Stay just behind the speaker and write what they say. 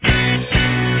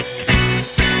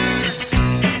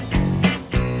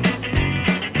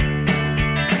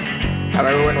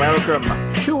Hello and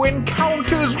welcome to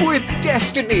Encounters with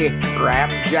Destiny,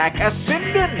 Ramjack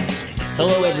Ascendant.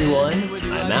 Hello everyone,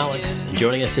 I'm Alex, and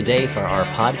joining us today for our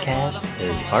podcast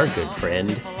is our good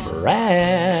friend,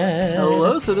 Brad.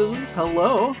 Hello citizens,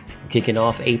 hello. Kicking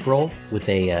off April with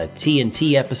a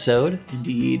TNT episode.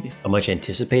 Indeed. A much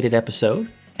anticipated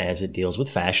episode, as it deals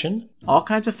with fashion. All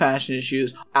kinds of fashion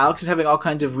issues. Alex is having all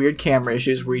kinds of weird camera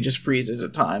issues where he just freezes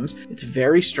at times. It's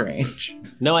very strange.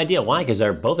 No idea why, because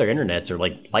both our internets are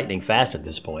like lightning fast at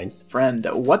this point. Friend,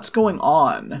 what's going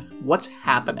on? What's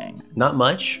happening? Not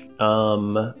much.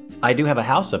 I do have a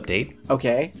house update.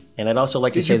 Okay. And I'd also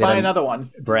like to say Did you that buy another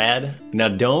one? Brad, now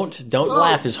don't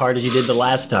laugh as hard as you did the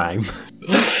last time.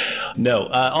 No.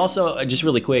 Also, just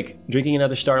really quick, drinking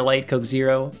another Starlight Coke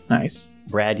Zero. Nice.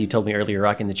 Brad, you told me earlier,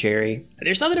 rocking the cherry.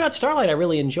 There's something about Starlight I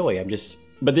really enjoy.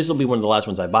 But this will be one of the last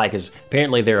ones I buy because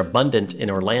apparently they're abundant in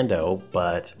Orlando,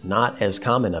 but not as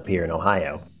common up here in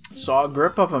Ohio. Saw a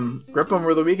grip of them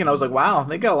over the weekend. I was like, wow,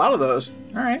 they got a lot of those.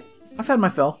 All right. I've had my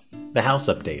fill. The house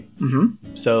update.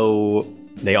 Mm-hmm. So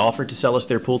they offered to sell us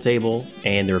their pool table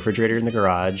and the refrigerator in the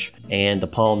garage and the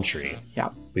palm tree. Yeah.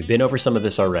 We've been over some of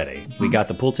this already. Mm-hmm. We got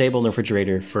the pool table and the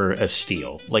refrigerator for a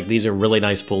steal. Like, these are really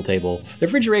nice pool table. The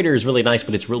refrigerator is really nice,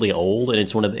 but it's really old, and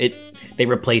it's they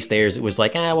replaced theirs. It was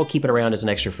like, we'll keep it around as an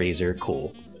extra freezer.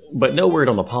 Cool. But no word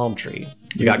on the palm tree.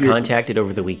 We got contacted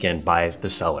over the weekend by the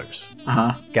sellers.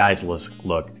 Uh-huh. Guys,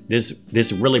 look,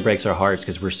 this really breaks our hearts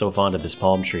because we're so fond of this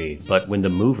palm tree. But when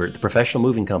the professional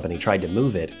moving company tried to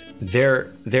move it,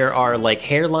 there are like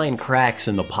hairline cracks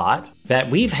in the pot that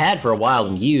we've had for a while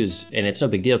and used, and it's no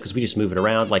big deal because we just move it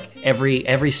around. Like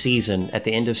every season at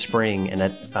the end of spring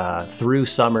and through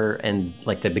summer and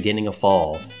like the beginning of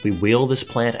fall, we wheel this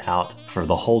plant out for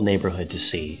the whole neighborhood to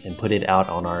see and put it out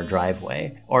on our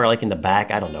driveway or like in the back.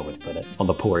 I don't know where to put it, on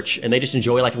the porch, and they just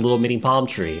enjoy like a little mini palm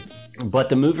tree. But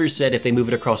the movers said if they move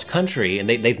it across country, and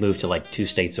they've moved to like 2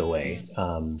 states away,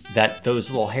 that those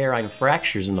little hairline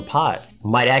fractures in the pot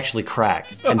might actually crack,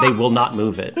 and they will not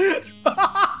move it.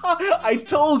 I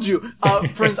told you,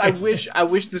 friends. I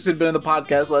wish this had been in the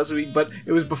podcast last week, but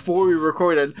it was before we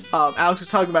recorded. Alex was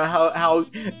talking about how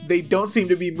they don't seem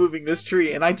to be moving this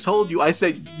tree, and I told you, I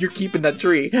said you're keeping that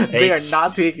tree. They are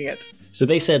not taking it. So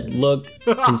they said, look,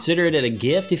 consider it a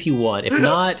gift if you want. If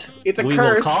not, it's a we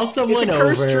curse. Will call someone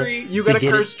over. It's a cursed tree. You got a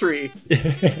cursed tree.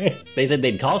 They said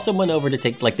they'd call someone over to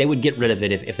take, like they would get rid of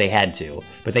it if they had to.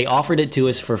 But they offered it to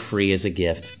us for free as a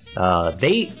gift.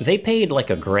 They paid like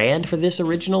 $1,000 for this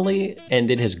originally,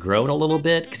 and it has grown a little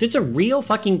bit because it's a real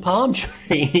fucking palm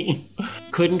tree.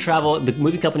 Couldn't travel. The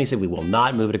moving company said we will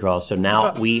not move it across. So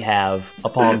now we have a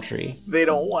palm tree. They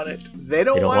don't want it. They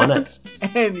don't want it.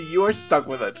 And you're stuck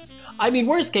with it. I mean,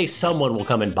 worst case, someone will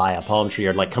come and buy a palm tree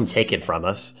or like come take it from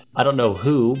us. I don't know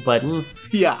who, but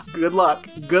yeah. Good luck.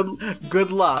 Good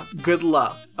luck. Good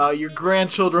luck. Your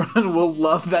grandchildren will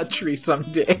love that tree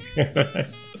someday.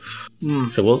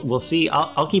 So we'll see.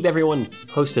 I'll keep everyone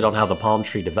posted on how the palm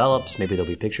tree develops. Maybe there'll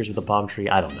be pictures of the palm tree.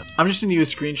 I don't know. I'm just sending you a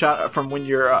screenshot from when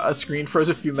your screen froze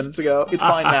a few minutes ago. It's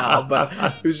fine now, but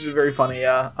it was just a very funny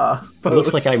post. It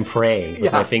looks like I'm praying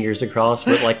with my fingers across,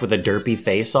 with a derpy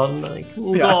face on. Like,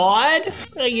 God,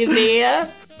 are you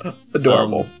there?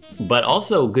 Adorable. But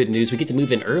also good news, we get to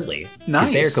move in early. Nice.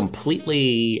 Because they're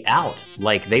completely out.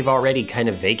 Like, they've already kind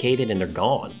of vacated and they're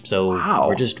gone. So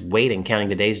we're just waiting, counting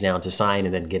the days down to sign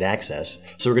and then get access.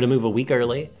 So we're going to move a week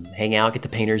early, hang out, get the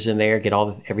painters in there, get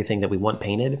everything that we want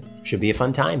painted. Should be a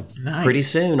fun time. Nice. Pretty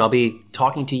soon, I'll be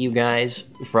talking to you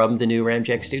guys from the new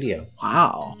Ramjack studio.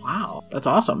 Wow. That's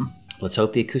awesome. Let's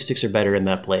hope the acoustics are better in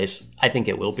that place. I think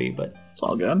it will be, but... It's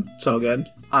all good.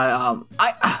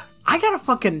 I got a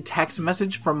fucking text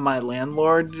message from my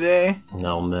landlord today.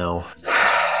 Oh, no.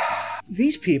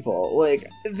 These people, like,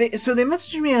 they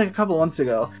messaged me like a couple months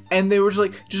ago, and they were just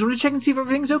like, just want to check and see if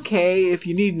everything's okay, if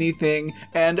you need anything,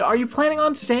 and are you planning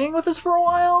on staying with us for a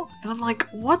while? And I'm like,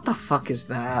 what the fuck is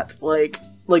that? Like,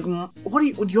 what do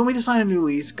you want me to sign a new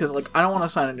lease? Because, like, I don't want to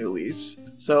sign a new lease.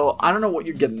 So, I don't know what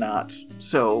you're getting at.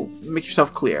 So, make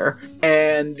yourself clear.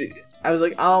 And... I was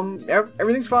like,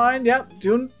 everything's fine. Yeah,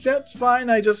 it's fine.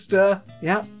 I just,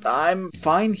 I'm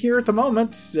fine here at the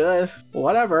moment.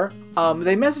 Whatever.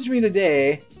 They messaged me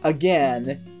today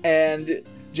again and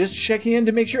just checking in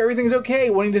to make sure everything's okay.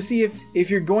 Wanting to see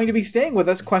if you're going to be staying with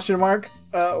us, ?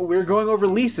 We're going over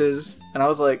leases. And I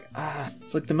was like,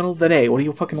 it's like the middle of the day. What do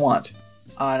you fucking want?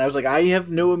 And I was like, I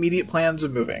have no immediate plans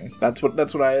of moving. That's what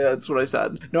I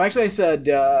said. No, actually I said,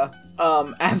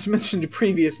 as mentioned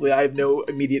previously, I have no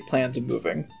immediate plans of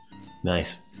moving.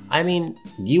 Nice. I mean,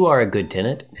 you are a good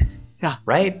tenant. Yeah.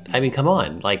 Right? I mean, come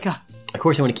on. Like, Of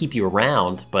course, I want to keep you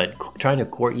around, but trying to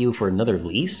court you for another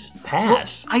lease?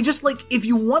 Pass. I just like, if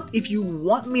you want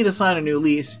me to sign a new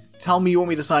lease, tell me you want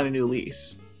me to sign a new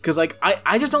lease. Because, like,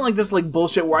 I just don't like this, like,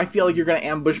 bullshit where I feel like you're going to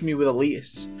ambush me with a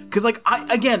lease. Because, like,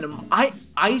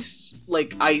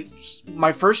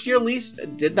 my first year lease,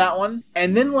 did that one.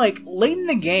 And then, like, late in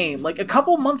the game, like, a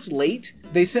couple months late,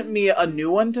 they sent me a new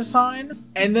one to sign.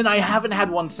 And then I haven't had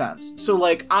one since. So,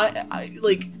 like,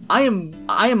 I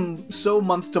am so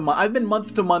month to month. I've been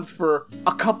month to month for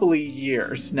a couple of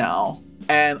years now.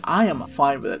 And I am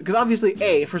fine with it. Because obviously,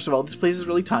 first of all, this place is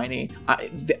really tiny.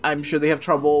 I'm sure they have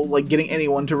trouble, like, getting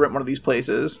anyone to rent one of these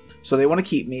places. So they want to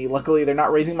keep me. Luckily, they're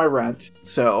not raising my rent.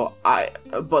 So, I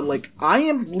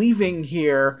am leaving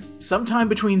here sometime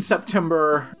between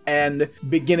September and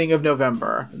beginning of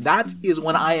November. That is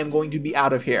when I am going to be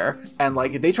out of here. And,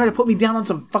 like, if they try to put me down on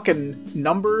some fucking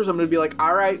numbers, I'm going to be like,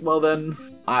 all right, well then...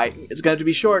 it's going to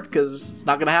be short because it's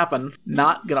not going to happen.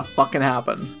 Not going to fucking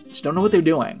happen. Just don't know what they're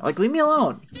doing. Like, leave me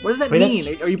alone. What does that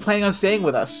mean? Are you planning on staying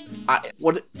with us? I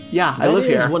live here. That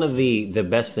is one of the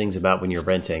best things about when you're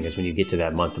renting is when you get to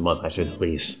that month to month after the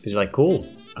lease. Because you're like, cool,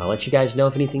 I'll let you guys know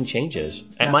if anything changes.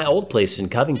 At my old place in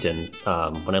Covington,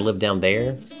 when I lived down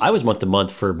there, I was month to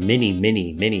month for many,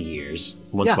 many, many years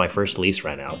once my first lease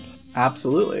ran out.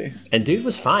 Absolutely. And dude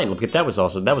was fine. Look, that was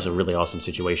awesome. That was a really awesome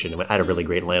situation. I had a really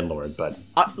great landlord, but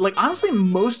like, honestly,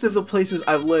 most of the places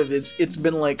I've lived, it's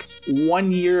been like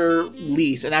 1 year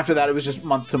lease, and after that, it was just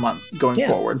month to month going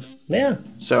forward. Yeah.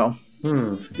 So the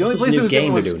only place that was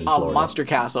different was Monster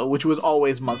Castle, which was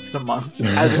always month to month,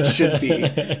 as it should be.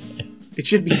 It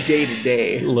should be day to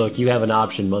day. Look, you have an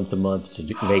option month to month to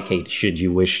vacate should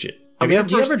you wish it. Do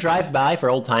you ever drive by for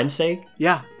old time's sake?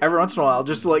 Yeah, every once in a while,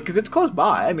 just to, like, because it's close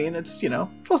by. I mean, it's,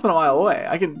 it's less than a mile away.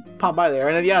 I can pop by there,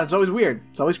 and it's always weird.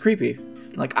 It's always creepy.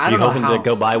 Like, I don't know how. Are you hoping to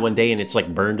go by one day and it's,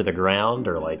 like, burned to the ground,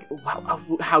 or, like...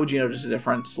 How would you notice a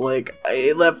difference? Like,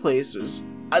 that place was...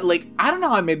 I don't know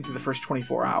how I made it through the first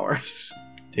 24 hours.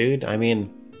 Dude, I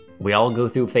mean, we all go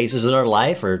through phases in our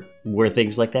life where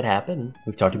things like that happen.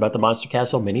 We've talked about the Monster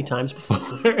Castle many times before.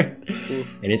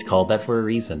 And it's called that for a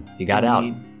reason. You got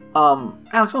out.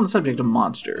 Alex, on the subject of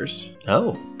monsters.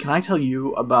 Oh. Can I tell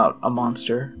you about a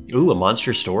monster? Ooh, a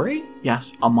monster story?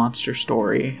 Yes, a monster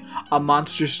story. A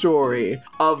monster story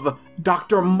of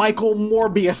Dr. Michael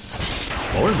Morbius.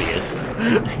 Morbius?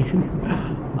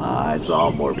 I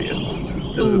saw Morbius.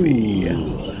 Movie.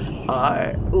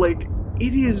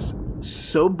 It is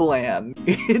so bland.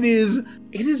 It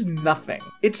is nothing.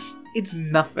 It's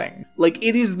nothing. Like,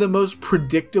 it is the most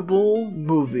predictable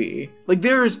movie. Like,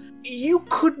 you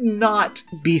could not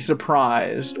be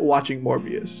surprised watching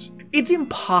Morbius. It's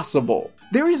impossible.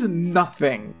 There is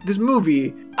nothing. This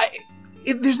movie,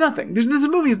 there's nothing. This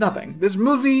movie is nothing. This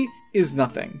movie is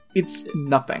nothing. It's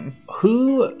nothing.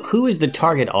 Who is the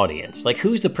target audience? Like,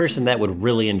 who's the person that would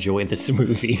really enjoy this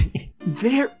movie?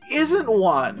 There isn't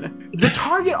one. The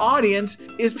target audience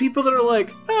is people that are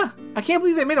like, I can't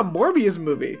believe they made a Morbius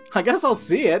movie. I guess I'll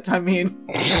see it. I mean,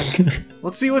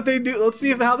 let's see what they do. Let's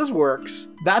see how this works.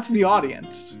 That's the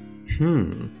audience.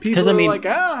 People are like,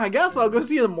 I guess I'll go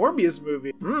see the Morbius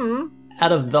movie.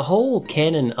 Out of the whole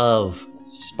canon of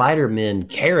Spider-Man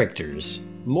characters,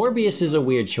 Morbius is a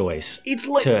weird choice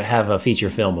to have a feature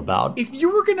film about. If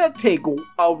you were gonna take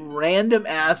a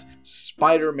random-ass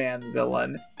Spider-Man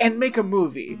villain and make a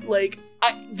movie,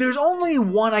 there's only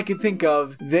one I could think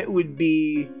of that would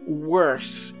be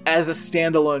worse as a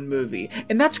standalone movie,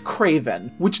 and that's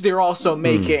Kraven, which they're also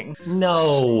making.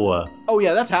 No. Oh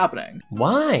yeah, that's happening.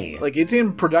 Why? It's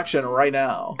in production right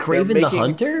now. Kraven the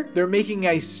Hunter? They're making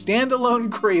a standalone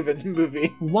Kraven movie.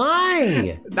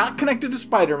 Why? Not connected to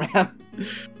Spider-Man.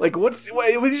 Was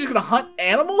he just gonna hunt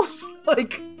animals?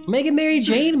 Make a Mary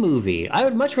Jane movie. I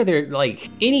would much rather,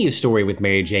 any story with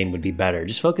Mary Jane would be better.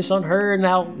 Just focus on her and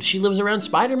how she lives around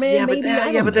Spider-Man.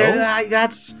 Yeah, but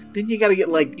that's then you gotta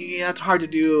get that's hard to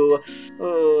do.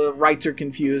 Rights are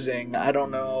confusing. I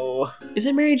don't know. Is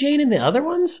it Mary Jane in the other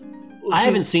ones? I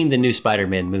haven't seen the new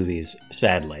Spider-Man movies,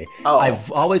 sadly. Oh.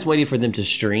 I've always waited for them to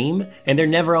stream, and they're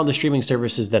never on the streaming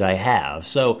services that I have.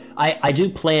 So I do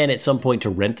plan at some point to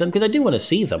rent them, because I do want to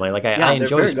see them. I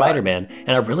enjoy Spider-Man,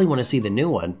 and I really want to see the new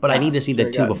one, but I need to see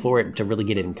the two before it to really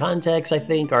get it in context, I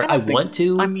think, or I want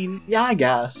to. I mean, yeah, I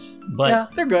guess.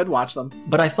 But they're good. Watch them.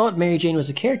 But I thought Mary Jane was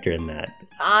a character in that.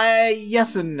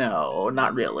 Yes and no,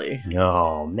 not really.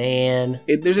 Oh man,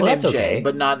 there's a name Jane,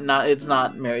 but not. It's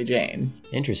not Mary Jane.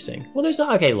 Interesting. Well, there's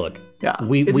not. Okay, look. Yeah,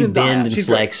 we bend and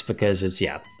flex because it's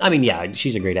I mean,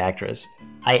 she's a great actress.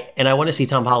 I want to see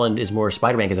Tom Holland as more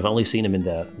Spider-Man because I've only seen him in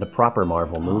the proper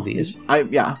Marvel movies.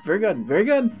 Yeah, very good, very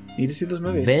good. Need to see those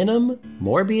movies. Venom,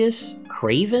 Morbius,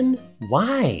 Craven.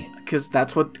 Why? Because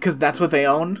that's what they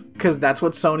own. Because that's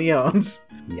what Sony owns.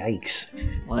 Yikes!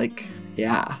 Like,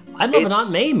 yeah, I'd love an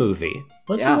Aunt May movie.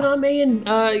 Let's see what Aunt May and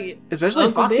especially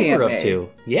Uncle Foxy Dave Aunt are May. up to.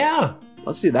 Yeah,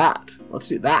 let's do that.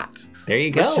 there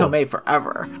you go. Let's do May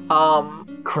forever.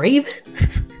 Craven.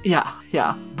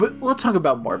 Yeah. But let's talk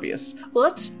about Morbius.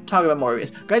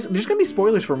 Guys, there's gonna be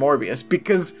spoilers for Morbius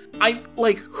because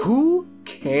who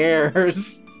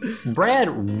cares?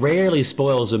 Brad rarely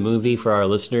spoils a movie for our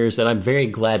listeners, and I'm very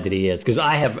glad that he is, because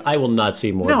I will not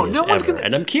see Morbius no one's ever, gonna,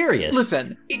 and I'm curious.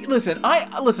 Listen.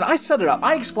 I set it up.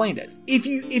 I explained it. If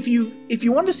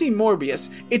you want to see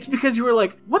Morbius, it's because you were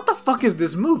like, what the fuck is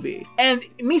this movie? And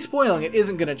me spoiling it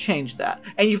isn't gonna change that.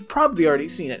 And you've probably already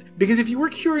seen it, because if you were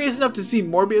curious enough to see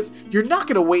Morbius, you're not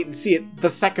gonna wait and see it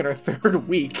the second or third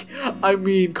week. I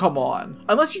mean, come on.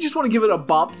 Unless you just want to give it a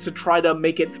bump to try to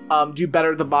make it do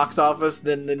better at the box office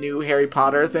than the new Harry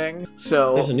Potter thing.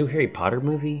 So there's a new Harry Potter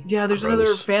movie? Yeah, there's another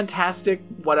fantastic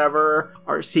whatever,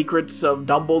 or Secrets of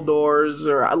Dumbledore's,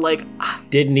 or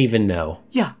didn't even know.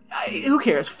 Yeah, who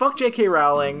cares? Fuck J.K.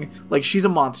 Rowling. Like, she's a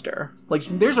monster. Like,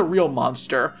 there's a real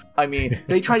monster. I mean,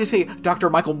 they try to say Dr.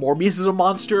 Michael Morbius is a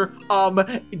monster.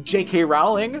 J.K.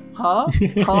 Rowling? Huh?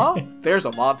 There's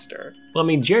a monster. Well, I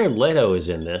mean, Jared Leto is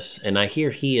in this, and I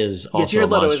hear he is also a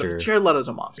monster. Jared Leto's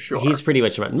a monster, sure. He's pretty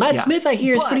much a monster. Matt Smith, I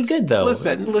hear, is pretty good, though.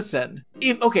 Listen.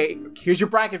 Here's your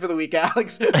bracket for the week,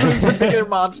 Alex. Who's the bigger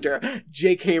monster?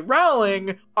 J.K.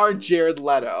 Rowling or Jared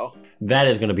Leto? That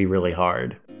is going to be really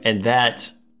hard. And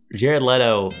that... Jared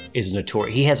Leto is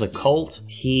notorious. He has a cult.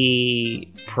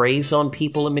 He preys on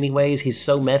people in many ways. He's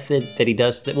so method that he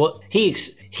does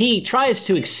he tries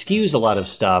to excuse a lot of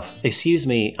stuff. Excuse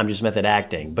me, I'm just method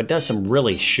acting, but does some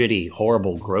really shitty,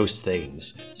 horrible, gross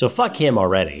things. So fuck him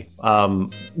already.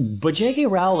 But J.K.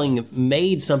 Rowling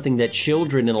made something that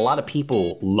children and a lot of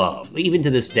people love. Even to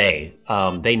this day,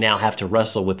 they now have to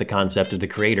wrestle with the concept of the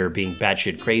creator being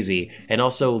batshit crazy and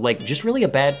also just really a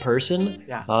bad person.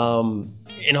 Yeah.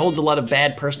 And holds a lot of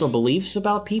bad personal beliefs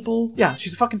about people. Yeah,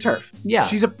 she's a fucking TERF. Yeah.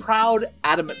 She's a proud,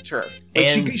 adamant TERF.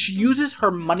 She uses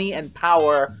her money and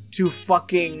power to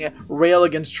fucking rail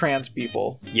against trans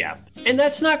people. Yeah. And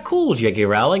that's not cool, J.K.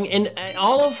 Rowling. And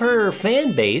all of her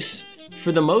fan base,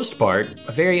 for the most part,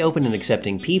 are very open and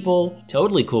accepting people,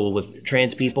 totally cool with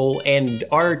trans people, and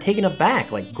are taken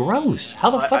aback. Gross. How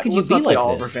the fuck could you be like this? Let's not say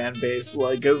all of her fan base,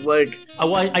 Oh,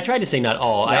 well, I tried to say not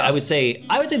all. Yeah. I would say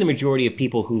the majority of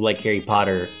people who like Harry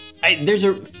Potter. I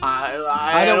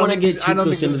don't want to get too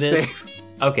close into this.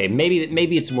 Okay,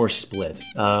 maybe it's more split.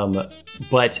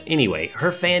 But anyway,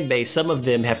 her fan base, some of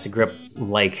them have to grip,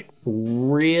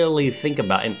 really think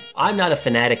about, and I'm not a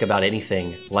fanatic about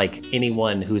anything like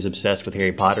anyone who's obsessed with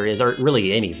Harry Potter is, or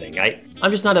really anything.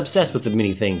 I'm just not obsessed with the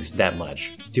many things that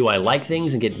much. Do I like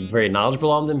things and get very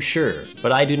knowledgeable on them? Sure.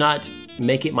 But I do not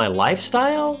make it my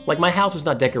lifestyle. My house is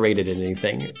not decorated in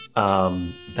anything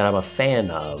that I'm a fan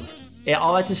of. Yeah,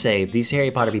 all that to say, these Harry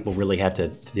Potter people really have to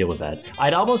deal with that.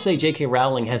 I'd almost say J.K.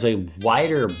 Rowling has a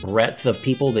wider breadth of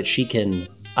people that she can,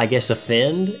 I guess,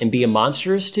 offend and be a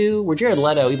monstrous to. Where Jared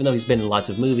Leto, even though he's been in lots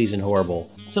of movies and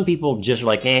horrible, some people just are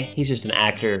like, he's just an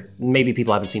actor. Maybe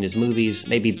people haven't seen his movies.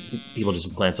 Maybe people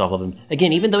just glance off of him.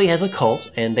 Again, even though he has a cult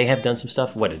and they have done some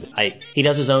stuff, he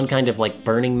does his own kind of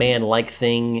Burning Man-like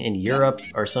thing in Europe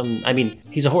or some,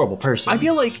 he's a horrible person. I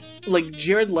feel like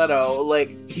Jared Leto,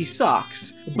 he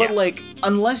sucks, but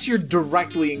unless you're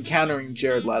directly encountering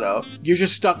Jared Leto, you're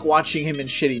just stuck watching him in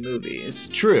shitty movies.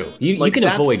 True. You can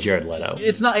avoid Jared Leto.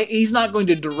 He's not going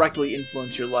to directly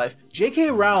influence your life.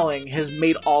 J.K. Rowling has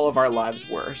made all of our lives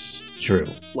worse. True.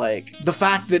 The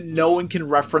fact that no one can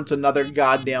reference another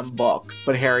goddamn book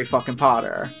but Harry fucking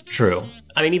Potter. True.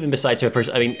 Even besides her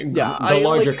person, the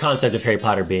larger concept of Harry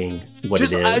Potter being what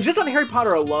it is. Just on Harry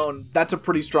Potter alone, that's a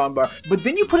pretty strong bar. But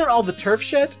then you put in all the TERF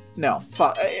shit? No.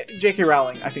 Fuck. J.K.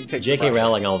 Rowling, I think, takes J.K.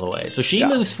 Rowling all the way. So she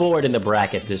moves forward in the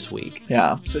bracket this week.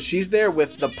 Yeah. So she's there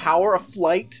with The Power of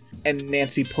Flight and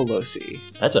Nancy Pelosi.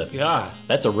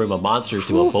 That's a room of monsters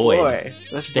to avoid. Boy.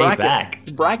 Stay back.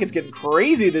 The bracket's getting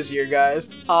crazy this year, guys.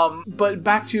 But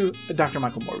back to Dr.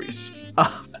 Michael Morbius.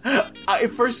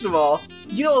 First of all,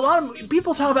 a lot of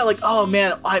people talk about oh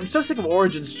man, I'm so sick of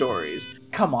origin stories.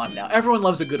 Come on now, everyone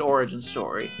loves a good origin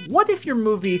story. What if your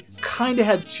movie kind of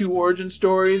had two origin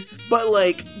stories, but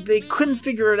they couldn't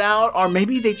figure it out, or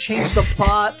maybe they changed the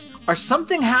plot, or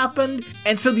something happened,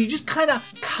 and so you just kind of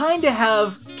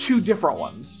have two different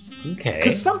ones. Okay.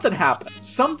 Because something happened.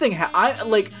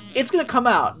 It's gonna come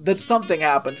out that something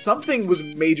happened. Something was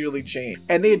majorly changed.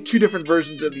 And they had two different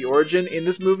versions of the origin in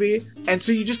this movie. And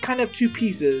so you just kind of have two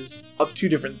pieces of two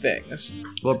different things.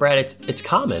 Well, Brad, it's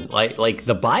common. Like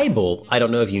the Bible, I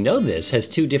don't know if you know this, has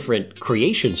two different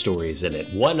creation stories in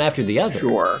it, one after the other.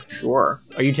 Sure.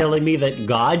 Are you telling me that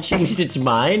God changed its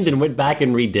mind and went back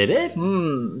and redid it?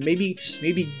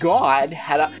 Maybe God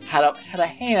had a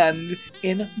hand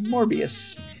in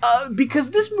Morbius.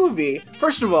 Because this movie,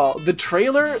 first of all, the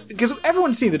trailer, because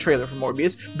everyone's seen the trailer for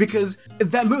Morbius, because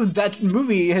that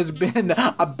movie has been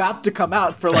about to come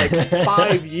out for like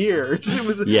 5 years. It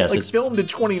was filmed in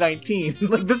 2019.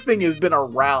 Like, this thing has been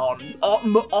around.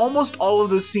 Almost all of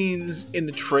those scenes in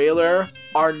the trailer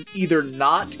are either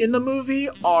not in the movie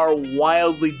or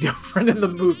wildly different in the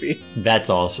movie. That's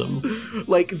awesome.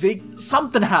 Like,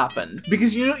 something happened,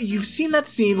 because you've seen that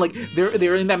scene. Like,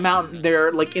 they're in that mountain.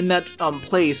 They're like in that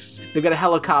place. They've got a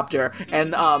helicopter,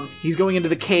 and he's going into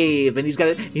the cave, and he's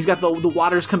got the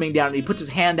water's coming down, and he puts his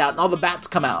hand out, and all the bats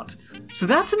come out. So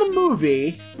that's in the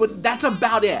movie, but that's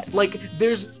about it. Like,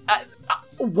 there's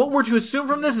what we're to assume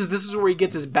from this is where he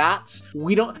gets his bats.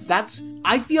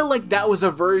 I feel like that was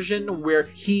a version where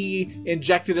he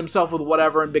injected himself with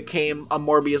whatever and became a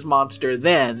Morbius monster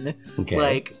then. Okay.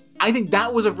 Like, I think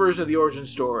that was a version of the origin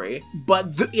story,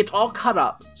 but it's all cut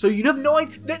up. So you'd have no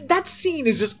idea. That scene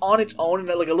is just on its own in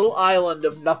like a little island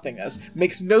of nothingness.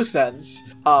 Makes no sense.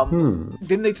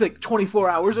 Then it's like 24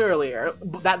 hours earlier.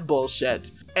 That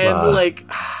bullshit. And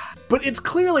but it's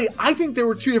clearly, I think there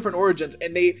were two different origins,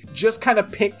 and they just kind of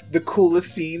picked the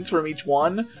coolest scenes from each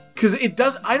one.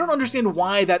 Because I don't understand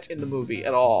why that's in the movie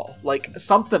at all. Like,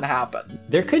 something happened.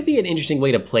 There could be an interesting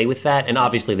way to play with that, and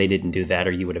obviously they didn't do that,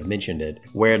 or you would have mentioned it,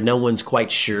 where no one's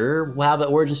quite sure how the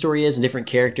origin story is, and different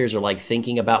characters are like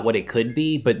thinking about what it could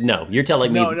be. But no, you're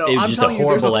telling me it was just a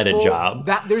horrible edit job.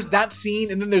 There's that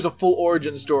scene, and then there's a full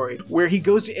origin story where he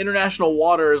goes to international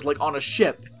waters, like on a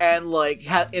ship, and like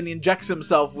and injects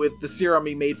himself with the serum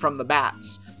he made from the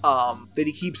bats. That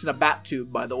he keeps in a bat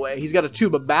tube, by the way. He's got a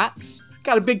tube of bats.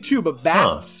 Got a big tube of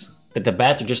bats. That the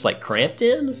bats are just like cramped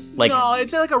in? Like, no,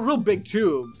 it's like a real big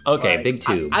tube. Okay, like, big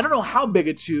tube. I don't know how big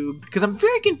a tube, because I'm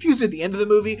very confused at the end of the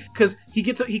movie, because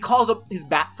he calls up his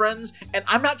bat friends, and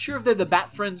I'm not sure if they're the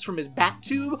bat friends from his bat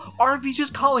tube, or if he's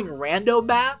just calling rando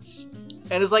bats.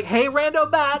 And is like, hey, rando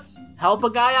bats, help a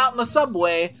guy out in the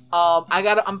subway.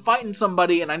 I'm fighting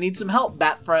somebody and I need some help,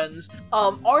 bat friends.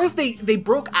 Or if they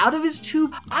broke out of his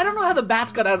tube. I don't know how the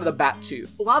bats got out of the bat tube.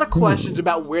 A lot of questions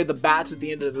about where the bats at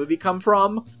the end of the movie come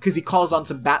from, because he calls on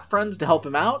some bat friends to help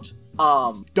him out.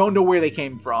 Don't know where they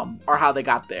came from or how they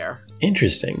got there.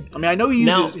 Interesting. I mean, I know he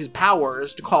uses his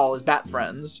powers to call his bat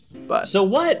friends, but... So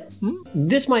what?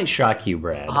 This might shock you,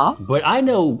 Brad, but I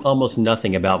know almost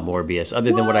nothing about Morbius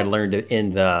other than what I learned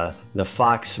in the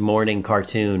Fox morning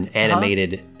cartoon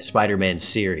animated Spider-Man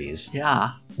series.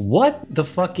 Yeah. What the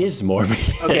fuck is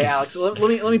Morbius? Okay, Alex,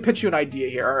 let me pitch you an idea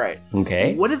here. All right.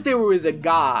 Okay. What if there was a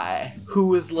guy who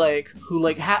was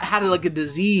had like a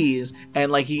disease, and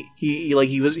like he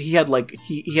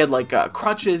had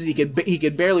crutches. He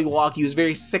could barely walk. He was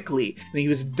very sickly, and he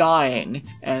was dying.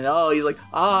 And he's like,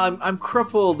 I'm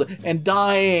crippled and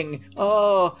dying.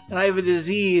 And I have a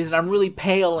disease, and I'm really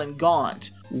pale and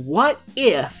gaunt. What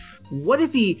if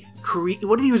he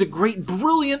was a great,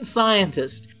 brilliant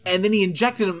scientist, and then he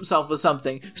injected himself with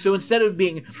something, so instead of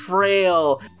being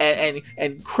frail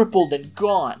and crippled and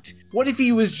gaunt, what if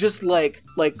he was just like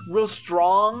real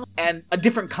strong and a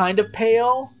different kind of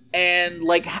pale, and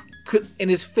and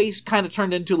his face kind of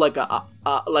turned into like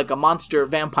a monster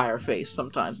vampire face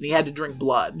sometimes, and he had to drink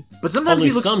blood. But sometimes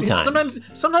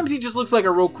sometimes he just looks like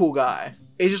a real cool guy.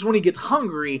 It's just when he gets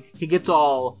hungry, he gets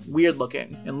all weird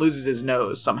looking and loses his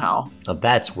nose somehow. Oh,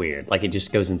 that's weird. Like it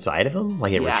just goes inside of him?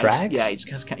 Like it retracts? He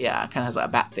just kind of has a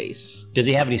bat face. Does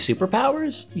he have any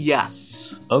superpowers?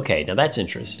 Yes. Okay, now that's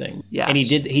interesting. Yes. And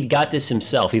he got this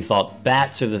himself. He thought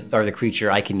bats are the creature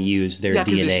I can use their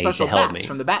DNA to help me.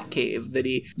 From the bat cave that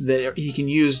he can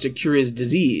use to cure his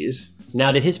disease.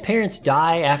 Now, did his parents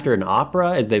die after an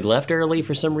opera as they left early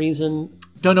for some reason?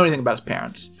 Don't know anything about his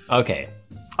parents. Okay.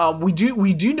 We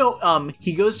do know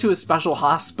he goes to a special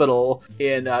hospital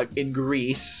in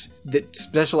Greece that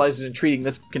specializes in treating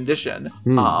this condition.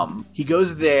 He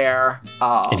goes there.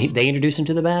 And they introduce him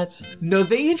to the bats? No,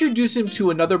 they introduce him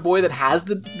to another boy that has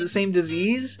the same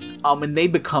disease, and they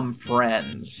become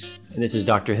friends. And this is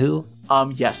Doctor Who?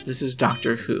 Yes, this is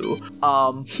Doctor Who.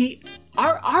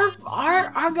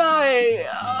 our guy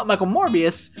Michael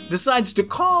Morbius decides to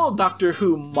call Doctor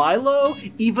Who Milo,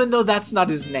 even though that's not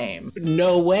his name.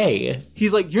 No way.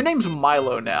 He's like, your name's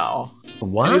Milo now.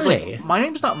 Why? And he's like, my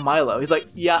name's not Milo. He's like,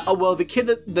 yeah, well, the kid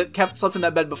that slept in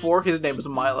that bed before, his name was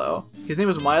Milo. His name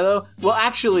was Milo? Well,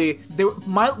 actually, the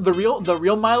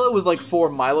real Milo was like 4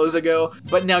 Milos ago,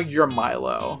 but now you're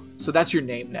Milo. So that's your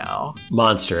name now.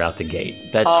 Monster out the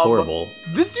gate. That's horrible.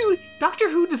 This dude, Doctor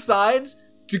Who decides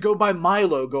to go by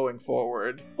Milo going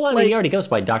forward. Well, I mean, he already goes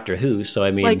by Doctor Who, so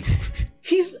I mean... Like,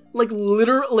 he's, like,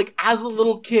 literally, like, as a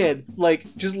little kid,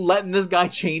 like, just letting this guy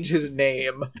change his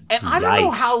name. And I don't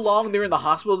know how long they're in the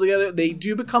hospital together. They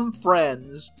do become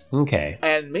friends. Okay.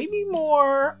 And maybe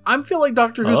more. I feel like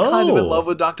Doctor Who's kind of in love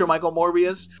with Dr. Michael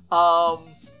Morbius.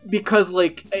 Because,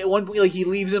 like, at one point, like, he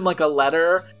leaves him, like, a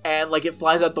letter, and, like, it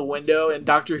flies out the window, and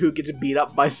Doctor Who gets beat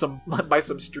up by some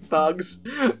street thugs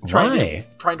trying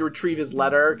to retrieve his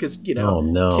letter, because, you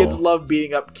know, kids love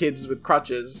beating up kids with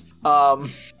crutches.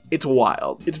 It's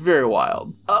wild. It's very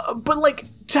wild. But, like,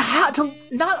 to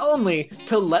not only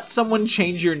to let someone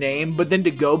change your name, but then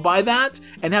to go by that,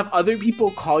 and have other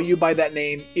people call you by that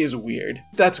name is weird.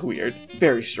 That's weird.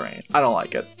 Very strange. I don't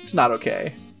like it. It's not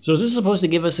okay. So is this supposed to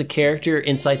give us a character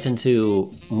insights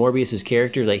into Morbius's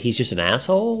character, that he's just an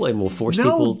asshole and will force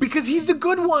people? No, because he's the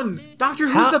good one. Doctor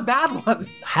Who's the bad one.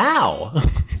 How?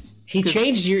 He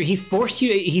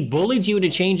bullied you into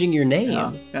changing your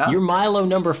name. Yeah. You're Milo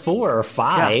number 4 or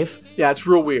 5. Yeah, it's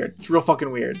real weird. It's real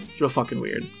fucking weird.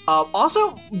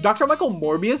 Also, Dr. Michael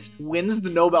Morbius wins the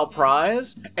Nobel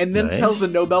Prize and then tells the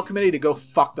Nobel Committee to go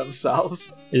fuck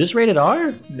themselves. Is this rated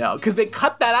R? No, because they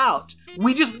cut that out.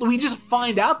 We just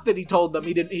find out that he told them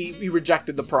he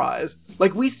rejected the prize.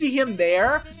 Like, we see him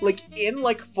there, like, in,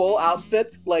 like, full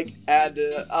outfit, like, and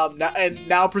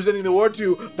now presenting the award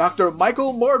to Dr.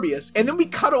 Michael Morbius. And then we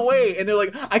cut away, and they're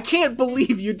like, I can't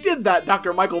believe you did that,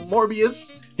 Dr. Michael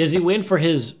Morbius. Does he win for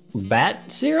his bat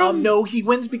serum? No, he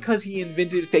wins because he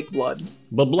invented fake blood.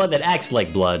 But blood that acts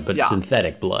like blood, but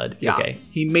synthetic blood. Yeah. Okay.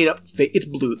 He made up fake. It's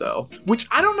blue, though. Which,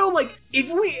 I don't know, like,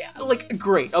 if we, like,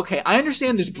 great. Okay, I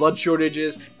understand there's blood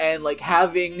shortages, and, like,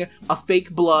 having a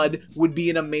fake blood would be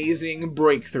an amazing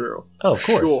breakthrough. Oh, of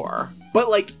course. Sure. But,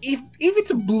 like, if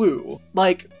it's blue,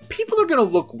 like, people are gonna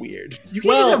look weird. You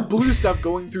can't just have blue stuff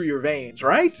going through your veins,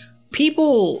 right?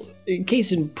 People,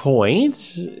 case in point,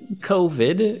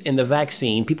 COVID and the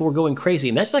vaccine, people were going crazy,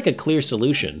 and that's like a clear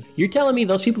solution. You're telling me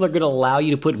those people are going to allow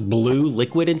you to put blue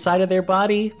liquid inside of their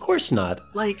body? Of course not.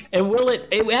 Like, and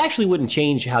it actually wouldn't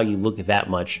change how you look that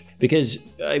much, because,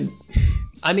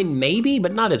 I mean, maybe,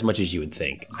 but not as much as you would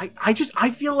think. I just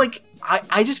feel like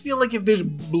if there's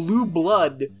blue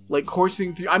blood, like,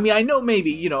 coursing through, I mean, I know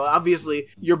maybe, you know, obviously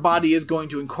your body is going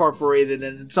to incorporate it,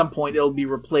 and at some point it'll be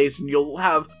replaced and you'll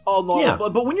have all normal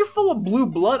blood. But when you're full of blue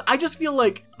blood, I just feel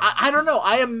like, I don't know,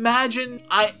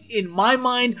 in my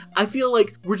mind, I feel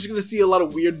like we're just going to see a lot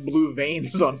of weird blue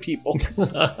veins on people.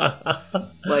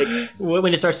 Like,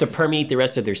 when it starts to permeate the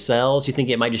rest of their cells, you think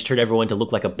it might just turn everyone to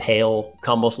look like a pale,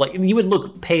 almost like, you would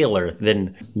look paler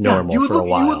than normal for a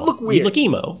while. You would look weird. You'd look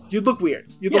emo. You'd look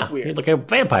weird. You'd look like a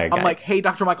vampire guy. I'm like, hey,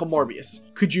 Dr. Michael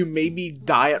Morbius, could you maybe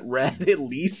dye it red at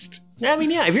least? I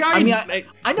mean, yeah, if you're already...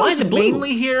 I know it's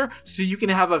mainly here so you can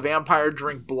have a vampire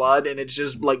drink blood and it's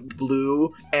just, like,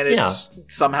 blue and it's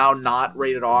somehow not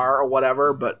rated R or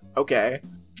whatever, but okay.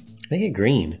 Make it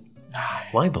green.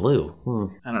 Why blue?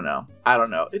 I don't know.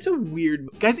 It's a weird...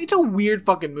 Guys, it's a weird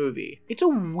fucking movie. It's a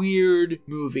weird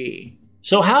movie.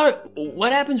 So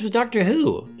what happens with Doctor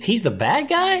Who? He's the bad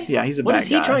guy? Yeah, he's a bad guy. What is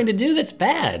he trying to do that's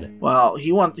bad? Well,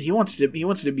 he wants to be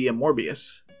a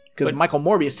Morbius. Because Michael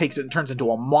Morbius takes it and turns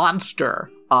into a monster.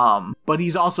 But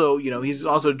he's also,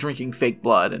 drinking fake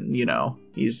blood, and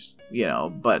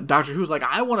but Doctor Who's like,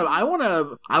 I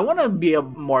wanna be a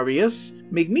Morbius.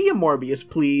 Make me a Morbius,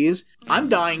 please. I'm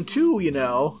dying too,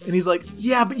 And he's like,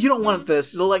 yeah, but you don't want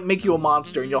this. It'll, like, make you a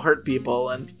monster, and you'll hurt people,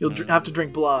 and you'll have to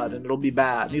drink blood, and it'll be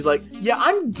bad. And he's like, yeah,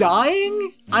 I'm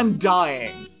dying.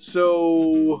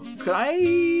 So could I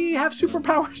have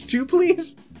superpowers too,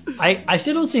 please? I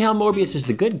still don't see how Morbius is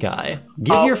the good guy.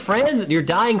 Give your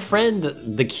dying friend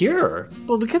the cure.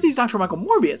 Well, because he's Dr. Michael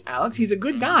Morbius, Alex, he's a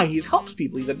good guy. He helps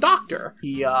people. He's a doctor.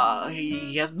 He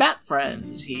has bat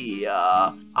friends. He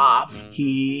doesn't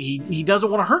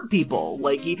want to hurt people.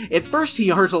 Like, at first he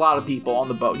hurts a lot of people on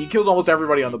the boat. He kills almost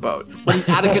everybody on the boat. But he's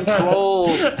out of control.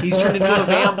 He's turned into a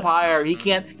vampire.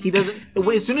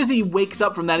 As soon as he wakes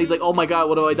up from that, he's like, oh my God,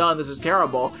 what have I done? This is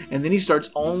terrible. And then he starts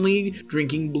only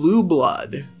drinking blue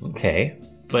blood. Okay.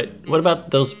 But what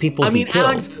about those people I mean, he killed?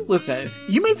 Alex, listen,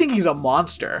 you may think he's a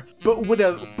monster, but would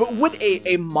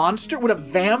a monster, would a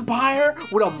vampire,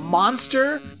 would a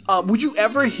monster, would you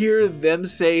ever hear them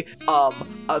say,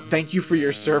 thank you for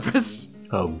your service?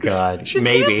 Oh, God. Should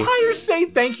Maybe. vampires say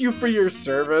thank you for your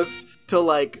service to,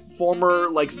 like, former,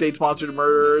 like, state-sponsored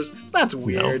murderers? That's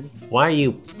weird. No. Why are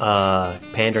you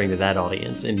pandering to that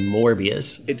audience in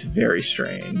Morbius? It's very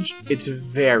strange. It's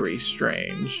very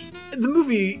strange. The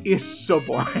movie is so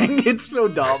boring. It's so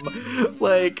dumb.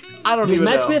 Like, I don't Does even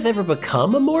know. Matt Smith ever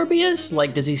become a Morbius?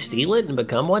 Like, does he steal it and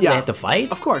become one? Do they have to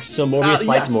fight? Of course. So Morbius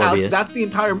fights yes, Morbius. Alex, that's the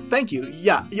entire... Thank you.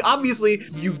 Yeah. Obviously,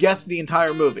 you guessed the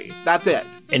entire movie. That's it.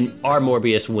 And our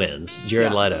Morbius wins,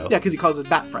 Jared Leto. Yeah, because he calls it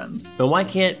Bat Friends. But why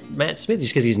can't Matt Smith,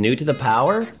 just because he's new to the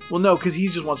power? Well, no, because he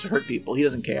just wants to hurt people. He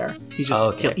doesn't care. He's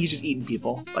just he's just eating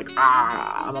people. Like,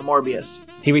 I'm a Morbius.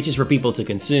 He reaches for people to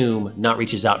consume, not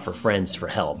reaches out for friends for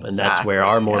help. And that's where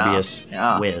our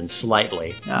Morbius wins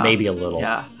slightly, maybe a little.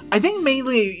 Yeah. I think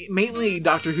mainly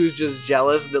Doctor Who's just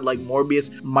jealous that, like,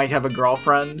 Morbius might have a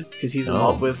girlfriend because he's in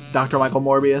love with Dr. Michael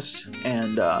Morbius.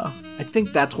 And I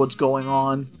think that's what's going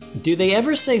on. Do they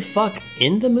ever say fuck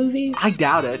in the movie? I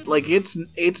doubt it. Like, it's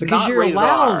because not you're rated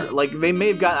allowed. R. Like, they may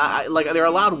have got, like, they're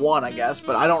allowed one, I guess,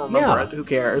 but I don't remember it. Who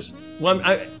cares? Well,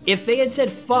 if they had said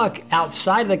fuck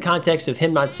outside of the context of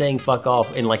him not saying fuck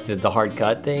off in, like, the hard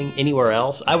cut thing anywhere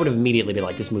else, I would have immediately been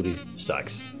like, this movie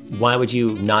sucks. Why would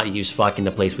you not use fuck in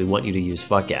the place we want you to use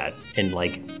fuck at and,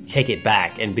 like, take it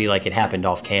back and be like it happened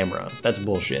off camera? That's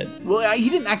bullshit. Well, he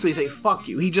didn't actually say fuck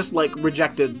you. He just, like,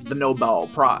 rejected the Nobel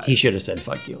Prize. He should have said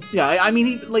fuck you. Yeah, I mean,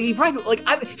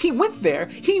 he went there.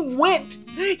 He went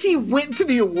to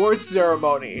the awards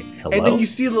ceremony. Hello? And then you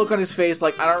see the look on his face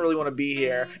like, I don't really want to be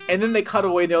here. And then they cut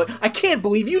away and they're like, I can't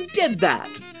believe you did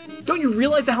that. Don't you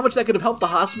realize how much that could have helped the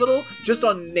hospital just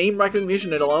on name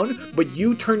recognition alone? But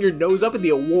you turn your nose up at the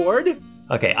award?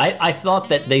 Okay, I thought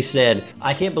that they said,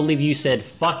 I can't believe you said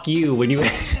fuck you when you...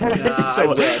 So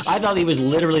I thought he was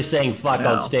literally saying fuck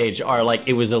on stage, or like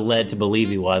it was led to believe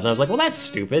he was. And I was like, well, that's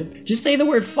stupid. Just say the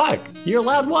word fuck. You're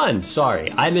allowed one.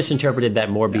 Sorry. I misinterpreted that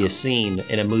Morbius scene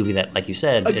in a movie that, like you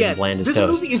said, is bland as toast.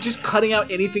 This movie is just cutting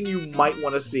out anything you might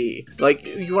want to see. Like,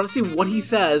 you want to see what he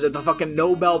says at the fucking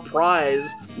Nobel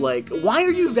Prize. Like, why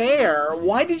are you there?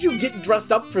 Why did you get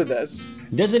dressed up for this?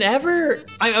 Does it ever...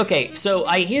 Okay, so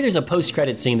I hear there's a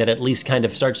post-credit scene that at least kind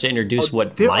of starts to introduce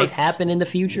what might happen in the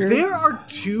future. There are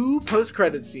 2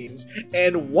 post-credit scenes,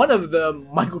 and one of them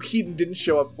Michael Keaton didn't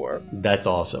show up for. That's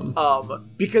awesome.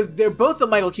 Because they're both the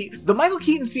Michael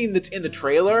Keaton scene that's in the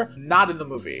trailer, not in the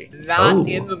movie. Not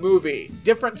in the movie.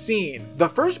 Different scene. The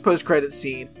first post-credit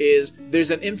scene is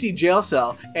there's an empty jail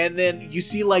cell, and then you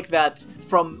see like that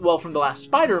from the last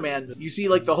Spider-Man, you see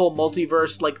like the whole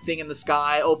multiverse like thing in the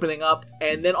sky opening up,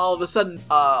 and then all of a sudden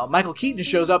Michael Keaton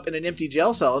shows up in an empty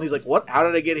jail cell and he's like, what? How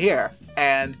did I get here?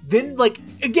 And then, like,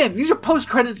 again, these are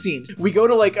post-credit scenes. We go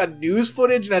to, like, a news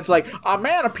footage, and it's like, a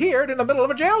man appeared in the middle of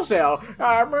a jail cell.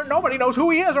 Nobody knows who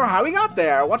he is or how he got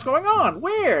there. What's going on?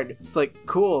 Weird. It's like,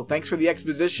 cool, thanks for the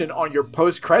exposition on your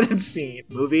post-credit scene,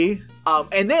 movie.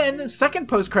 And then, second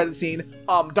post-credit scene,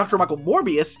 Dr. Michael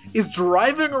Morbius is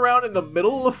driving around in the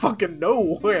middle of fucking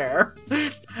nowhere,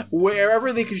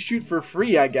 wherever they can shoot for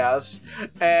free, I guess,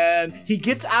 and he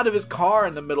gets out of his car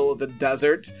in the middle of the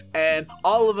desert, and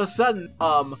all of a sudden,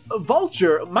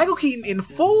 Vulture, Michael Keaton in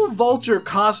full Vulture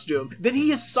costume, that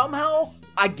he is somehow,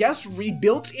 I guess,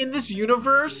 rebuilt in this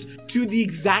universe to the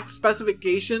exact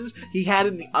specifications he had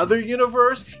in the other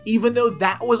universe, even though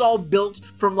that was all built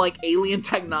from, like, alien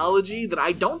technology that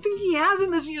I don't think he has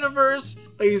in this universe.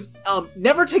 He's,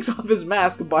 never takes off his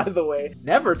mask, by the way.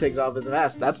 Never takes off his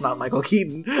mask. That's not Michael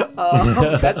Keaton.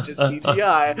 That's just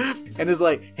CGI. And is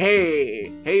like,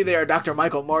 hey there, Dr.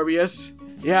 Michael Morbius.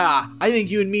 Yeah, I think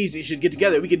you and me should get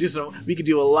together. We could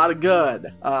do a lot of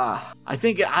good.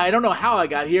 I don't know how I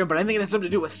got here, but I think it has something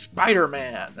to do with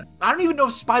Spider-Man. I don't even know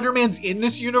if Spider-Man's in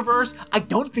this universe. I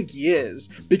don't think he is,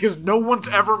 because no one's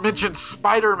ever mentioned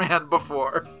Spider-Man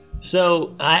before.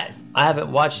 So, I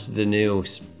haven't watched the new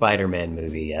Spider-Man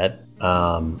movie yet.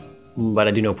 But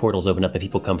I do know portals open up that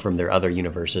people come from their other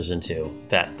universes into.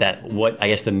 That what I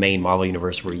guess the main Marvel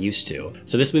universe we're used to.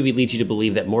 So this movie leads you to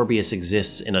believe that Morbius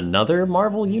exists in another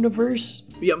Marvel universe?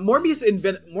 Yeah, Morbius and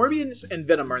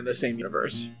Venom are in the same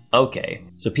universe. Okay,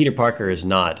 so Peter Parker is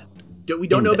not. We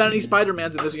don't know about any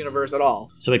Spider-Mans in this universe at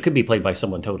all. So it could be played by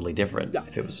someone totally different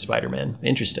if it was a Spider-Man.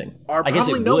 Interesting. Or I guess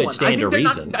it no would one. stand to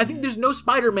reason. I think there's no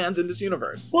Spider-Mans in this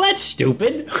universe. Well, that's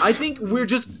stupid. I think we're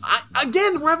just...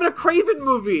 we're having a Kraven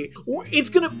movie. It's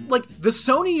gonna... Like, the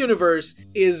Sony universe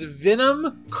is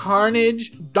Venom,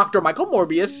 Carnage, Dr. Michael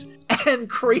Morbius, and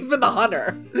Kraven the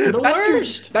Hunter. The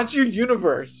worst. That's your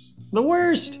universe. The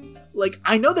worst. Like,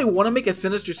 I know they want to make a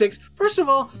Sinister Six. First of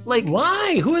all, like...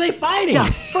 Why? Who are they fighting? Yeah,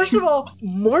 first of all,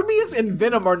 Morbius and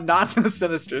Venom are not in the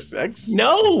Sinister Six.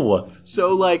 No.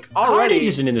 So, like, already... Carnage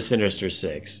isn't in the Sinister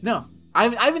Six. No. I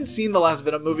haven't seen the last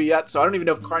Venom movie yet, so I don't even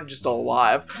know if Carnage is still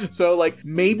alive. So, like,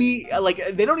 maybe, like,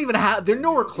 they don't even have... They're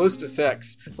nowhere close to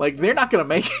 6. Like, they're not gonna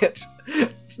make it.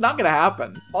 It's not gonna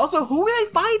happen. Also, who are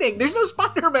they fighting? There's no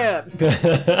Spider-Man!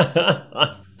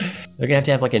 They're gonna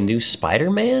have like a new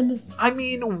Spider-Man? I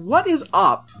mean, what is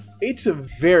up? It's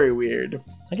very weird.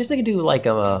 I guess they could do like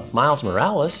a Miles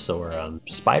Morales or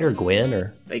Spider-Gwen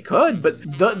or... They could, but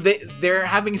they're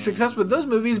having success with those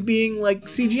movies being like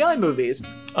CGI movies.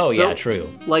 Oh, so, yeah, true.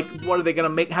 Like, what are they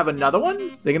going to have another one?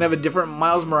 They're going to have a different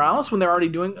Miles Morales when they're already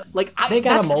doing... Like, they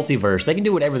got a multiverse. They can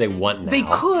do whatever they want now. They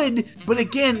could, but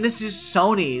again, this is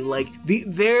Sony. Like,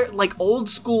 they're like old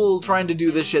school trying to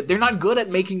do this shit. They're not good at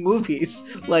making movies.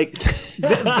 Like,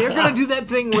 they're going to do that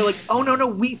thing where like, oh, no,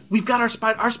 we've got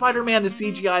our Spider-Man is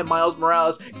CGI Miles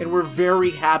Morales, and we're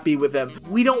very happy with him.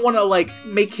 We don't want to, like,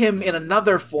 make him in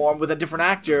another form with a different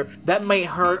actor. That might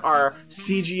hurt our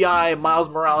CGI Miles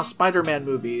Morales Spider-Man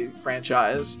movie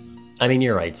franchise. I mean,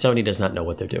 you're right. Sony does not know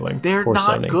what they're doing. They're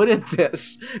not good at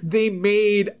this. They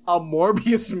made a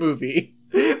Morbius movie.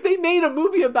 They made a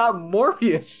movie about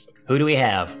Morbius. Who do we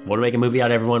have? We'll make a movie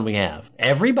out of everyone we have.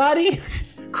 Everybody?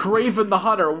 Kraven the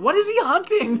Hunter. What is he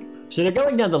hunting? So they're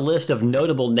going down the list of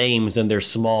notable names in their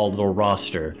small little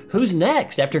roster. Who's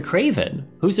next after Kraven?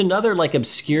 Who's another like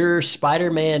obscure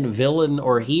Spider-Man villain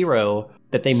or hero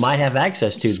that they might have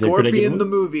access to? Scorpion the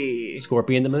movie.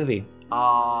 Scorpion the movie.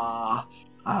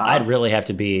 I'd really have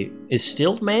to be... Is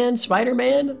Stiltman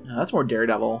Spider-Man? No, that's more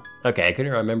Daredevil. Okay, I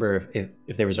couldn't remember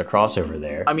if there was a crossover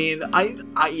there. I mean,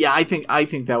 I think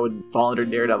that would fall under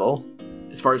Daredevil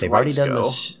as far as they've already done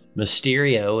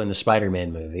Mysterio in the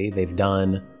Spider-Man movie. They've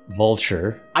done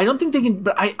Vulture. I don't think they can,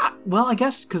 but I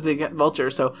guess because they get Vulture.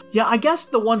 So yeah, I guess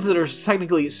the ones that are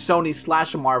technically Sony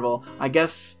 / Marvel, I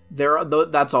guess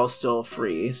that's all still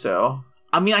free. So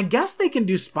I mean, I guess they can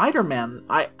do Spider-Man.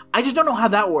 I just don't know how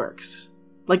that works.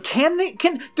 Like,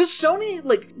 does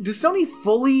Sony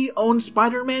fully own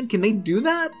Spider-Man? Can they do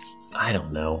that? I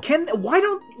don't know. Can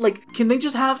they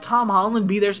just have Tom Holland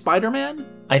be their Spider-Man?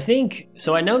 I think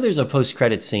so. I know there's a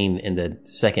post-credit scene in the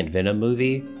second Venom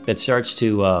movie that starts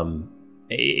to,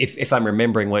 if I'm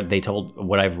remembering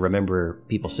what I remember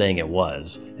people saying it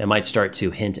might start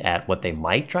to hint at what they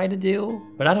might try to do.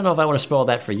 But I don't know if I want to spoil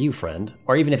that for you, friend,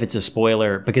 or even if it's a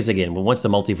spoiler, because again, once the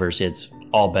multiverse hits,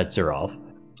 all bets are off.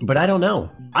 But I don't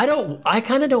know. I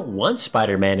kind of don't want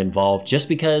Spider-Man involved just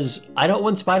because I don't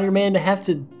want Spider-Man to have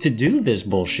to do this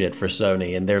bullshit for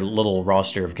Sony and their little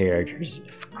roster of characters.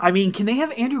 I mean, can they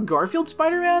have Andrew Garfield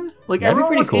Spider-Man? Like, that'd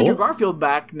everyone wants cool. Andrew Garfield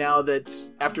back now that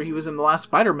after he was in the last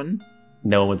Spider-Man.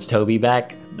 No one wants Toby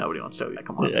back? Nobody wants Toby back.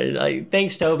 Come on.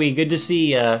 Thanks, Toby. Good to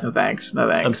see you. No thanks.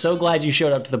 I'm so glad you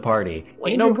showed up to the party.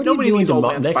 Like, Andrew, what are you doing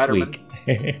next Spider-Man.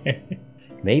 week?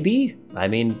 Maybe. I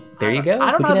mean, there you go.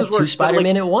 I don't we know could how have this two works,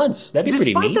 Spider-Man at once. That'd be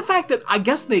pretty neat. Despite the fact that I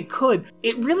guess they could,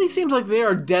 it really seems like they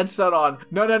are dead set on,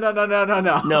 no.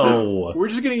 No. We're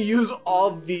just going to use all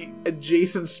the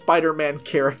adjacent Spider-Man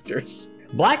characters.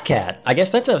 Black Cat. I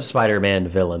guess that's a Spider-Man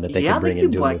villain that they could bring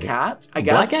into a movie. Black Cat, I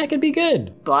guess. Black Cat could be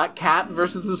good. Black Cat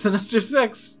versus the Sinister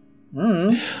Six.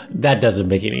 That doesn't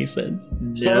make any sense.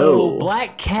 No. So,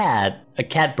 Black Cat, a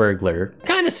cat burglar,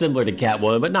 kind of similar to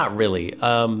Catwoman, but not really.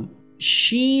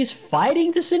 She's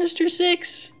fighting the Sinister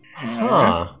Six?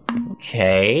 Huh.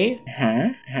 Okay.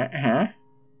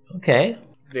 Okay.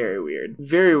 Very weird.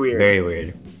 Very weird. Very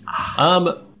weird.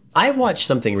 I watched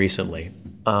something recently.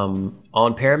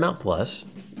 On Paramount Plus.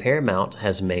 Paramount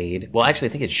has made, well, actually,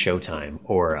 I think it's Showtime,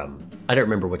 or I don't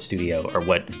remember what studio or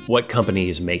what company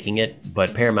is making it,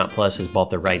 but Paramount Plus has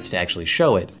bought the rights to actually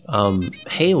show it.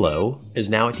 Halo is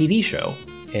now a TV show,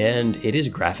 and it is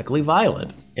graphically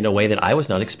violent in a way that I was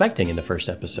not expecting in the first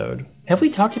episode. Have we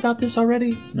talked about this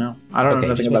already? No, I don't know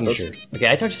nothing about this. Sure. Okay,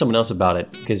 I talked to someone else about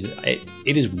it because it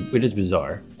is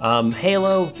bizarre.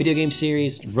 Halo video game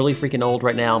series, really freaking old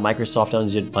right now. Microsoft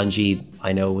owns it. Bungie,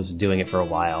 I know, was doing it for a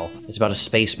while. It's about a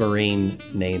space marine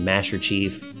named Master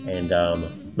Chief, and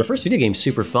the first video game's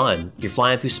super fun. You're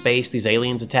flying through space, these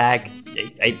aliens attack.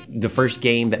 The first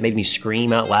game that made me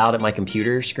scream out loud at my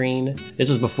computer screen. This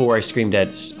was before I screamed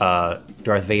at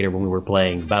Darth Vader when we were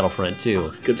playing Battlefront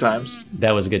 2. Good times.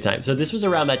 That was a good time. So this was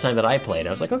around that time that I played.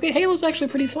 I was like, okay, Halo's actually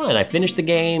pretty fun. I finished the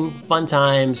game, fun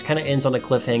times, kind of ends on a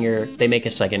cliffhanger. They make a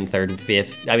second, third, and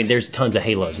fifth. I mean, there's tons of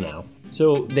Halos now.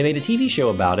 So they made a TV show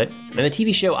about it, and the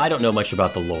TV show, I don't know much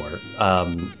about the lore,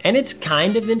 and it's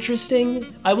kind of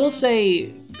interesting. I will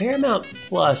say Paramount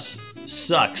Plus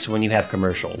sucks when you have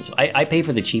commercials. I pay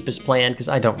for the cheapest plan because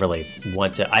I don't really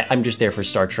want to. I'm just there for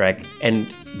Star Trek,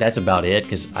 and that's about it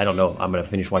because I don't know I'm going to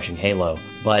finish watching Halo.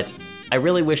 But I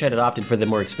really wish I'd opted for the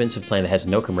more expensive plan that has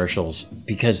no commercials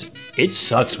because it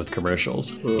sucks with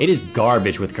commercials. Oof. It is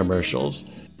garbage with commercials.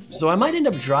 So I might end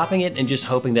up dropping it and just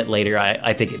hoping that later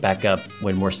I pick it back up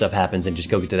when more stuff happens and just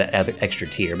go get to that extra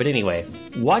tier. But anyway,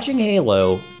 watching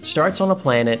Halo starts on a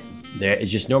planet.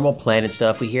 It's just normal planet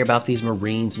stuff. We hear about these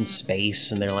Marines in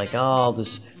space, and they're like, oh,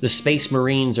 the Space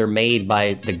Marines are made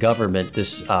by the government,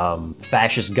 this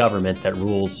fascist government that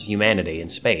rules humanity in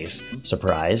space.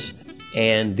 Surprise.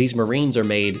 And these Marines are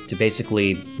made to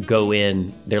basically go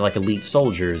in, they're like elite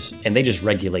soldiers, and they just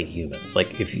regulate humans.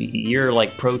 Like, if you're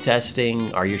like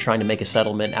protesting or you're trying to make a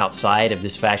settlement outside of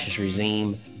this fascist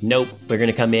regime, nope, they're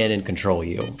gonna come in and control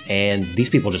you. And these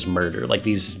people just murder. Like,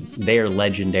 they're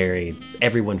legendary.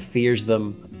 Everyone fears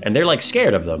them, and they're like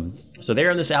scared of them. So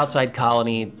they're in this outside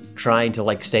colony trying to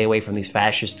like stay away from these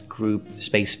fascist group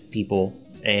space people.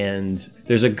 And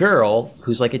there's a girl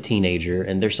who's like a teenager,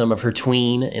 and there's some of her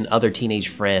tween and other teenage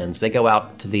friends. They go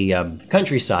out to the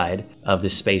countryside of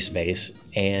this space base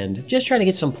and just trying to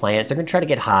get some plants. They're going to try to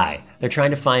get high. They're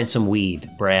trying to find some weed,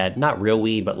 Brad. Not real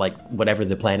weed, but like whatever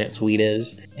the planet's weed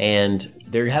is. And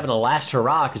they're having a last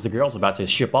hurrah because the girl's about to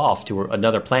ship off to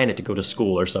another planet to go to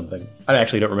school or something. I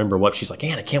actually don't remember what. She's like,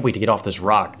 man, I can't wait to get off this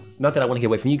rock. Not that I want to get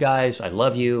away from you guys. I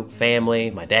love you, family,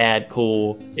 my dad,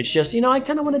 cool. It's just, I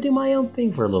kind of want to do my own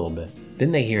thing for a little bit.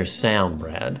 Then they hear a sound,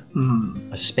 Brad.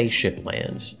 A spaceship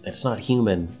lands. It's not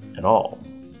human at all.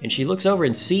 And she looks over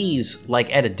and sees,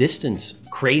 like at a distance,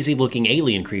 crazy looking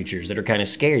alien creatures that are kind of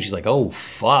scared. She's like, oh,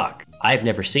 fuck. I've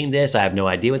never seen this. I have no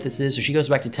idea what this is. So she goes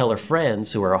back to tell her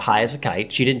friends who are high as a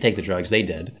kite. She didn't take the drugs, they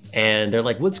did. And they're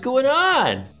like, what's going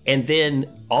on? And then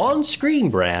on screen,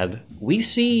 Brad, we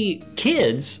see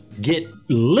kids get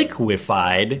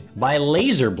liquefied by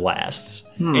laser blasts.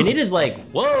 And it is like,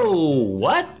 whoa,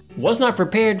 what? Was not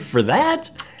prepared for that.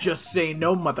 Just say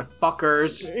no,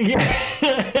 motherfuckers.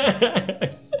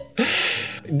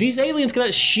 These aliens come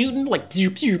out shooting like pew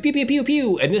pew pew pew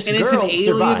pew, and this girl it's an alien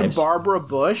survives. Barbara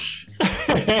Bush, but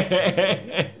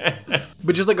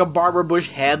just like a Barbara Bush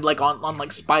head, like on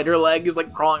like spider legs,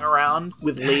 like crawling around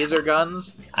with laser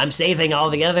guns. I'm saving all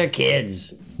the other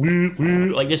kids.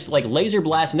 Like just like laser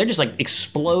blasts, and they're just like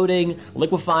exploding,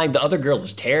 liquefying. The other girl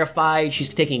is terrified.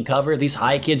 She's taking cover. These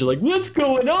high kids are like, what's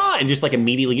going on? And just like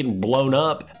immediately getting blown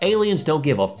up. Aliens don't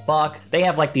give a fuck. They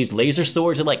have like these laser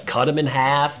swords that like cut them in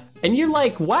half. And you're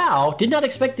like, wow, did not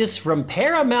expect this from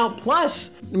Paramount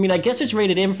Plus. I mean, I guess it's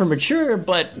rated M for mature,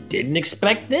 but didn't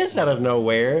expect this out of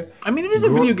nowhere. I mean, it is a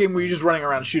video game where you're just running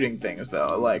around shooting things,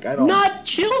 though. Like, I don't... Not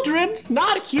children,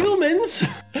 not humans.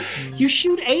 You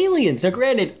shoot aliens. Now,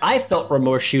 granted, I felt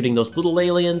remorse shooting those little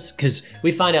aliens, because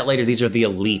we find out later these are the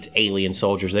elite alien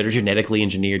soldiers that are genetically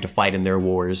engineered to fight in their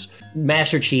wars.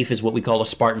 Master Chief is what we call a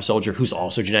Spartan soldier, who's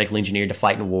also genetically engineered to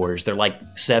fight in wars. They're like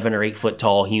 7 or 8 foot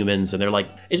tall humans, and they're like,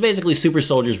 it's basically super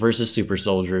soldiers versus super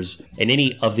soldiers, and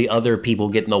any of the other people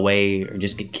get in the way or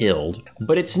just get killed.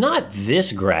 But it's not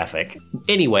this graphic.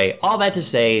 Anyway, all that to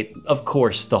say, of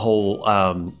course, the whole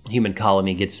human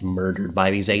colony gets murdered by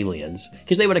these aliens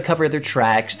because they want to cover their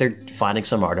tracks. They're finding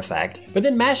some artifact. But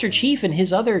then Master Chief and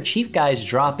his other chief guys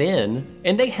drop in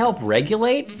and they help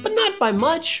regulate, but not by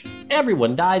much.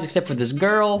 Everyone dies except for this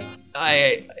girl.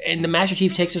 And the Master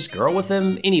Chief takes this girl with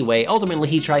him. Anyway, ultimately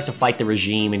he tries to fight the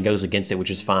regime and goes against it,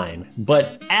 which is fine.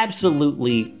 But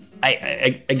absolutely,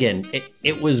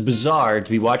 it was bizarre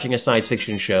to be watching a science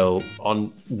fiction show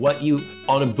on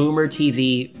a boomer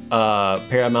TV,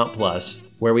 Paramount Plus,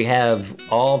 where we have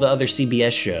all the other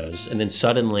CBS shows, and then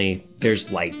suddenly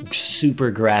there's like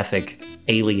super graphic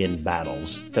alien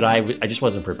battles that I just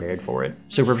wasn't prepared for it.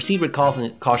 So proceed with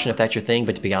caution if that's your thing,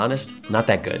 but to be honest, not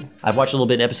that good. I've watched a little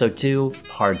bit in episode 2,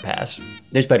 hard pass.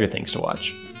 There's better things to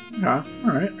watch. All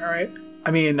right.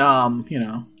 I mean,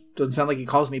 doesn't sound like he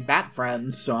calls me bat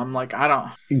friends, so I'm like, I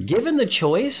don't... Given the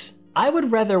choice, I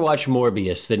would rather watch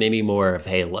Morbius than any more of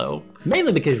Halo.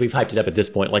 Mainly because we've hyped it up at this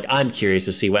point. Like, I'm curious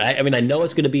to see what... I mean, I know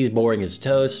it's going to be as boring as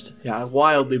toast. Yeah,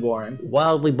 wildly boring.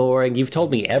 Wildly boring. You've told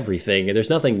me everything, and there's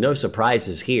no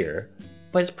surprises here.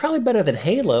 But it's probably better than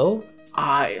Halo.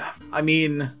 I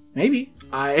mean, maybe.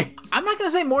 I'm not going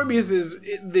to say Morbius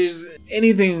there's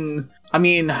anything... I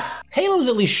mean... Halo's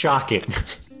at least shocking.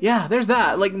 Yeah, there's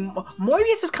that. Like,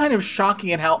 Morbius is kind of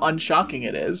shocking at how unshocking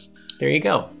it is. There you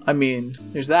go. I mean,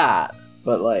 there's that.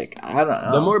 But like, I don't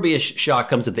know. The Morbius shock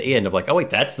comes at the end of like, oh wait,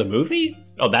 that's the movie?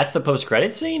 Oh, that's the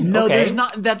post-credit scene? No, okay. there's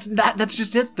not. That's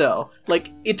just it though.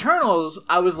 Like Eternals,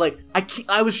 I was like,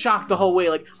 I was shocked the whole way.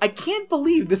 Like, I can't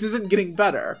believe this isn't getting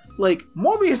better. Like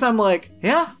Morbius, I'm like,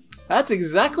 yeah, that's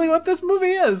exactly what this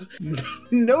movie is.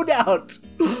 No doubt.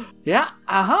 Yeah,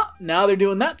 now they're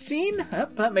doing that scene.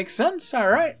 Yep, that makes sense. All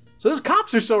right. So those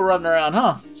cops are still running around,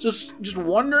 huh? It's just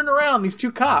wandering around, these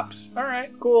two cops. All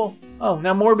right, cool. Oh,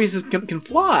 now Morbius can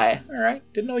fly. All right,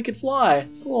 didn't know he could fly.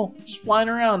 Cool, just flying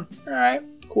around. All right,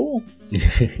 cool.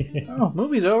 Oh,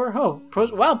 movie's over. Oh,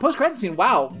 post-credit scene.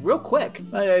 Wow, real quick.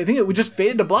 I think it just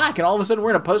faded to black, and all of a sudden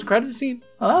we're in a post-credit scene.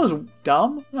 Oh, that was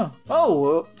dumb.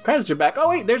 Oh, credits are back. Oh,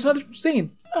 wait, there's another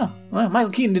scene. Oh, well,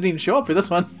 Michael Keaton didn't even show up for this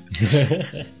one.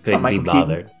 Couldn't be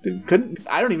bothered.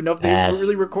 I don't even know if they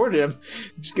really recorded him.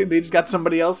 They just got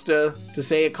somebody else to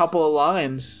say a couple of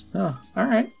lines. Oh, all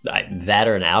right. That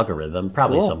or an algorithm.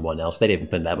 Probably someone else. They didn't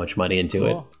put that much money into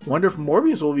it. Wonder if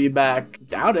Morbius will be back.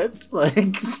 Doubt it.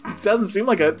 Like, doesn't seem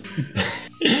like it.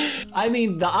 I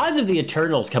mean, the odds of the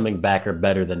Eternals coming back are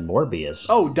better than Morbius.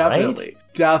 Oh, definitely.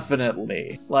 Right?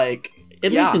 Definitely. Like,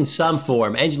 at least in some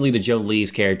form, Angelina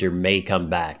Jolie's character may come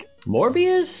back.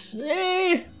 Morbius?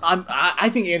 I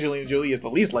think Angelina Jolie is the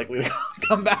least likely to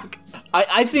come back.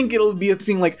 I think it'll be a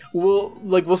scene like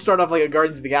we'll start off like a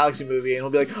Guardians of the Galaxy movie, and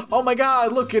we'll be like, oh my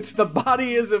god, look, it's the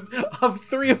bodies of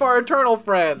three of our Eternal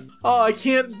friends. Oh, I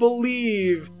can't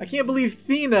believe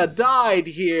Thena died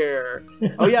here.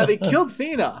 Oh yeah, they killed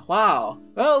Thena. Wow.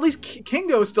 Well, at least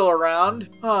Kingo's still around.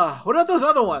 What about those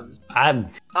other ones?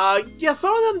 Yeah,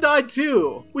 some of them died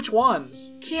too. Which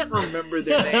ones? Can't remember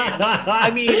their names. I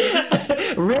mean,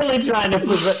 really trying to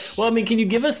put. Well, I mean, can you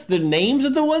give us the names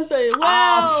of the ones that?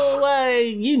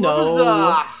 You know.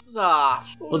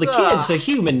 Well, the kid's a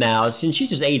human now, since she's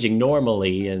just aging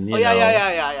normally, and you know.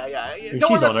 Yeah.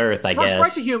 She's on Earth, I guess.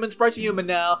 Sprite's a human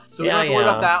now, so we don't have to worry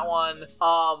about that one.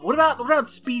 What about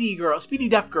Speedy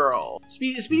Deaf Girl?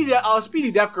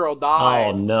 Speedy Deaf Girl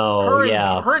died. Oh no!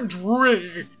 Her and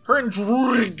Drigg.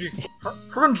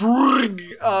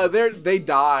 They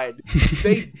died.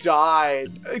 They died.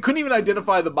 I couldn't even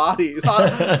identify the bodies.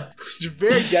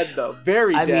 Very dead though.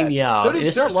 Very dead. I mean, yeah. So did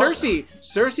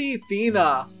Cersei,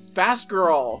 Thena, Fast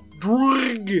Girl,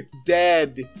 Drigg,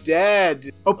 dead.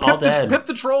 Oh, Pip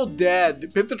the Troll,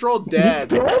 dead.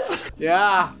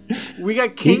 Yeah. We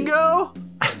got Kingo.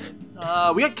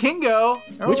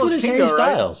 Which one is Harry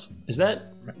Styles? Right? Is that?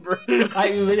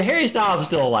 Harry Styles is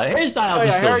still alive. Harry Styles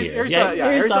is still here.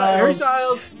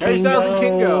 Harry Styles and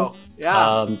Kingo.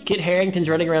 Yeah. Kit Harington's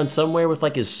running around somewhere with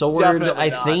like his sword. Definitely I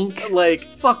not. think. Like,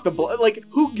 fuck the like.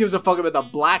 Who gives a fuck about the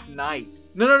Black Knight?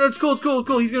 No. It's cool.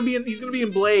 He's gonna be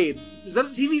in Blade. Is that a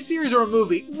TV series or a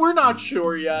movie? We're not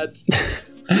sure yet.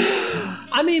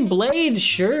 I mean, Blade,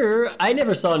 sure. I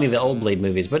never saw any of the old Blade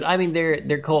movies, but I mean,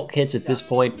 they're cult hits at this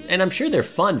point, and I'm sure they're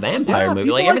fun vampire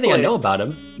movies. Like everything I know about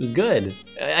him is good.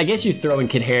 I guess you throw in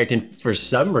Kit Harington for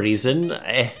some reason.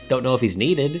 I don't know if he's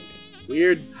needed.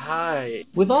 Weird. Hi.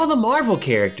 With all the Marvel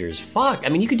characters, fuck. I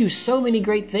mean, you could do so many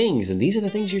great things, and these are the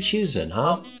things you're choosing,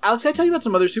 huh? Alex, can I tell you about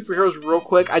some other superheroes real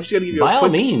quick? I just gotta give you a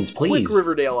quick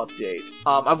Riverdale update.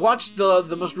 I've watched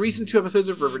the most recent 2 episodes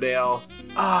of Riverdale.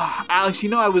 Alex, you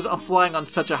know I was flying on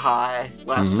such a high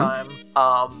last time.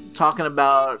 Talking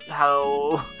about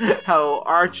how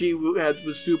Archie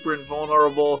was super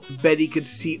invulnerable, Betty could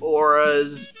see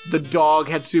auras, the dog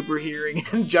had super hearing,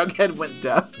 and Jughead went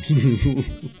deaf.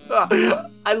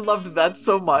 I loved that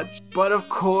so much. But of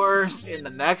course, in the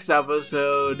next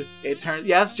episode, it turns,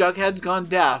 yes, Jughead's gone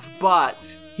deaf,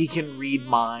 but he can read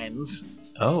minds.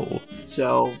 Oh.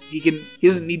 So he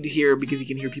doesn't need to hear because he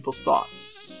can hear people's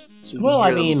thoughts. So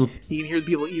he can hear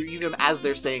people, hear them as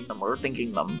they're saying them or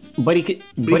thinking them. But he could.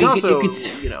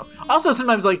 Also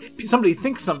sometimes like somebody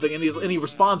thinks something and he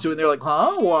responds to it and they're like,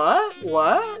 huh? What?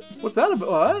 What's that about?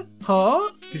 What? Huh?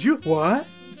 Did you? What?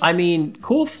 I mean,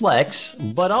 cool flex,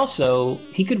 but also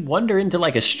he could wander into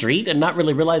like a street and not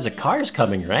really realize a car's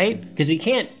coming, right? Because he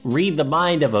can't read the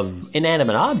mind of an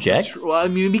inanimate object. Well, I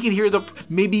mean, maybe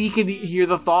he could hear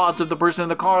the thoughts of the person in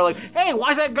the car, like, "Hey,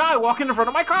 why's that guy walking in front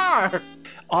of my car?"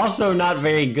 Also, not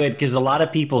very good because a lot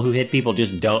of people who hit people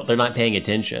they're not paying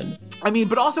attention. I mean,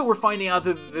 but also we're finding out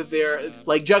that they're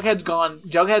like Jughead's gone.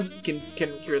 Jughead can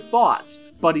hear thoughts,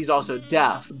 but he's also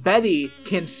deaf. Betty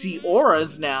can see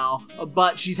auras now,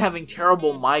 but she's having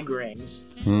terrible migraines.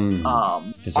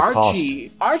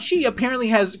 Archie apparently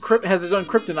has his own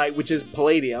kryptonite, which is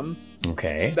palladium.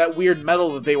 Okay. That weird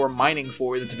metal that they were mining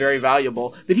for that's very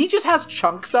valuable, that he just has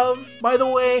chunks of, by the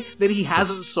way, that he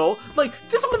hasn't sold. Like,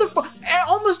 this motherfucker,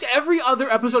 almost every other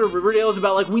episode of Riverdale is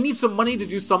about, like, we need some money to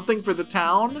do something for the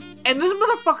town. And this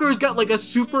motherfucker has got, like, a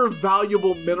super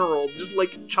valuable mineral, just,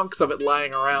 like, chunks of it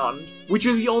lying around, which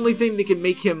are the only thing that can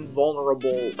make him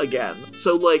vulnerable again.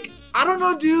 So, like, I don't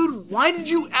know, dude, why did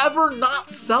you ever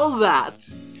not sell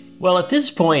that? Well, at this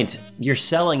point, you're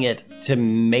selling it to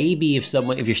maybe if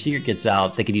your secret gets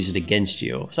out, they could use it against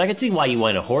you. So I can see why you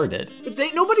want to hoard it. But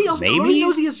nobody knows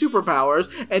he has superpowers,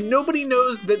 and nobody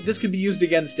knows that this could be used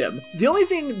against him. The only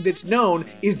thing that's known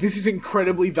is this is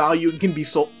incredibly valuable and can be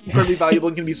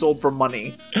sold for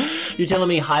money. You're telling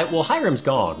me Hiram's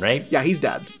gone, right? Yeah, he's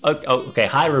dead. Okay,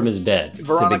 Hiram is dead.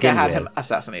 Veronica had him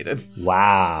assassinated.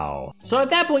 Wow. So at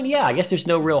that point, yeah, I guess there's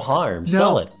no real harm. No,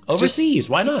 sell it. Overseas,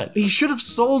 why not? He should have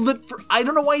sold it for... I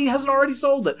don't know why he hasn't already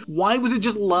sold it. Why was it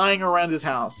just lying around his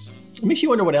house? It makes you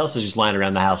wonder what else is just lying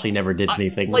around the house he never did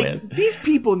anything with. These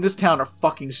people in this town are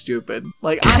fucking stupid.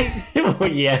 Well,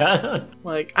 yeah.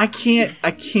 I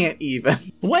can't even.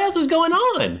 What else is going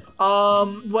on?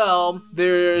 Well,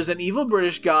 there's an evil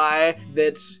British guy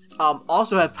that's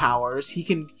also have powers. He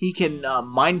can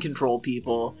mind control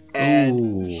people,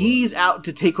 and he's out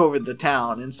to take over the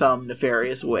town in some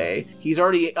nefarious way. He's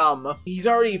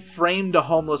already framed a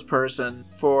homeless person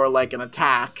for like an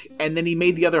attack, and then he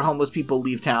made the other homeless people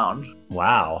leave town.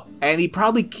 Wow. And he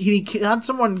had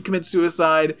someone commit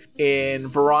suicide in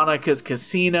Veronica's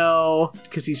casino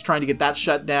because he's trying to get that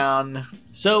shut down.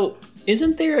 So,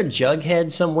 isn't there a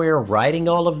Jughead somewhere writing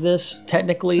all of this,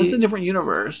 technically? That's a different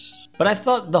universe. But I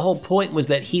thought the whole point was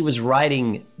that he was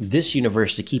writing this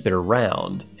universe to keep it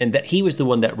around, and that he was the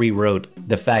one that rewrote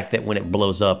the fact that when it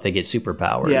blows up, they get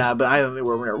superpowers. Yeah, but I don't think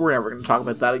we're never going to talk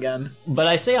about that again. But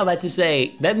I say all that to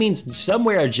say, that means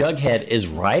somewhere a Jughead is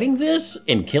writing this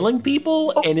and killing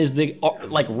people, and is the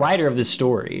writer of this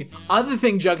story. Other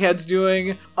thing Jughead's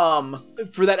doing,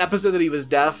 for that episode that he was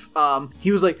deaf,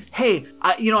 he was like, hey,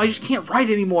 I just can't write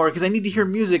anymore because I need to hear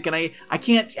music, and I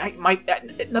can't,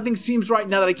 nothing seems right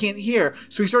now that I can't hear.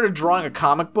 So he started drawing a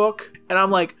comic book, and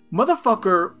I'm like,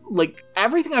 motherfucker, like,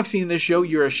 everything I've seen in this show,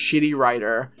 you're a shitty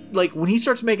writer. Like, when he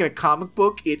starts making a comic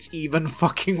book, it's even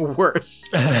fucking worse.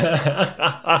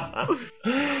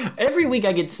 Every week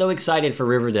I get so excited for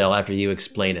Riverdale after you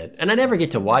explain it, and I never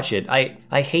get to watch it. I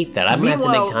hate that. I'm going to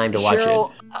have to make time to watch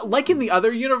Cheryl, it. Like in the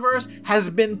other universe, has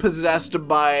been possessed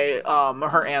by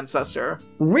her ancestor.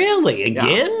 Really?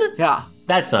 Again? Yeah.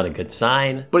 That's not a good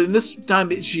sign. But in this time,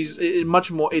 she's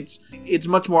much more. It's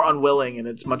much more unwilling, and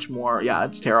it's much more. Yeah,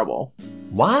 it's terrible.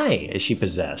 Why is she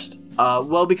possessed?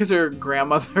 Well, because her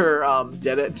grandmother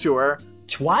did it to her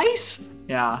twice.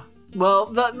 Yeah.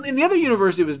 Well, in the other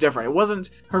universe, it was different. It wasn't.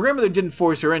 Her grandmother didn't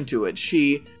force her into it.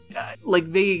 She,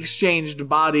 they exchanged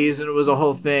bodies, and it was a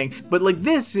whole thing. But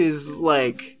this is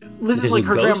like her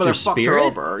grandmother fucked her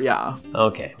over. Yeah.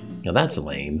 Okay. Now that's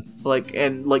lame. Put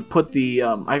the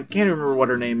I can't remember what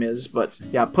her name is, but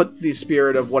yeah, put the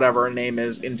spirit of whatever her name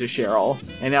is into Cheryl,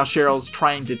 and now Cheryl's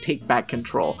trying to take back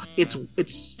control. It's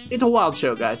a wild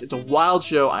show, guys. It's a wild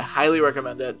show. I highly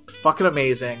recommend it. It's fucking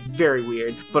amazing. Very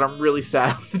weird, but I'm really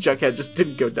sad the Jughead just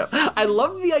didn't go down. I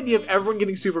love the idea of everyone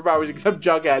getting superpowers except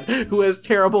Jughead, who has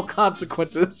terrible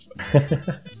consequences.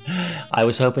 I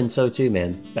was hoping so too,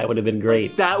 man. That would have been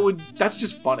great. That's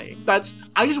just funny.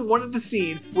 I just wanted the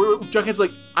scene where Jughead's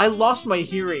like, I lost my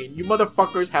hearing. You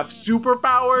motherfuckers have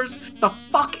superpowers? The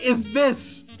fuck is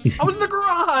this? I was in the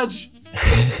garage.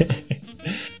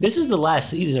 This is the last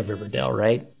season of Riverdale,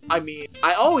 right? I mean,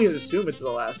 I always assume it's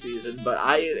the last season, but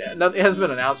it hasn't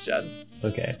been announced yet.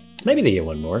 Okay. Maybe they get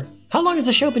one more. How long has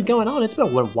the show been going on? It's been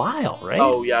a while, right?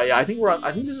 Oh, yeah. I think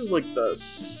this is like the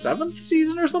 7th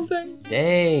season or something.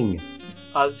 Dang.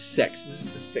 6th. This is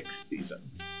the 6th season.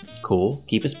 Cool.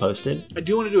 Keep us posted. I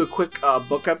do want to do a quick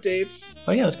book update.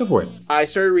 Oh, yeah. Let's go for it. I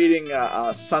started reading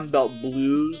Sunbelt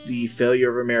Blues, The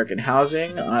Failure of American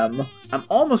Housing. I'm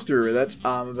almost through with it.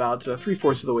 I'm about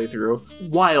 3/4 of the way through.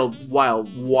 Wild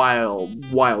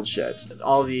shit.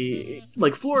 All the,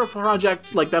 Florida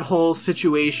Project, that whole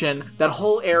situation, that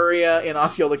whole area in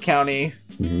Osceola County.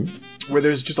 Mm-hmm. Where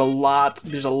there's a lot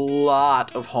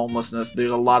of homelessness.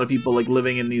 There's a lot of people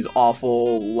living in these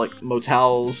awful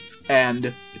motels,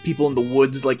 and people in the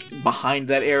woods behind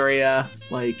that area.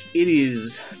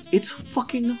 It's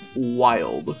fucking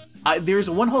wild. There's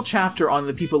one whole chapter on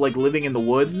the people living in the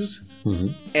woods.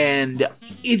 Mm-hmm. And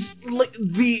it's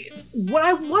what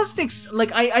I wasn't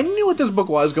I knew what this book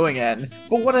was going in,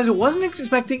 but what I wasn't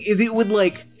expecting is it would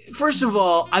first of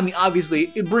all, I mean,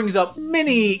 obviously, it brings up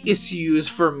many issues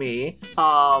for me.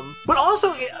 But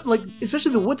also, like,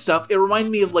 especially the wood stuff, it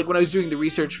reminded me of, like, when I was doing the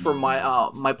research for my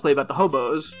my play about the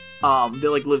hobos. They,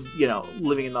 like,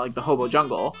 living in, like, the hobo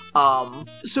jungle.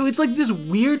 So it's, like, this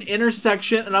weird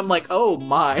intersection, and I'm like, oh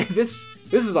my, this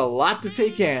is a lot to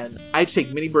take in. I had to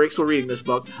take mini breaks while reading this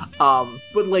book.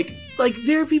 But like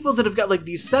there are people that have got like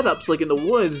these setups like in the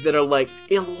woods that are like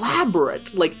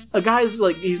elaborate. Like a guy's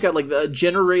like, he's got like a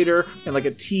generator and like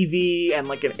a TV and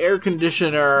like an air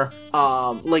conditioner.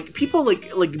 Like people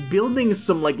like building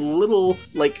some like little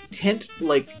like tent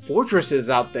like fortresses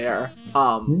out there.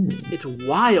 It's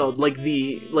wild. Like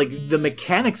the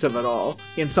mechanics of it all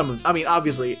in some of, I mean,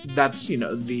 obviously that's, you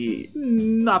know,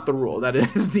 not the rule, that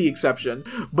is the exception.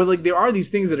 But like there are these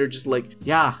things that are just like,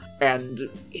 yeah,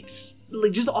 and it's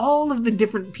like just all of the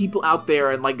different people out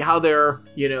there and like how their,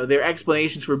 you know, their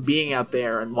explanations for being out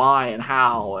there and why and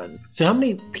how. And so how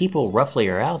many people roughly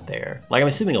are out there? Like I'm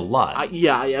assuming a lot.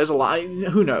 Yeah, there's a lot.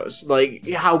 Who knows? Like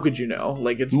how could you know?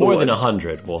 Like it's more than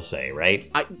 100, we'll say,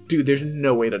 right? Dude, there's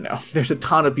no way to know. There's a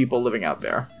ton of people living out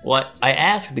there. Well, I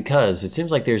ask because it seems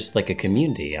like there's like a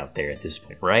community out there at this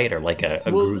point, right? Or like a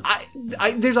group.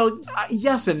 There's a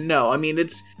yes and no. I mean,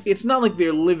 it's not like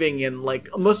they're living in like,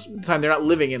 most of the time they're not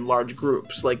living in large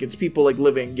groups. Like it's people like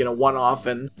living, you know, one off,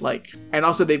 and like, and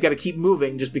also they've got to keep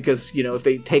moving just because, you know, if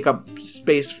they take up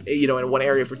space, you know, in one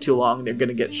area for too long, they're going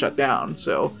to get shut down.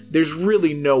 So there's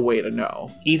really no way to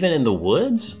know. Even in the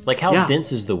woods? Like how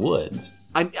dense is the woods?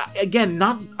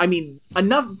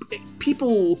 Enough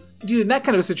people, dude, in that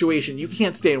kind of a situation, you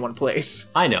can't stay in one place.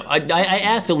 I know. I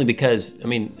ask only because, I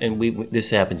mean, and this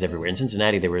happens everywhere. In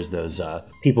Cincinnati, there was those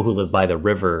people who lived by the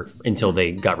river until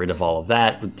they got rid of all of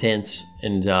that with tents,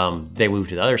 and they moved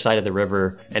to the other side of the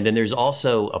river. And then there's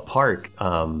also a park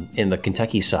in the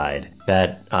Kentucky side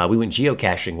that we went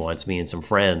geocaching once, me and some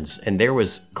friends, and there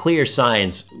was clear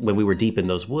signs when we were deep in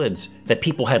those woods that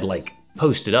people had like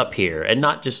posted up here, and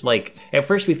not just like, at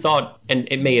first we thought, and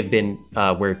it may have been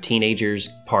where teenagers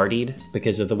partied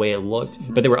because of the way it looked,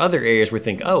 but there were other areas where we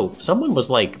think, oh, someone was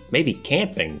like maybe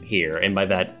camping here, and by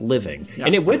that living. Yeah.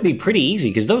 And it would be pretty easy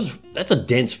because that's a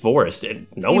dense forest and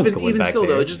no one's going back still,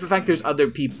 there. Though, just the fact there's other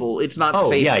people, it's not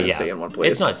safe to stay in one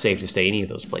place. It's not safe to stay any of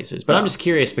those places, but I'm just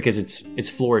curious because it's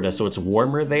Florida, so it's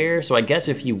warmer there, so I guess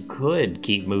if you could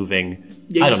keep moving,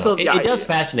 I don't know. It does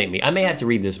fascinate me. I may have to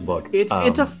read this book.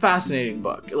 It's a fascinating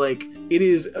book. Like it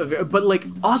is, but like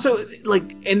also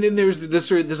like, and then there's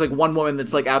this like one woman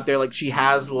that's like out there, like she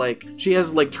has like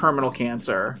terminal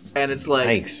cancer, and it's like.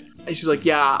 Yikes. And she's like,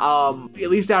 yeah, at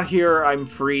least out here I'm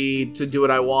free to do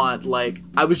what I want. Like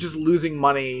I was just losing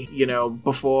money, you know,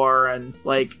 before, and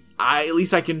like at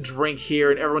least I can drink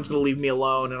here, and everyone's gonna leave me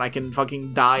alone, and I can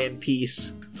fucking die in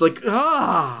peace. It's like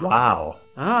wow.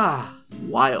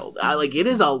 Wild. Like it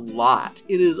is a lot.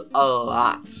 It is a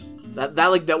lot.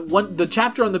 The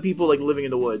chapter on the people like living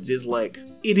in the woods is like,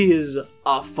 it is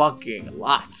a fucking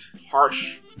lot.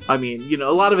 Harsh. I mean, you know,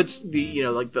 a lot of it's the, you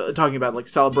know, like the talking about like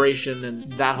Celebration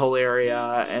and that whole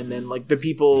area, and then like the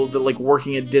people that like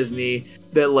working at Disney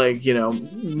that like, you know,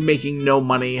 making no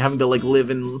money, having to like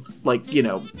live in like, you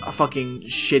know, a fucking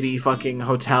shitty fucking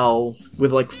hotel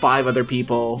with like 5 other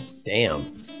people.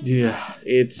 Damn. Yeah.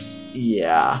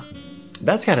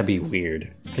 That's gotta be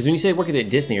weird. Because when you say working at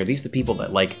Disney, are these the people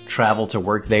that like travel to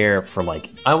work there for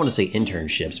like, I want to say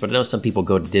internships, but I know some people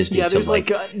go to Disney. Yeah, there's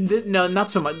no,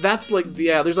 not so much. That's like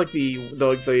there's like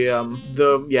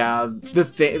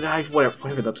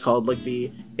whatever that's called, like the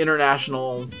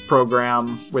international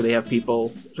program where they have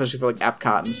people, especially for like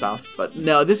Epcot and stuff. But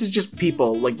no, this is just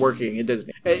people like working at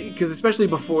Disney. Because especially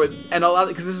before, and a lot,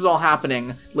 because this is all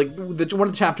happening, like one of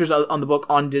the chapters on the book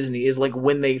on Disney is like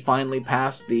when they finally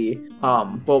passed the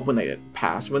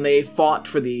when they fought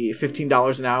for the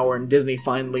 $15 an hour, and Disney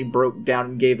finally broke down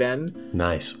and gave in.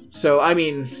 Nice. So I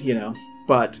mean, you know,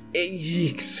 but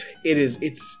it's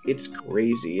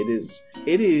crazy.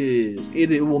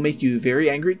 It will make you very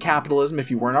angry at capitalism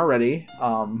if you weren't already.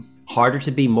 Harder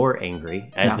to be more angry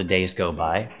as the days go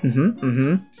by.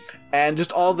 And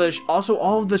just all of the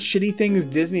shitty things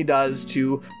Disney does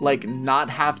to like not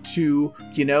have to,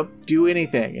 you know, do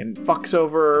anything, and fucks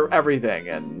over everything,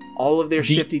 and all of their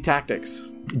shifty tactics.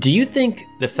 Do you think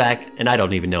the fact, and I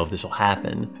don't even know if this will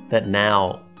happen, that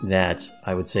now that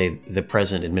I would say the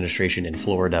present administration in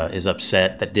Florida is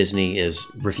upset that Disney is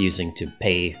refusing to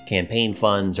pay campaign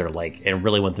funds or like, and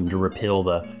really want them to repeal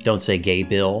the Don't Say Gay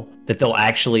bill, that they'll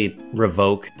actually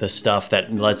revoke the stuff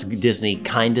that lets Disney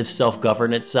kind of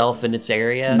self-govern itself in its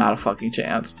area? Not a fucking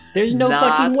chance. There's no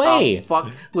fucking way.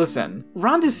 Listen,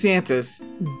 Ron DeSantis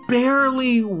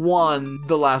barely won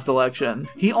the last election.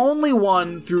 He only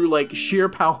won through like sheer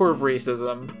power of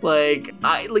racism.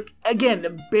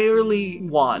 Again, barely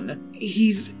won.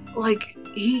 He's like,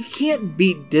 he can't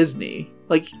beat Disney.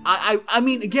 Like, I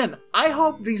mean, again, I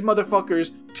hope these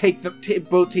motherfuckers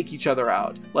both take each other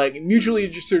out. Like, mutually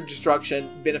assured destruction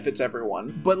benefits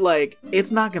everyone. But, like,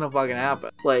 it's not gonna fucking happen.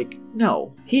 Like,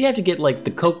 no. He'd have to get, like,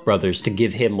 the Koch brothers to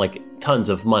give him, like, tons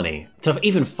of money to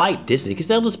even fight Disney, because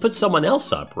they'll just put someone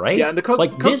else up, right? Yeah, and the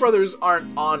Koch brothers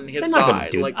aren't on his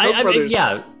side. Like, Koch brothers...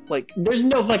 Yeah. Like, there's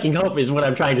no fucking hope is what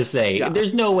I'm trying to say. Yeah.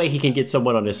 There's no way he can get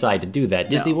someone on his side to do that.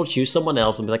 Disney will choose someone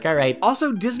else and be like, all right.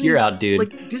 Also, Disney... You're out, dude.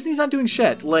 Like, Disney's not doing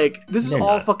shit. Like, this is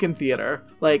all fucking theater.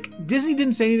 Like, Disney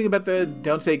didn't say anything about the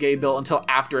Don't Say Gay bill until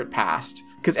after it passed.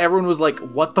 Because everyone was like,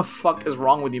 what the fuck is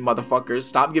wrong with you motherfuckers?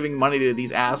 Stop giving money to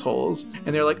these assholes.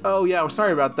 And they're like, oh yeah, we're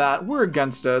sorry about that. We're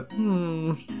against it. I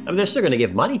mean, they're still going to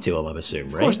give money to him, I'm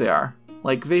assuming, right? Of course they are.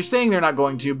 Like, they're saying they're not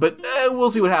going to, but we'll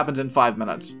see what happens in 5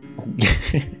 minutes.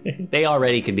 They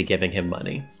already could be giving him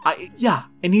money. Yeah,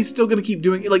 and he's still gonna keep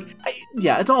doing it. Like,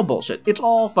 it's all bullshit. It's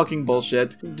all fucking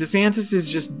bullshit. DeSantis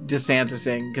is just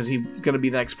DeSantising because he's gonna be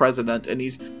the next president, and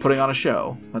he's putting on a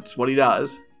show. That's what he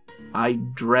does. I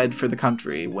dread for the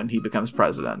country when he becomes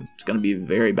president. It's gonna be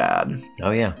very bad. Oh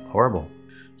yeah, horrible.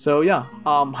 So yeah,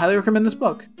 highly recommend this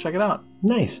book. Check it out.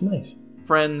 Nice.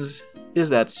 Friends, is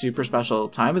that super special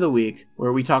time of the week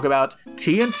where we talk about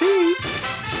TNT.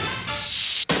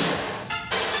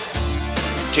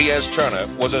 T.S. Turner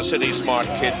was a city smart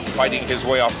kid fighting his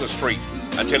way off the street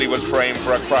until he was framed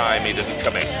for a crime he didn't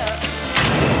commit.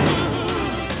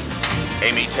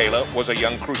 Amy Taylor was a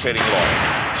young crusading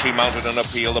lawyer. She mounted an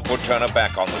appeal to put Turner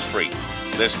back on the street,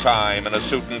 this time in a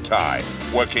suit and tie,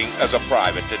 working as a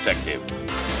private detective.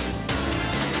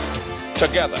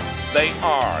 Together, they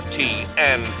are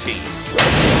TNT.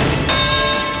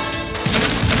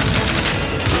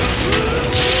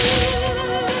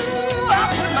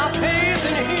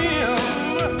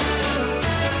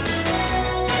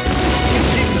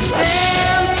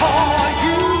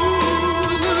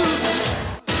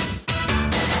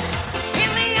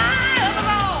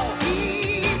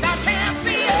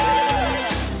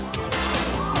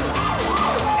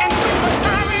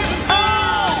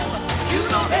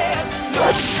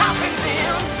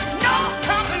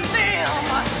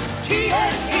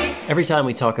 Every time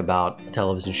we talk about a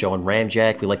television show on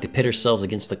Ramjack, we like to pit ourselves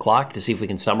against the clock to see if we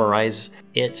can summarize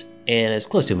it in as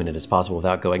close to a minute as possible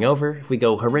without going over. If we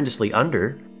go horrendously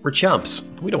under, we're chumps.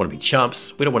 We don't want to be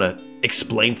chumps. We don't want to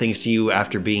explain things to you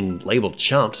after being labeled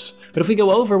chumps. But if we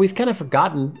go over, we've kind of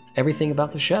forgotten everything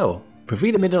about the show. But if we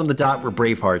hit a minute on the dot, we're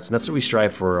Bravehearts, and that's what we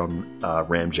strive for on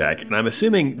Ramjack. And I'm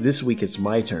assuming this week it's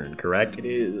my turn, correct? It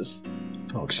is.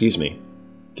 Oh, excuse me.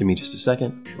 Give me just a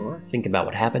second. Sure. Think about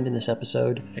what happened in this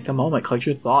episode. Take a moment, collect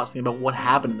your thoughts, think about what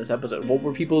happened in this episode. What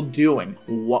were people doing?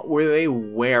 What were they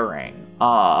wearing?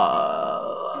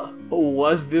 Was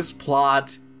this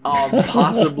plot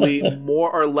possibly more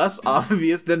or less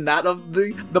obvious than that of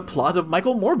the plot of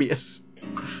Michael Morbius?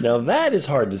 Now that is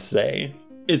hard to say.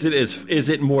 Is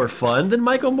it more fun than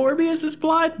Michael Morbius's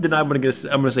plot? Then I'm gonna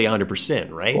say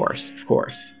 100%, right? Of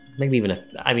course. Maybe even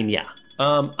yeah.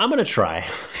 I'm gonna try.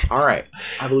 All right,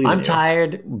 I believe. I'm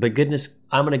tired, but goodness,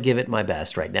 I'm gonna give it my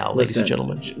best right now, ladies and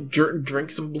gentlemen.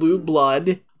 Drink some blue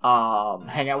blood,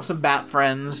 hang out with some bat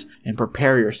friends, and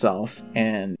prepare yourself.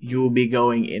 And you will be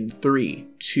going in 3,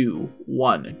 2,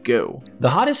 1, go.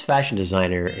 The hottest fashion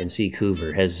designer in C.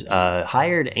 Coover has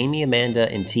hired Amy,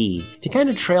 Amanda, and T to kind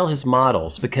of trail his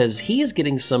models because he is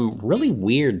getting some really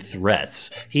weird threats.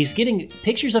 He's getting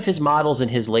pictures of his models in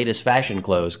his latest fashion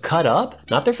clothes cut up,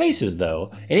 not their faces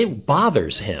though, and it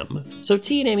bothers him. So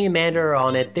T and Amy, Amanda are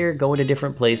on it. They're going to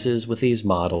different places with these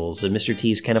models, and Mr.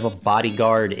 T's kind of a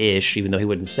bodyguard-ish, even though he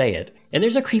wouldn't say it. And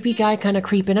there's a creepy guy kind of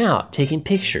creeping out, taking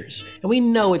pictures. And we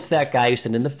know it's that guy who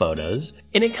sent in the photos.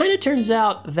 And it kind of turns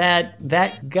out that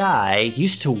that guy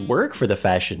used to work for the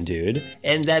fashion dude,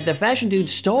 and that the fashion dude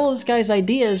stole this guy's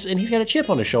ideas, and he's got a chip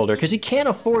on his shoulder because he can't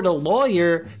afford a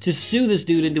lawyer to sue this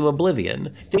dude into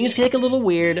oblivion. Things take a little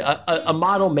weird. A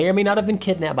model may or may not have been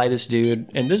kidnapped by this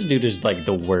dude, and this dude is like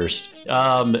the worst.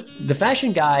 The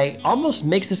fashion guy almost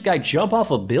makes this guy jump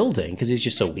off a building because he's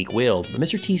just so weak-willed. But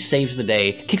Mr. T saves the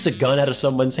day, kicks a gun out of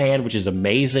someone's hand, which is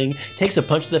amazing, takes a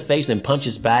punch to the face, then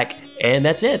punches back, and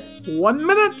that's it. 1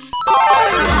 minute.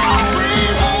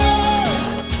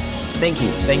 Thank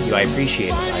you. I appreciate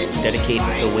it. I dedicate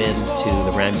the win to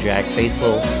the Ramjack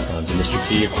faithful, to Mr.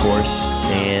 T, of course,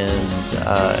 and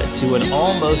to an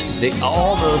almost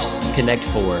Connect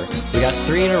 4. We got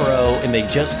 3 in a row, and they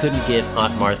just couldn't get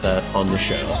Aunt Martha on the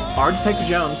show. Or Detective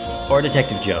Jones. Or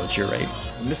Detective Jones, you're right.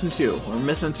 We're missing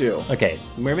 2. Okay,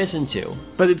 we're missing 2.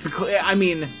 But it's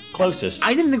Closest.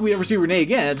 I didn't think we'd ever see Renee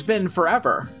again. It's been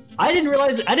forever. I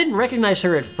didn't recognize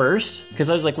her at first, because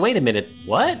I was like, wait a minute,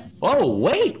 what? Oh,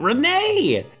 wait,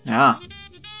 Renee! Yeah.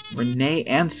 Renee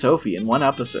and Sophie in one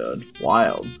episode.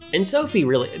 Wild. And Sophie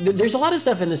really... There's a lot of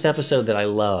stuff in this episode that I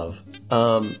love.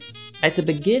 At the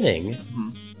beginning,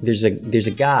 there's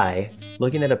a guy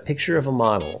looking at a picture of a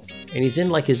model, and he's in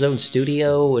like his own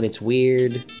studio, and it's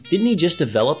weird. Didn't he just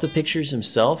develop the pictures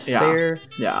himself there?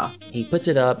 Yeah. He puts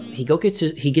it up. He gets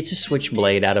a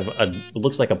switchblade out of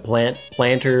looks like a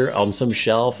planter on some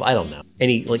shelf. I don't know. And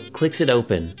he like clicks it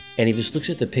open, and he just looks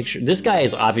at the picture. This guy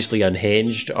is obviously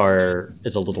unhinged or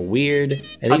is a little weird,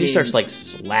 and he just starts like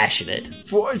slashing it.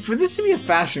 For this to be a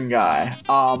fashion guy,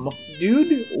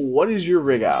 dude, what is your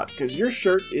rig out? Because your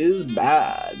shirt is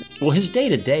bad. Well, his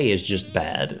day-to-day is just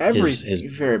bad.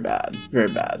 Very bad. Very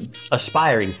bad.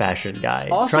 Aspiring fashion guy,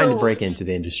 also, trying to break into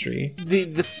the industry.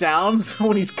 The sounds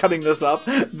when he's cutting this up,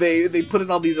 they put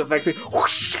in all these effects like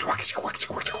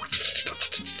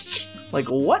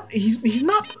what? He's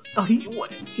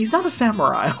not a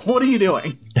samurai. What are you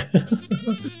doing?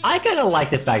 I kind of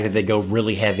like the fact that they go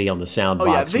really heavy on the sound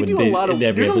box. They do a lot of.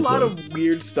 There's a lot of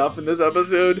weird stuff in this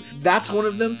episode. That's one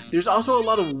of them. There's also a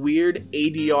lot of weird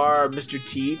ADR Mr.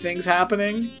 T things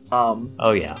happening.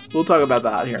 Oh yeah, we'll talk about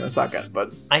that here in a second.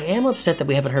 But I am upset that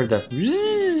we haven't heard the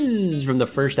from the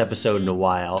first episode in a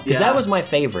while, because that was my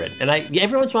favorite. And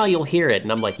every once in a while you'll hear it,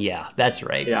 and I'm like, yeah, that's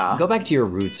right. Yeah, go back to your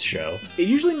roots show. It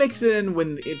usually makes it in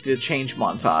when the change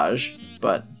montage,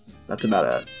 but that's about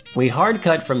it. We hard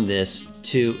cut from this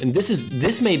to, and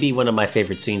this may be one of my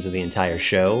favorite scenes of the entire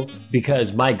show,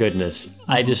 because my goodness,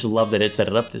 I just love that it set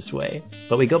it up this way.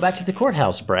 But we go back to the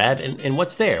courthouse, Brad, and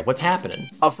what's there? What's happening?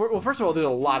 Well, first of all, there's a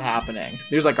lot happening.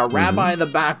 There's like a rabbi in the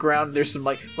background. There's some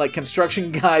like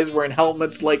construction guys wearing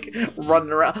helmets, like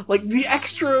running around. Like the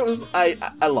extras, I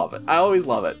love it. I always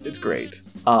love it. It's great.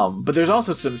 But there's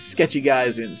also some sketchy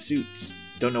guys in suits.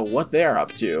 Don't know what they're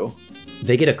up to.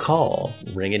 They get a call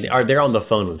ringing, or they're on the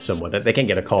phone with someone. They can't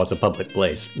get a call. It's a public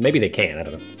place. Maybe they can. I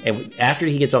don't know. And after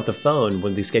he gets off the phone,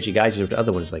 when these sketchy guys are with the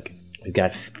other one, is like, we've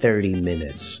got 30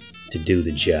 minutes to do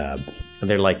the job. And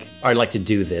they're like, I'd like to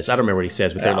do this. I don't remember what he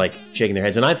says, but they're like shaking their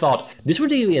heads. And I thought this would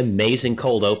be an amazing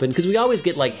cold open, because we always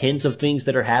get like hints of things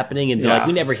that are happening, and like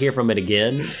we never hear from it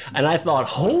again. And I thought,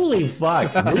 holy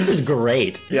fuck, this is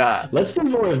great. Yeah, let's do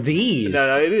more of these.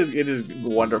 No, it is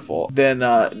wonderful. Then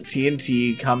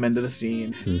TNT come into the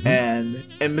scene, and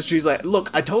Mr. T's like, look,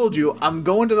 I told you, I'm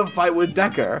going to the fight with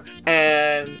Decker.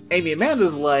 And Amy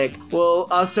Amanda's like,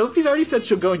 well, Sophie's already said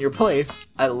she'll go in your place.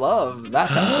 I love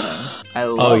that's happening. I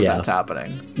love that's happening.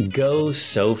 Go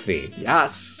Sophie.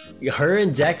 Yes. Her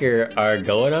and Decker are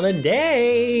going on a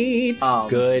date.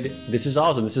 Good. This is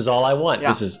awesome. This is all I want. Yeah,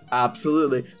 this is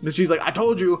absolutely. She's like, I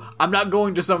told you, I'm not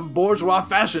going to some bourgeois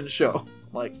fashion show.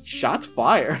 Like, shots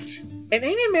fired. And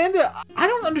Amy Amanda, I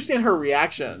don't understand her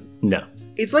reaction. No.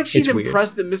 It's like she's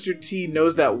impressed that Mr. T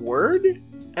knows that word.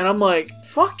 And I'm like,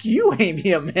 fuck you,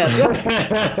 Amy Amanda.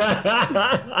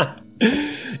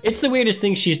 It's the weirdest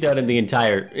thing she's done in the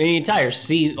entire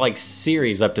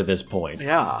series up to this point.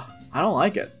 Yeah, I don't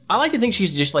like it. I like to think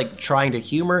she's just like trying to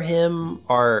humor him,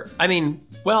 or I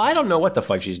don't know what the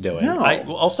fuck she's doing. No.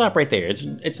 I'll stop right there.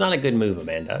 It's not a good move,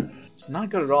 Amanda. It's not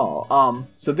good at all.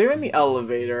 So they're in the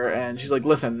elevator, and she's like,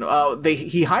 listen,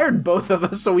 he hired both of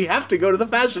us, so we have to go to the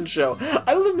fashion show.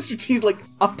 I love Mr. T's like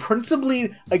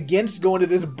principally against going to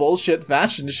this bullshit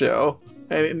fashion show.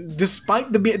 And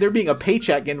despite there being a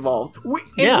paycheck involved,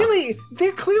 really,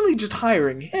 they're clearly just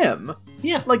hiring him.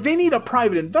 Yeah. Like, they need a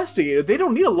private investigator. They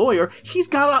don't need a lawyer. He's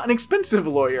got an expensive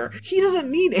lawyer. He doesn't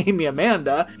need Amy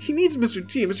Amanda. He needs Mr.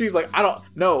 T. Mr. T's like, I don't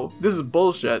know. This is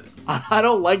bullshit. I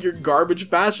don't like your garbage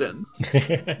fashion.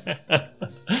 And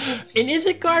is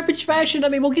it garbage fashion? I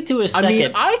mean, we'll get to it in a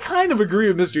second. I kind of agree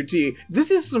with Mr. T.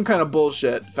 This is some kind of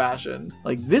bullshit fashion.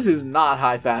 Like, this is not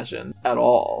high fashion at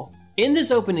all. In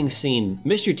this opening scene,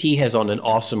 Mr. T has on an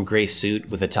awesome gray suit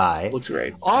with a tie. Looks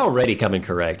great. Already coming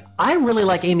correct. I really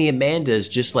like Amy Amanda's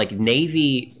just like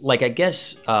navy, like I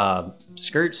guess,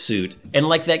 skirt suit. And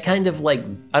like that kind of like,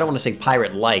 I don't want to say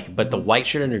pirate-like, but the white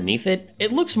shirt underneath it,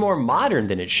 it looks more modern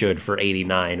than it should for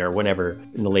 89 or whenever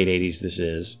in the late 80s this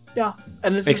is. Yeah.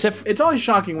 And it's always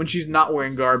shocking when she's not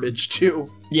wearing garbage too.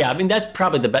 Yeah, I mean, that's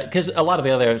probably the best, because a lot of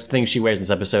the other things she wears in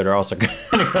this episode are also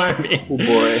kind of garbage. Oh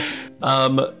boy.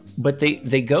 But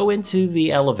they go into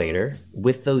the elevator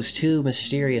with those two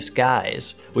mysterious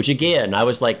guys, which again, I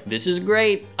was like, this is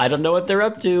great. I don't know what they're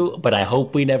up to, but I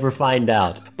hope we never find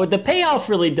out. But the payoff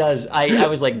really does. I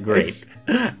was like, great.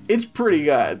 It's pretty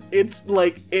good. It's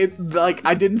like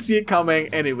I didn't see it coming,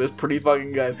 and it was pretty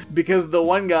fucking good because the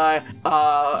one guy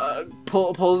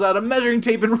pulls out a measuring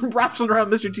tape and wraps it around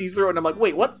Mr. T's throat, and I'm like,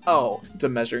 wait, what? Oh, it's a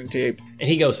measuring tape. And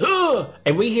he goes, ugh!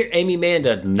 And we hear Amy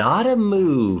Manda, not a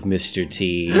move, Mr.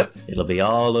 T. It'll be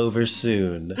all over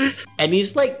soon. And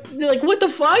he's like, what the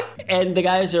fuck? And the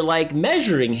guys are like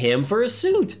measuring him for a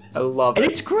suit. I love it.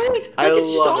 And it's great. It's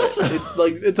just awesome.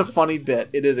 It's a funny bit.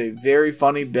 It is a very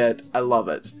funny bit. I love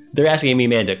it. They're asking Amy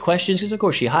Manda questions because, of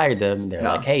course, she hired them. They're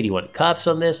like, hey, do you want cuffs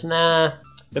on this? Nah.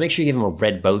 But make sure you give him a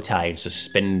red bow tie and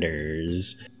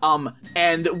suspenders.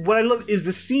 And what I love is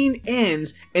the scene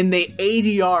ends and they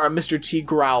ADR a Mr. T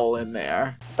growl in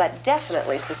there. But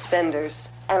definitely suspenders.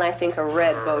 And I think a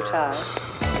red bow tie.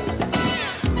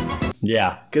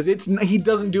 Yeah. Because he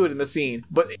doesn't do it in the scene,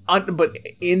 but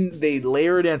they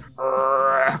layer it in.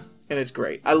 And it's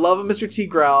great. I love a Mr. T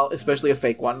growl, especially a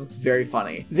fake one. It's very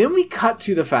funny. Then we cut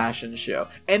to the fashion show.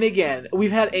 And again,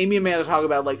 we've had Amy and Amanda talk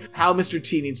about like how Mr.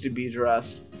 T needs to be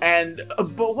dressed. And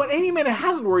but what Amy and Amanda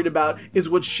hasn't worried about is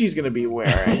what she's going to be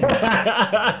wearing.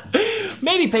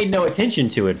 Maybe paid no attention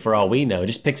to it for all we know.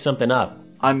 Just pick something up.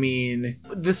 I mean,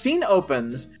 the scene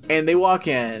opens and they walk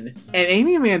in and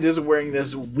Amy Amanda's wearing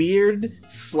this weird,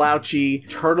 slouchy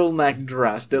turtleneck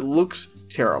dress that looks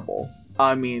terrible.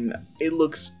 I mean, it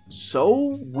looks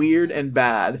so weird and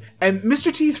bad. And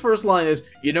Mr. T's first line is,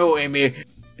 Amy,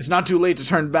 it's not too late to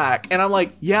turn back. And I'm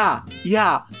like, yeah,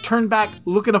 turn back,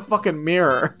 look in a fucking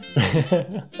mirror.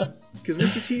 Because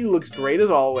Mr. T looks great as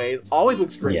always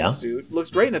looks great in a suit, looks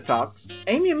great in a tux.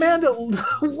 Amy Amanda,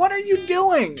 what are you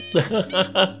doing?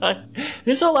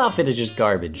 This whole outfit is just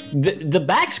garbage. The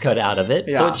back's cut out of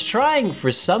it, so it's trying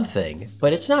for something,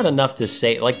 but it's not enough to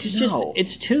say, like,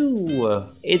 it's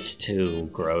too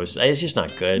gross. It's just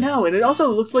not good. No, and it also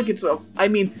looks like it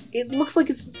looks like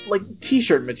it's like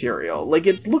t-shirt material. Like,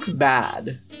 it looks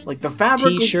bad. Like, the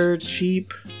fabric looks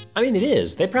cheap. I mean, it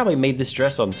is. They probably made this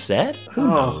dress on set. Who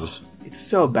knows? It's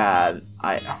so bad.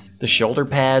 The shoulder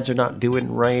pads are not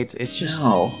doing right. It's just...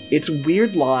 No. It's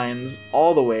weird lines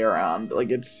all the way around. Like,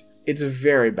 it's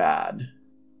very bad.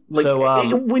 Like,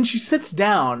 so, when she sits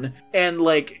down and,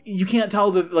 like, you can't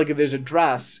tell that, like, if there's a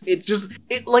dress, it's so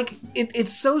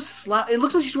it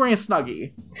looks like she's wearing a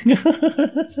Snuggie.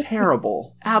 It's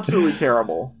terrible. Absolutely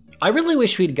terrible. I really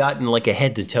wish we'd gotten like a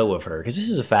head to toe of her, because this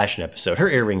is a fashion episode. Her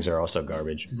earrings are also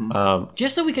garbage. Mm-hmm.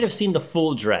 Just so we could have seen the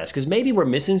full dress, because maybe we're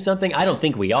missing something. I don't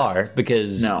think we are,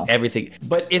 because everything.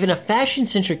 But if in a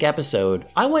fashion-centric episode,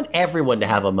 I want everyone to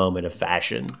have a moment of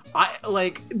fashion.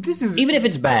 Even if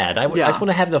it's bad, I just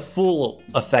want to have the full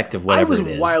effect of whatever it is. I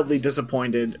was wildly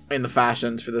disappointed in the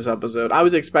fashions for this episode. I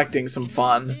was expecting some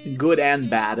fun, good and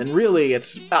bad, and really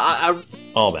it's...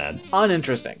 all bad.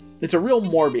 Uninteresting. It's a real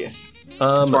Morbius.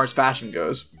 As far as fashion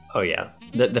goes. Oh, yeah.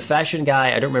 The fashion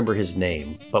guy, I don't remember his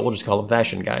name, but we'll just call him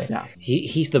Fashion Guy. Yeah.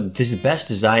 He's the best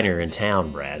designer in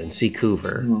town, Brad, and C.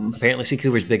 Coover. Mm. Apparently C.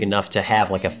 Coover's big enough to have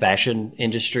like a fashion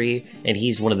industry, and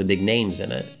he's one of the big names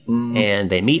in it. Mm. And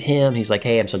they meet him. He's like,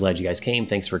 hey, I'm so glad you guys came.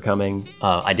 Thanks for coming.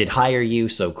 I did hire you.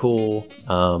 So cool.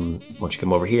 Why don't you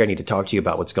come over here? I need to talk to you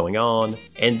about what's going on.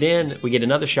 And then we get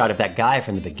another shot of that guy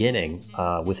from the beginning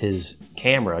with his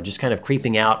camera just kind of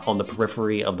creeping out on the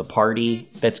periphery of the party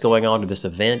that's going on to this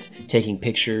event, taking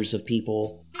pictures of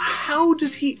people. How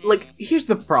does he, here's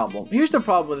the problem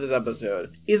with this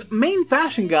episode, is main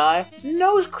fashion guy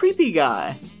knows creepy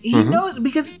guy. He knows,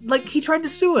 because, he tried to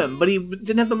sue him, but he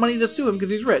didn't have the money to sue him because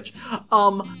he's rich.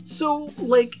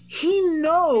 He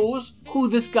knows who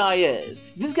this guy is.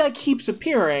 This guy keeps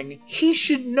appearing. He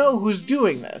should know who's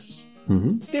doing this.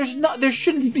 Mm-hmm. There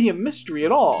shouldn't be a mystery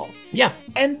at all. Yeah.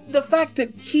 And the fact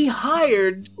that he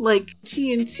hired,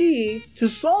 TNT to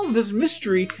solve this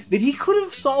mystery that he could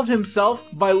have solved himself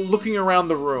by looking around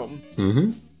the room.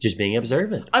 Mm-hmm. Just being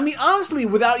observant. I mean, honestly,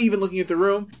 without even looking at the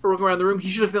room or looking around the room, he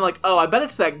should have been like, oh, I bet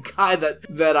it's that guy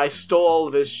that I stole all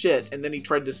of his shit, and then he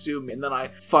tried to sue me, and then I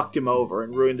fucked him over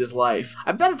and ruined his life.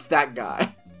 I bet it's that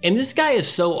guy. And this guy is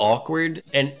so awkward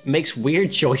and makes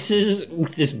weird choices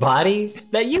with his body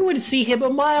that you would see him a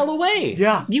mile away.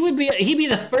 Yeah. He'd be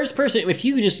the first person, if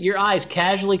you just, your eyes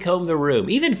casually comb the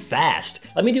room, even fast.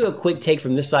 Let me do a quick take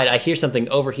from this side. I hear something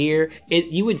over here.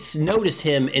 You would notice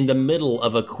him in the middle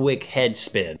of a quick head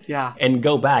spin. Yeah. And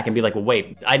go back and be like, well,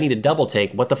 wait, I need a double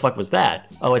take. What the fuck was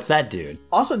that? Oh, it's that dude.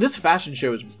 Also, this fashion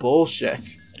show is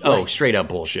bullshit. Straight up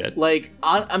bullshit.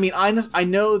 I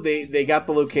know they got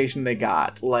the location they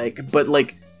got, but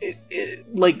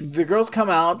like the girls come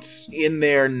out in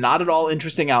their not at all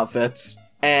interesting outfits,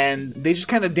 and they just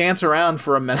kind of dance around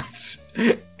for a minute.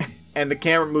 And the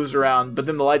camera moves around, but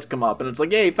then the lights come up, and it's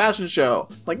like, "Hey, fashion show!"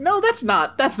 Like, no, that's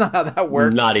not how that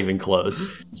works. Not even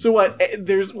close. So what?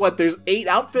 There's 8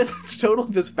 outfits total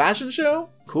of this fashion show.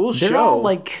 Cool They're show. all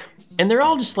like, and they're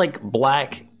all just like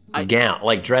black gown,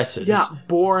 like dresses. Yeah,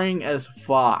 boring as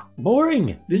fuck.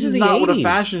 Boring. This is the not 80s. what a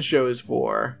fashion show is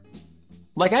for.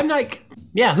 Like, I'm like,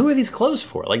 yeah, who are these clothes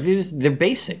for? Like, they're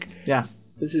basic. Yeah,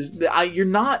 this is you're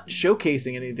not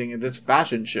showcasing anything in this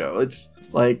fashion show. It's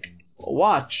like,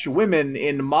 watch women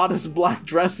in modest black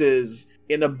dresses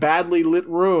in a badly lit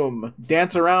room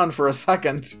dance around for a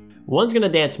second. One's gonna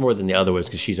dance more than the other was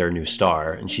because she's our new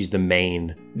star and she's the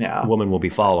main woman we'll be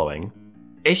following.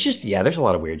 It's just, there's a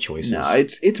lot of weird choices. No,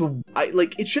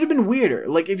 it should have been weirder.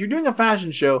 Like, if you're doing a fashion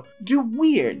show, do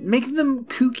weird. Make them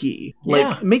kooky.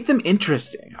 Like, make them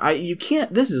interesting. You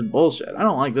can't, this is bullshit. I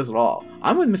don't like this at all.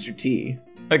 I'm with Mr. T.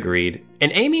 Agreed.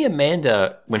 And Amy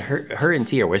Amanda, when her and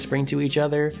T are whispering to each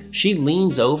other, she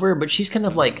leans over, but she's kind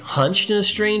of like hunched in a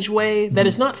strange way that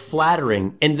is not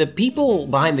flattering. And the people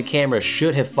behind the camera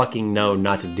should have fucking known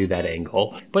not to do that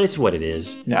angle. But it's what it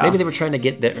is. Yeah. Maybe they were trying to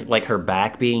get her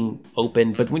back being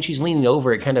open, but when she's leaning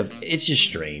over, it's just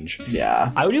strange.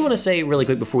 Yeah. I do want to say really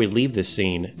quick before we leave this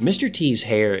scene, Mr. T's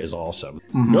hair is awesome.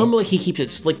 Mm-hmm. Normally he keeps it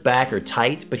slicked back or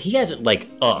tight, but he has it like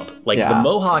up. Like the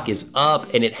mohawk is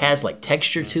up and it has like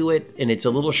texture to it, and it's a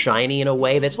little shiny in a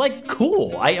way that's like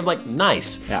cool. I am like,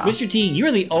 nice. Yeah. Mr. T,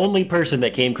 you're the only person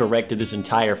that came correct to this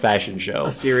entire fashion show.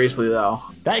 Seriously though.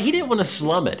 That he didn't want to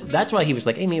slum it. That's why he was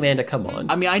like, Amy Amanda, come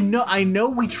on. I mean, I know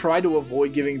we try to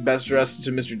avoid giving best dress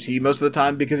to Mr. T most of the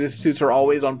time because his suits are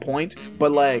always on point,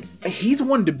 but like, he's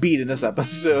one to beat in this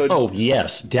episode. Oh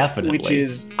yes, definitely. Which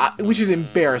is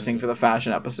embarrassing for the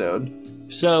fashion episode.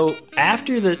 So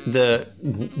after the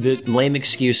lame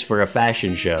excuse for a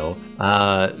fashion show,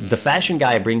 the fashion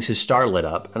guy brings his starlet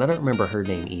up, and I don't remember her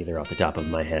name either off the top of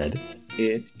my head.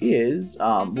 It is,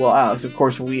 well, Alex, of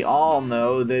course, we all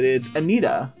know that it's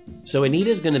Anita. So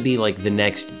Anita's going to be like the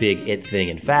next big it thing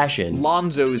in fashion.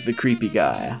 Lonzo's the creepy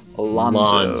guy.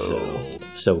 Lonzo.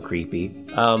 So creepy.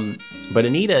 But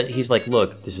Anita, he's like,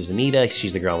 look, this is Anita.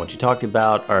 She's the girl I want you to talk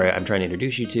about, or I'm trying to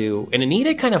introduce you to. And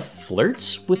Anita kind of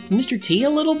flirts with Mr. T a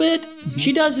little bit. Mm-hmm.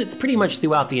 She does it pretty much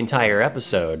throughout the entire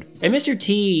episode. And Mr.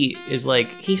 T is like,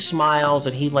 he smiles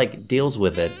and he like deals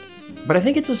with it. But I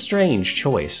think it's a strange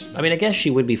choice. I mean, I guess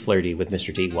she would be flirty with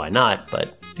Mr. T. Why not?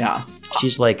 But yeah,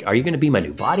 she's like, are you going to be my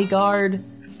new bodyguard?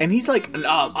 And he's like,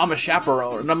 I'm a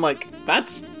chaperone. And I'm like, I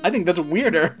think that's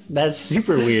weirder. That's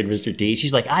super weird, Mr. T.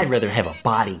 She's like, I'd rather have a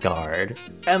bodyguard.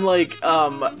 And like,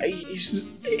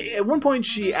 at one point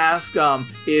she asked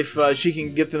if she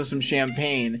can get them some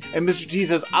champagne. And Mr. T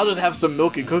says, I'll just have some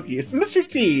milk and cookies. Mr.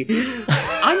 T,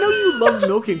 I know you love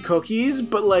milk and cookies,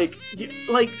 but like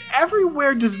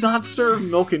everywhere does not serve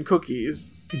milk and cookies.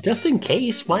 Just in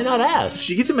case, why not ask?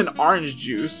 She gets him an orange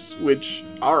juice, which,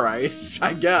 alright,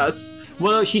 I guess.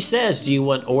 Well, no, she says, do you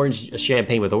want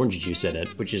champagne with orange juice in it?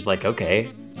 Which is like, okay.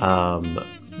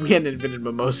 We hadn't invented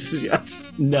mimosas yet.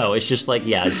 No, it's just like,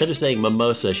 instead of saying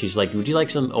mimosa, she's like, would you like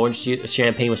some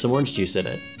champagne with some orange juice in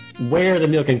it? Where are the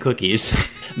milk and cookies?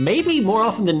 Maybe more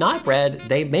often than not, Brad,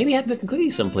 they maybe have milk and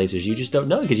cookies some places. You just don't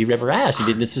know because you've never asked. You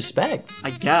didn't suspect.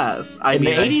 I guess. In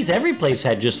the 80s, every place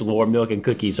had just warm milk and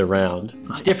cookies around.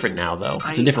 It's different now, though.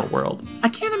 It's a different world. I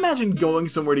can't imagine going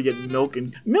somewhere to get milk.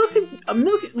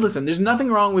 Listen, there's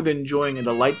nothing wrong with enjoying a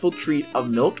delightful treat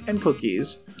of milk and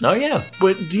cookies. Oh, yeah.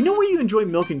 But do you know where you enjoy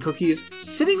milk and cookies?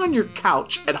 Sitting on your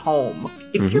couch at home.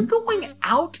 If you're going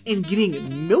out and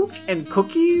getting milk and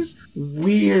cookies,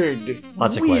 weird.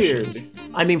 Lots of questions.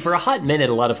 I mean, for a hot minute,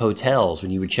 a lot of hotels,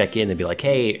 when you would check in, they'd be like,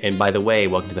 hey, and by the way,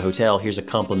 welcome to the hotel. Here's a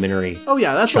complimentary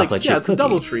that's chocolate chip it's cookie. a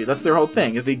DoubleTree. That's their whole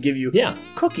thing, is they give you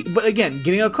cookie. But again,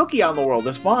 getting a cookie out in the world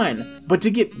is fine. But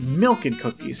to get milk and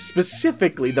cookies,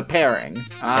 specifically the pairing.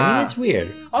 I mean, it's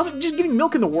weird. Also, just getting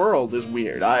milk in the world is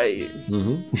weird.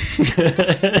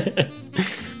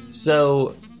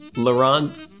 So,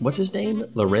 what's his name?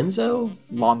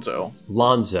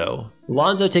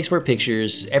 Lonzo takes more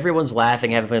pictures. Everyone's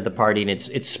laughing, having fun at the party, and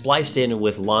it's spliced in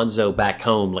with Lonzo back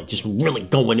home, like just really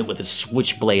going in with a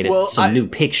switchblade at some new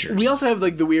pictures. We also have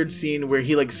like the weird scene where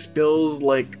he like spills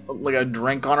like a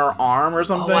drink on her arm or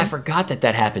something. Oh, I forgot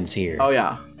that happens here. Oh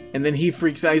yeah. And then he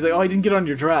freaks out. He's like, oh, I didn't get on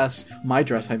your dress. My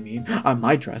dress, I mean.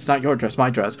 My dress, not your dress, my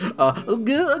dress.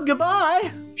 Goodbye.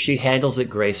 She handles it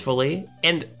gracefully.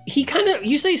 And he kind of,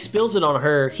 you say spills it on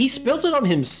her. He spills it on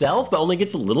himself, but only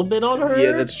gets a little bit on her.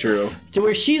 Yeah, that's true. To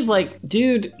where she's like,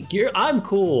 dude, I'm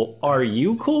cool. Are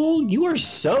you cool? You are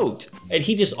soaked. And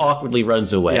he just awkwardly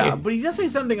runs away. Yeah, but he does say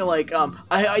something like,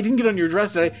 I didn't get on your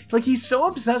dress, did I? Like, he's so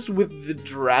obsessed with the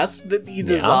dress that he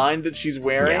designed that she's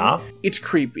wearing. Yeah. It's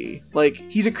creepy. Like,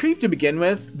 he's a creep to begin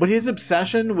with, but his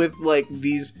obsession with, like,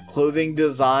 these clothing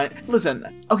design...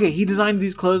 Listen, okay, he designed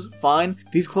these clothes, fine.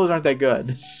 These clothes aren't that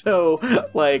good. So,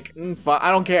 like,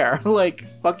 I don't care. Like,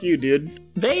 fuck you, dude.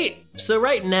 So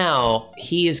right now,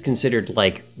 he is considered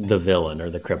like the villain or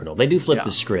the criminal. They do flip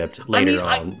the script later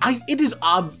on. It is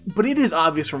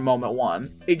obvious from moment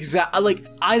one.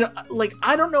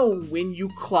 I don't know when you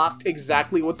clocked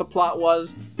exactly what the plot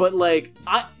was, but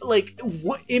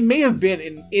it may have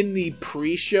been in the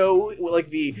pre-show, like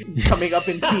the coming up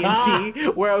in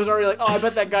TNT, where I was already like, oh, I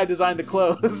bet that guy designed the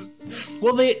clothes.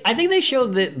 Well, I think they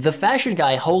showed the fashion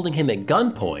guy holding him at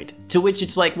gunpoint, to which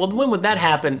it's like, well, when would that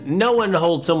happen? No one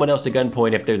holds someone else to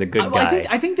gunpoint if they're the good guy.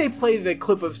 I think they play the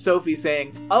clip of Sophie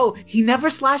saying, oh, he never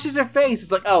slashes her face.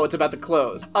 It's like, oh, it's about the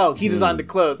clothes. Oh, he designed the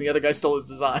clothes, and the other guy stole his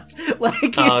designs.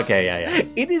 Okay, yeah.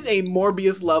 It is a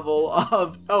Morbius level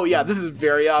of, oh yeah, this is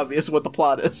very obvious what the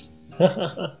plot is.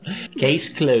 Case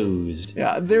closed.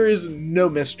 Yeah, there is no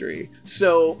mystery.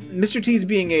 So, Mr. T's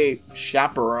being a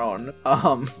chaperone,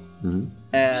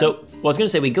 and So, I was going to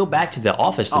say, we go back to the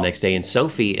office the next day, and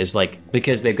Sophie is like,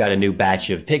 because they've got a new batch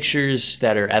of pictures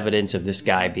that are evidence of this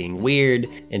guy being weird,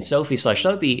 and Sophie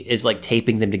is like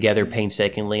taping them together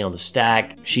painstakingly on the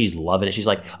stack. She's loving it. She's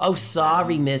like, oh,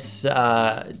 sorry, Miss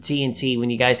TNT, when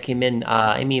you guys came in,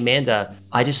 Amy Amanda,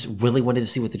 I just really wanted to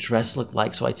see what the dress looked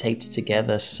like, so I taped it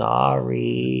together.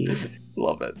 Sorry.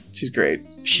 Love it. She's great.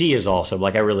 She is awesome.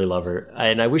 Like, I really love her.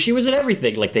 And I wish she was in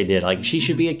everything like they did. Like, she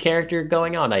should be a character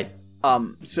going on.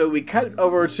 So we cut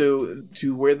over to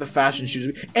where the fashion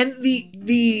shoot is, and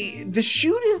the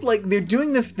shoot is like they're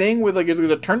doing this thing where like there's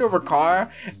a turned over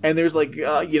car, and there's like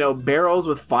barrels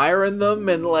with fire in them,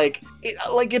 and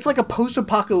it's like a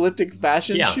post-apocalyptic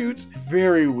fashion shoot.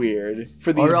 Very weird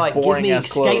for these boring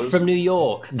ass clothes. Escape from New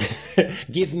York.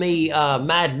 Give me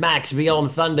Mad Max Beyond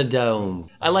Thunderdome.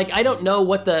 I don't know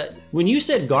what when you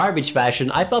said garbage fashion,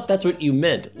 I thought that's what you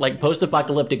meant, like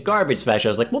post-apocalyptic garbage fashion.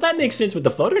 I was like, well, that makes sense with the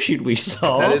photo shoot we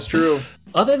saw. That is true.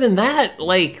 Other than that,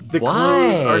 like, the why?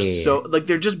 clothes are so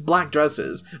they're just black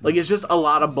dresses. Like, it's just a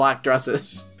lot of black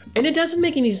dresses. And it doesn't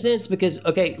make any sense because,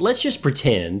 okay, let's just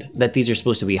pretend that these are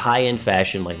supposed to be high-end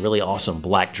fashion, like really awesome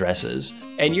black dresses.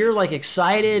 And you're like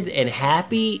excited and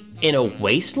happy in a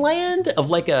wasteland of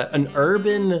like an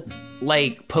urban,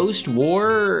 like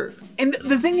post-war. And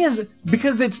the thing is,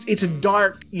 because it's a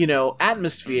dark,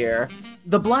 atmosphere,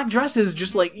 the black dresses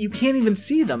just like, you can't even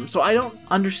see them. So I don't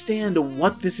understand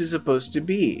what this is supposed to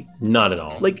be. Not at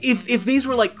all. Like, if these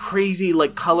were like crazy,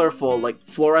 like colorful, like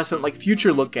fluorescent, like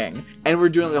future looking, and we're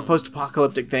doing like a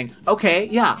post-apocalyptic thing, okay,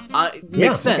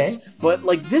 makes sense. Okay. But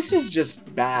like, this is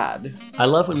just bad. I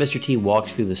love when Mr. T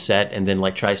walks through the set and then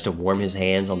like tries to warm his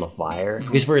hands on the fire.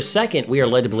 Because for a second, we are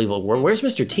led to believe, well, where's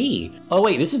Mr. T? Oh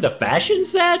wait, this is the fashion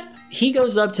set? He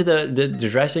goes up to the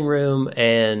dressing room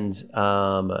and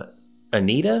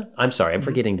Anita? I'm sorry, I'm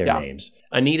forgetting their names.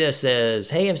 Anita says,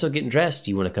 hey, I'm still getting dressed.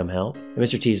 Do you want to come help? And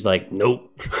Mr. T's like,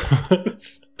 nope.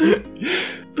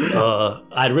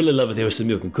 I'd really love if there was some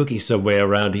milk and cookies somewhere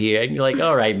around here. And you're like,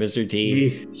 all right, Mr.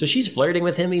 T. So she's flirting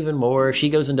with him even more. She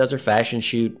goes and does her fashion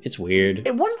shoot. It's weird.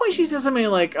 At one point she says something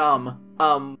like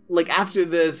after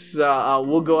this,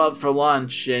 we'll go out for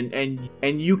lunch and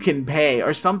you can pay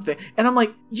or something. And I'm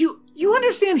like, you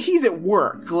understand he's at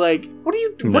work. Like, what are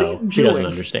you doing? She doesn't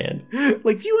understand.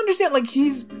 Like, you understand, like,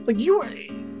 he's, like,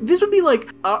 this would be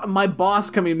like my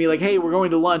boss coming to me like, hey, we're going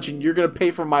to lunch and you're going to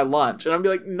pay for my lunch. And I'd be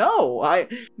like, no,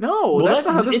 that's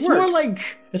not how this works.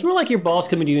 It's more like your boss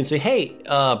coming to you and say, hey,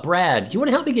 Brad, you want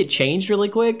to help me get changed really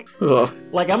quick? Ugh.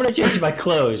 Like, I'm going to change my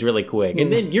clothes really quick.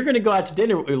 And then you're going to go out to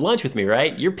dinner or lunch with me,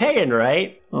 right? You're paying,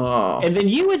 right? Oh. And then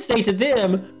you would say to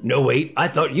them, no, wait, I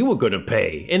thought you were going to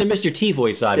pay. In a Mr. T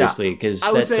voice, obviously, because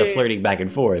that's the flirting back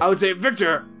and forth. I would say,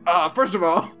 Victor, first of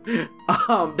all,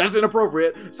 that's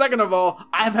inappropriate. Second of all,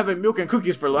 I'm having milk and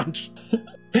cookies for lunch.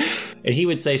 And he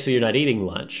would say, so you're not eating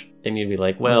lunch? And you'd be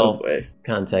like, well, Oh, boy.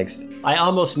 context. I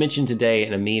almost mentioned today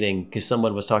in a meeting, because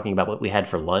someone was talking about what we had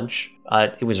for lunch.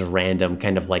 It was a random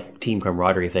kind of like team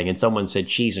camaraderie thing, and someone said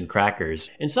cheese and crackers.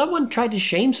 And someone tried to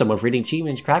shame someone for eating cheese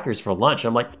and crackers for lunch.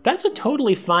 I'm like, that's a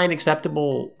totally fine,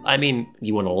 acceptable... I mean,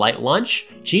 you want a light lunch?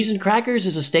 Cheese and crackers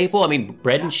is a staple. I mean,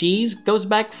 bread and cheese goes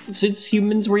back since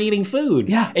humans were eating food.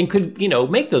 Yeah. And could,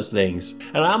 make those things.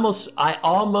 And I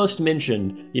almost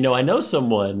mentioned, I know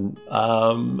someone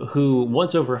who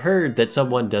once overheard that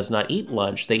someone does not eat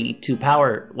lunch. They eat 2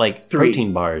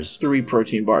 protein bars. 3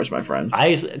 protein bars, my friend.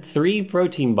 3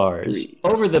 protein bars 3.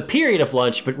 over the period of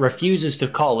lunch, but refuses to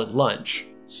call it lunch.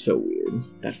 So weird.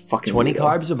 That fucking 20 weirdo.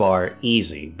 carbs a bar,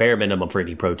 easy. Bare minimum for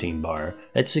any protein bar.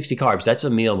 That's 60 carbs. That's a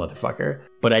meal, motherfucker.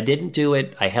 But I didn't do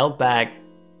it. I held back.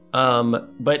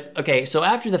 But okay, so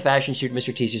after the fashion shoot,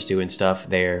 Mr. T's just doing stuff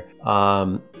there.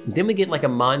 Then we get like a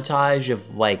montage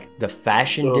of like the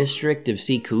fashion district of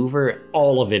Seacouver.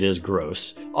 All of it is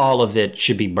gross. All of it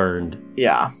should be burned.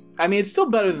 Yeah. I mean, it's still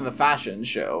better than the fashion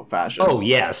show. Oh,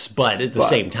 yes, but at the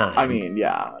same time. I mean,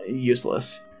 yeah,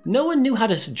 useless. No one knew how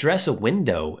to dress a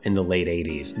window in the late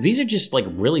 80s. These are just like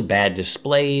really bad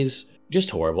displays.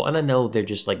 Just horrible. And I know they're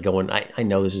just like going, I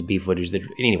know this is B footage.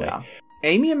 Anyway. Yeah.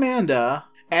 Amy Amanda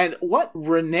and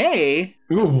Renee.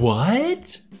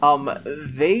 What?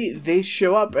 They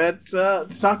show up to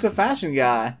talk to a fashion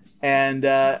guy. And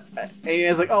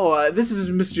Amy's like, this is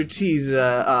Mr. T's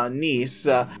niece.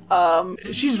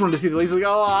 She just wanted to see the ladies. Like,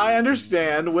 I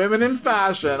understand. Women in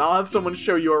fashion. I'll have someone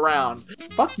show you around.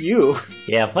 Fuck you.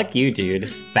 Yeah, fuck you, dude.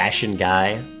 Fashion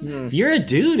guy. You're a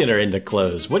dude and are into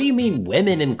clothes. What do you mean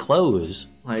women in clothes?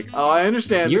 Like, I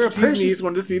understand. You're Mr. T's niece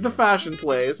wanted to see the fashion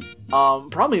place.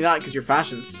 Probably not, because your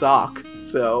fashions suck.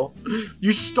 So,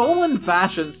 your stolen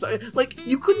fashion. Like,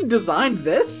 you couldn't design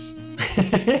this?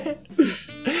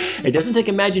 It doesn't take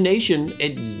imagination.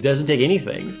 It doesn't take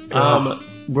anything.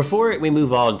 Before we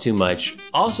move on too much,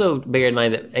 also bear in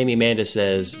mind that Amy Amanda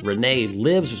says Renee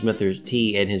lives with Mr.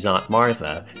 T and his Aunt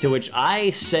Martha, to which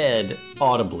I said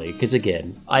audibly, because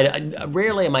again, I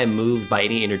rarely am I moved by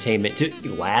any entertainment to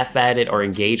laugh at it or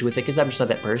engage with it, because I'm just not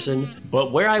that person.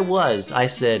 But where I was, I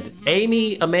said,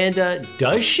 Amy Amanda,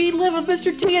 does she live with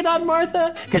Mr. T and Aunt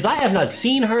Martha? Because I have not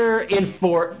seen her in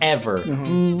forever.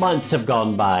 Months have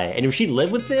gone by. And if she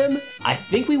lived with them, I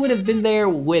think we would have been there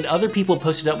when other people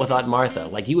posted up with Aunt Martha.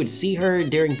 Like, you would see her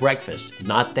during breakfast.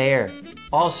 Not there.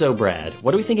 Also, Brad,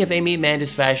 what do we think of Amy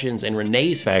Amanda's fashions and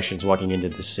Renee's fashions walking into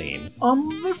the scene?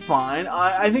 They're fine.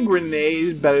 I think Renee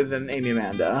is better than Amy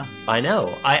Amanda. I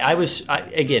know. I was,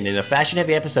 again, in a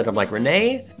fashion-heavy episode, I'm like,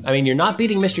 Renee, I mean, you're not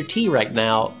beating Mr. T right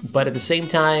now, but at the same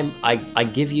time, I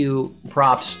give you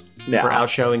props for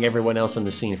outshowing everyone else in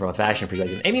the scene from a fashion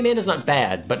perspective. Amy Amanda's not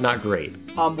bad, but not great.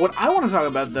 What I want to talk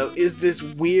about, though, is this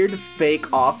weird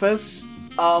fake office.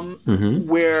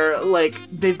 Where, like,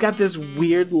 they've got this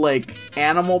weird, like,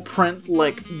 animal print,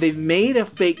 like, they've made a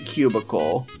fake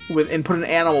cubicle and put an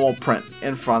animal print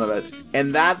in front of it,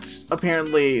 and that's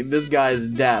apparently this guy's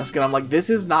desk, and I'm like, this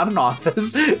is not an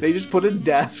office. They just put a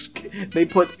desk,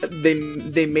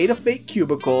 they made a fake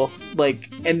cubicle, like,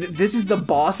 and this is the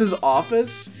boss's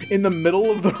office in the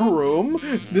middle of the room,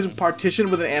 this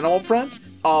partition with an animal print.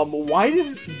 Why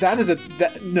is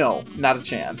no, not a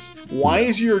chance. Why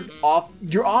is your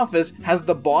office has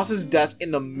the boss's desk in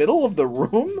the middle of the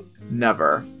room?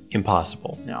 Never.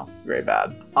 Impossible. No, very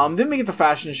bad. Then we get the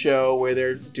fashion show where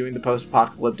they're doing the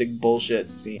post-apocalyptic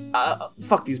bullshit scene.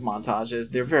 Fuck these montages.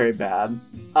 They're very bad.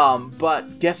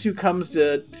 But guess who comes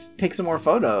to take some more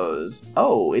photos?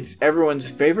 Oh, it's everyone's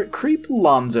favorite creep,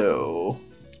 Lonzo.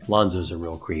 Lonzo's a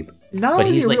real creep. Not only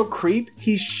is he a real creep,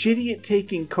 he's shitty at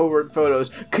taking covert photos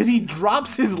because he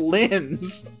drops his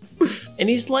lens. And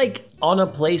he's like on a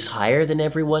place higher than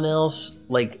everyone else.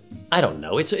 Like, I don't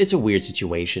know. It's a weird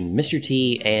situation. Mr.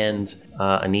 T and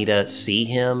Anita see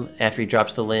him after he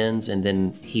drops the lens, and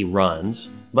then he runs.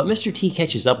 But Mr. T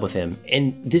catches up with him,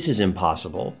 and this is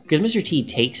impossible. Because Mr. T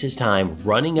takes his time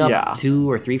running up 2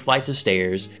 or 3 flights of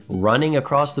stairs, running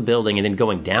across the building, and then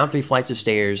going down 3 flights of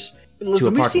stairs.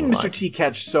 Listen, we've seen Mr. T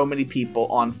catch so many people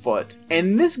on foot.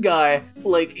 And this guy,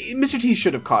 like, Mr. T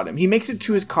should have caught him. He makes it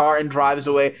to his car and drives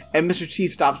away, and Mr. T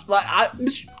stops. Like,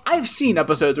 I've seen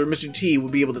episodes where Mr. T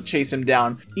would be able to chase him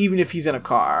down, even if he's in a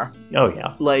car. Oh,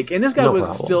 yeah. Like, and this guy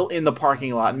was still in the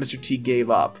parking lot, and Mr. T gave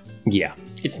up. Yeah.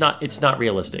 It's not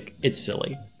realistic. It's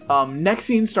silly. Next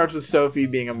scene starts with Sophie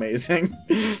being amazing.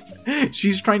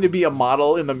 She's trying to be a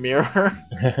model in the mirror.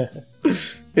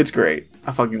 It's great.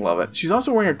 I fucking love it. She's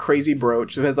also wearing a crazy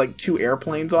brooch that has like 2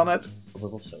 airplanes on it. A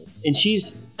little Sophie. And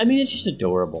it's just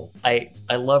adorable. I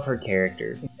love her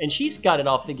character. And she's got it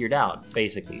all figured out,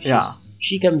 basically.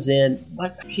 She comes in,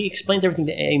 but she explains everything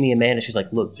to Amy and Amanda. She's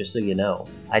like, look, just so you know,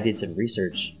 I did some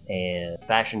research, and the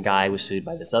fashion guy was sued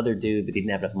by this other dude, but he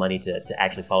didn't have enough money to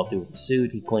actually follow through with the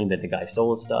suit. He claimed that the guy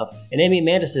stole his stuff. And Amy and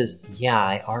Amanda says, yeah,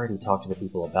 I already talked to the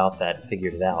people about that and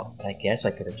figured it out, but I guess I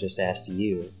could have just asked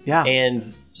you. Yeah.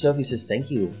 And Sophie says,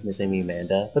 thank you, Miss Amy and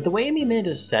Amanda. But the way Amy and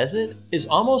Amanda says it is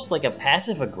almost like a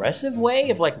passive-aggressive way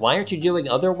of like, why aren't you doing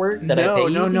other work that I pay you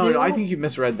to do? No, I think you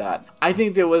misread that. I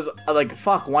think there was like,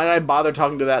 fuck, why did I bother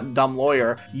talking to that dumb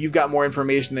lawyer? You've got more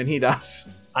information than he does.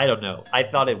 I don't know. I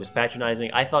thought it was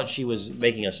patronizing. I thought she was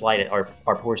making a slight at our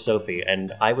poor Sophie,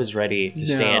 and I was ready to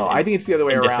stand. I think it's the other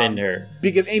way around. Defend her.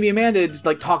 Because Amy and Amanda just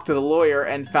like talked to the lawyer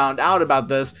and found out about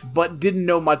this, but didn't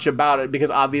know much about it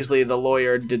because obviously the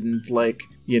lawyer didn't like,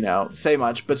 say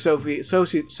much. But Sophie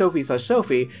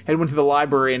had went to the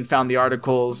library and found the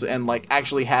articles and like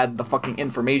actually had the fucking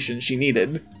information she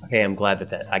needed. Okay, I'm glad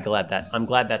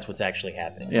that's what's actually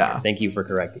happening. Yeah. Thank you for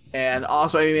correcting. And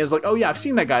also Amy is like, oh yeah, I've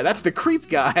seen that guy. That's the creep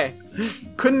guy.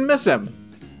 Couldn't miss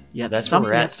him. Yet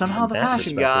somehow the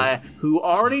fashion guy, who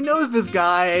already knows this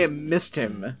guy, missed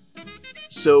him.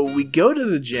 So we go to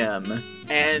the gym,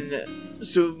 and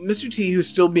so Mr. T, who's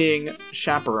still being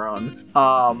chaperone,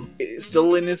 is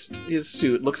still in his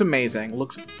suit, looks amazing,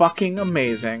 looks fucking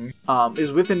amazing,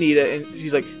 is with Anita, and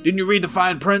he's like, didn't you read the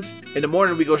fine print? In the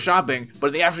morning we go shopping, but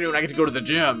in the afternoon I get to go to the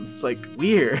gym. It's like,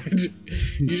 weird.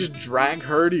 You just drag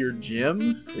her to your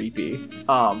gym? Creepy.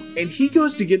 And he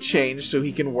goes to get changed so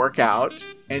he can work out,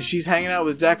 and she's hanging out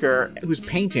with Decker, who's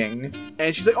painting,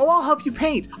 and she's like, oh, I'll help you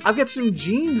paint. I've got some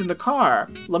jeans in the car.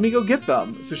 Let me go get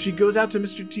them. So she goes out to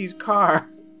Mr. T's car.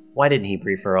 Why didn't he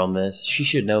brief her on this? She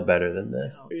should know better than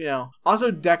this.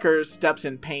 Also, Decker steps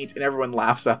in paint, and everyone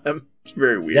laughs at him. It's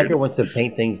very weird. Decker wants to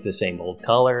paint things the same old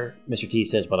color. Mr. T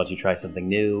says, why don't you try something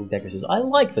new? Decker says, I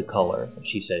like the color. And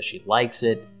she says she likes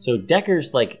it. So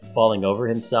Decker's like falling over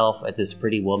himself at this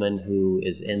pretty woman who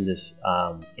is in this,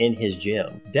 in his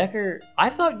gym. Decker, I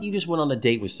thought you just went on a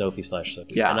date with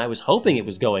Sophie/Sophie. Yeah. And I was hoping it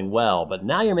was going well, but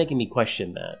now you're making me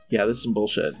question that. Yeah, this is some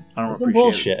bullshit. I don't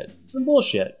appreciate it. Some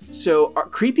bullshit. So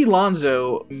creepy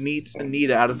Lonzo meets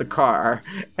Anita out of the car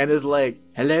and is like,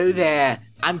 hello there,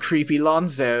 I'm creepy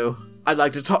Lonzo. I'd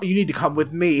like to talk. You need to come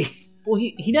with me. Well,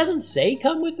 he doesn't say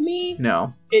come with me.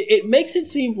 No. It makes it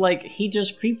seem like he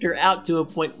just creeped her out to a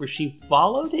point where she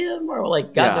followed him or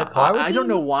like got in a car with him. I don't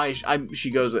know why she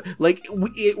goes with like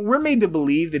we're made to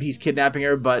believe that he's kidnapping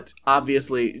her, but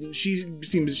obviously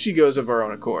she goes of her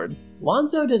own accord.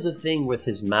 Lonzo does a thing with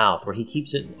his mouth where he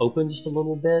keeps it open just a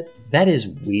little bit. That is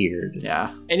weird. Yeah.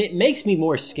 And it makes me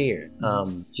more scared.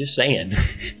 Just saying.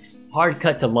 Hard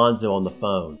cut to Lonzo on the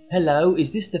phone. Hello,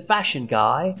 is this the fashion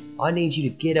guy? I need you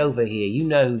to get over here. You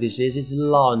know who this is. It's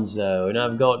Lonzo, and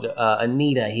I've got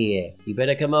Anita here. You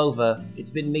better come over.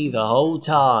 It's been me the whole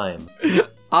time.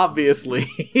 Obviously.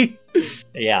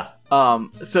 Yeah.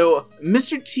 So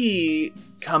Mr. T,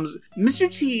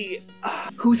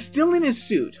 who's still in his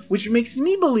suit, which makes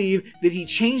me believe that he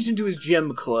changed into his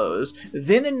gym clothes.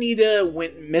 Then Anita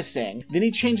went missing. Then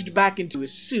he changed back into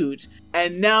his suit.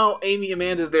 And now Amy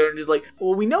Amanda's there and is like,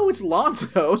 well, we know it's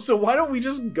Lonzo, so why don't we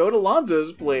just go to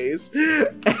Lonzo's place?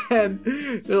 And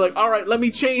they're like, all right, let me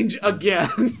change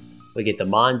again. We get the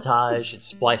montage. It's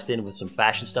spliced in with some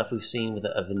fashion stuff we've seen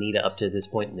of Anita up to this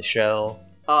point in the show.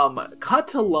 Cut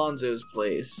to Lonzo's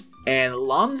place. And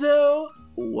Lonzo,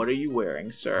 what are you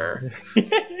wearing, sir?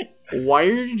 Why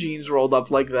are your jeans rolled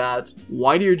up like that?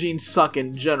 Why do your jeans suck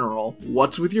in general?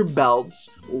 What's with your belts?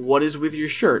 What is with your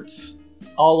shirts?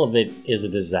 All of it is a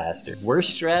disaster.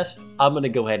 Worst dressed, I'm going to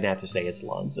go ahead and have to say it's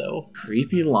Lonzo.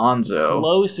 Creepy Lonzo.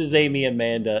 Close as Amy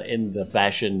Amanda in the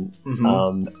fashion,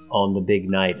 on the big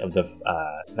night of the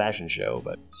fashion show.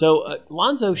 But so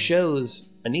Lonzo shows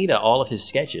Anita all of his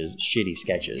sketches, shitty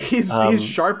sketches. His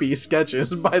Sharpie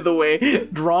sketches, by the way,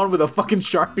 drawn with a fucking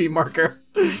Sharpie marker.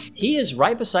 He is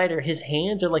right beside her. His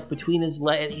hands are like between his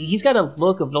legs. He's got a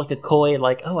look of like a coy,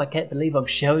 like, oh, I can't believe I'm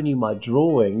showing you my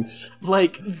drawings.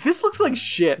 Like, this looks like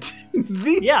shit.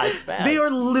 Yeah, it's bad. They are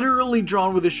literally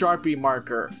drawn with a Sharpie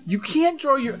marker. You can't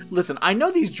draw your... Listen, I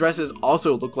know these dresses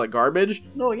also look like garbage.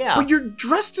 Oh, yeah. But your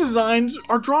dress designs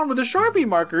are drawn with a Sharpie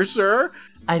marker, sir.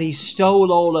 And he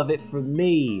stole all of it from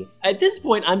me. At this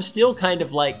point, I'm still kind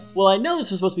of like, well, I know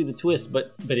this is supposed to be the twist,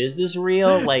 but is this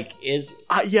real? Like,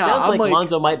 sounds like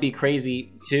Lonzo might be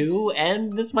crazy too,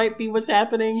 and this might be what's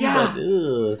happening. Yeah,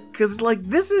 because like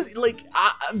this is like,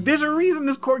 there's a reason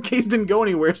this court case didn't go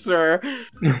anywhere, sir.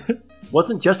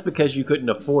 Wasn't just because you couldn't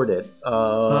afford it.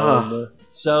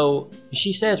 So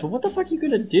she says, well, what the fuck are you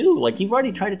gonna do? Like, you've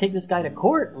already tried to take this guy to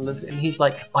court. And he's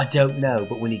like, I don't know,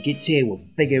 but when he gets here, we'll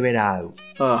figure it out.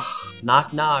 Ugh.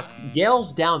 Knock, knock.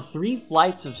 Yells down 3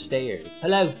 flights of stairs.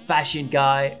 Hello, fashion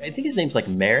guy. I think his name's like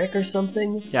Merrick or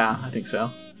something. Yeah, I think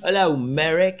so. Hello,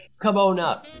 Merrick. Come on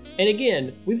up. And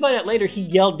again, we find out later he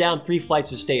yelled down 3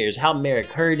 flights of stairs. How Merrick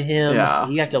heard him. Yeah.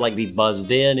 You have to like be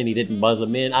buzzed in and he didn't buzz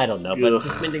him in. I don't know, but Ugh.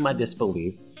 suspending my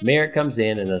disbelief. Merrick comes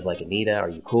in and is like, Anita, are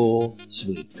you cool?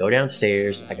 Sweet. Go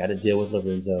downstairs. I got to deal with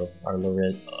Lonzo.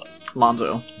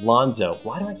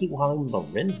 Why do I keep calling him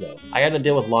Lorenzo? I got to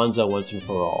deal with Lonzo once and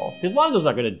for all. Because Lonzo's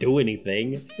not going to do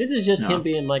anything. This is just him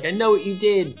being like, I know what you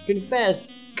did.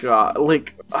 Confess. God,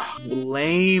 like,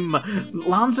 lame.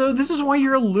 Lonzo, this is why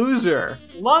you're a loser.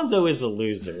 Lonzo is a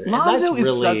loser. Lonzo is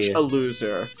really... such a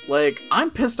loser. Like,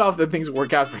 I'm pissed off that things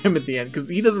work out for him at the end because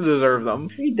he doesn't deserve them.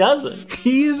 He doesn't.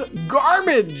 He's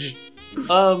garbage.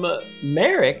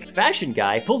 Merrick, fashion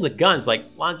guy, pulls a gun. It's like,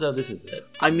 Lonzo, this is it.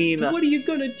 I mean, what are you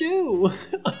gonna do?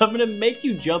 I'm gonna make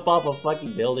you jump off a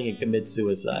fucking building and commit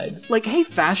suicide. like, hey,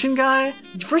 fashion guy,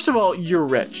 first of all, you're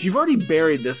rich. You've already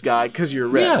buried this guy because you're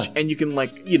rich. Yeah. And you can,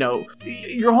 like, you know,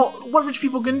 what rich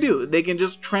people can do? They can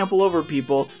just trample over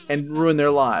people and ruin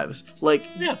their lives. Like,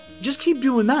 just keep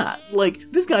doing that.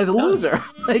 Like, this guy's a loser.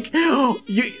 Like,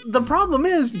 the problem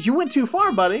is, you went too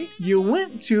far, buddy. You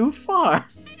went too far.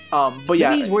 But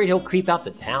yeah, maybe he's worried he'll creep out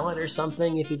the talent or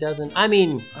something if he doesn't. I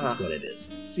mean, that's what it is.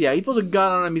 So yeah, he pulls a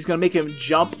gun on him. He's gonna make him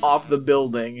jump off the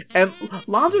building, and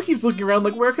Lonzo keeps looking around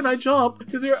like, "Where can I jump?"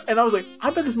 And I was like, "I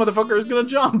bet this motherfucker is gonna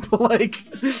jump." Like,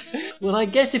 well, I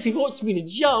guess if he wants me to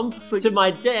jump to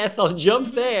my death, I'll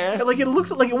jump there. Like, it looks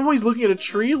like I'm always looking at a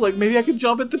tree. Like, maybe I could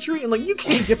jump at the tree, and like, you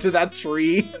can't get to that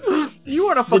tree. You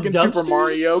aren't a fucking Super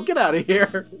Mario. Get out of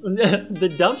here.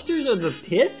 The dumpsters are the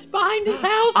pits behind his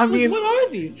house. I mean, what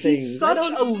are these things? He's such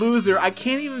a loser. I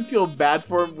can't even feel bad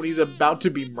for him when he's about to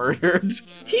be murdered.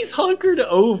 He's hunkered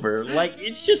over. Like,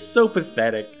 it's just so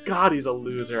pathetic. God, he's a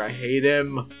loser. I hate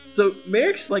him. So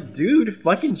Merrick's like, dude,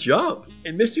 fucking jump.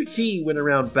 And Mr. T went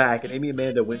around back and Amy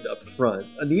Amanda went up front.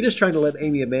 Anita's trying to let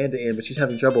Amy Amanda in, but she's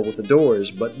having trouble with the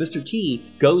doors. But Mr. T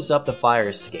goes up the fire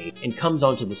escape and comes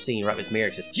onto the scene right as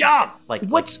Merrick says, jump!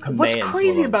 What's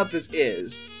crazy about this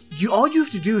is, all you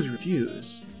have to do is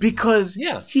refuse. Because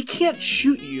he can't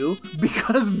shoot you,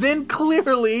 because then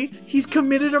clearly he's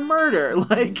committed a murder.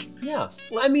 Like, yeah.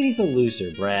 Well, I mean, he's a loser,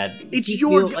 Brad. It's he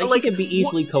your he can be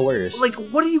easily coerced. Like,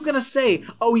 what are you gonna say?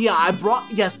 Oh yeah,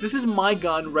 yes, this is my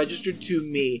gun registered to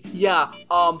me. Yeah,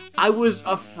 I was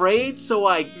afraid, so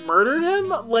I murdered him.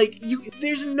 Like,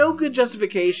 there's no good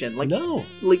justification. Like, no.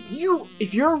 Like,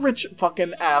 if you're a rich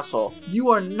fucking asshole,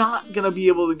 you are not gonna be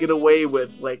able to get away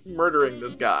with like murdering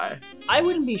this guy. I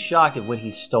wouldn't be shocked if when he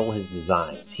stole his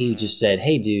designs, he just said,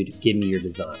 hey dude, give me your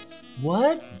designs.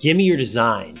 What? Give me your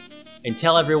designs. And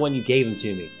tell everyone you gave them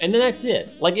to me. And then that's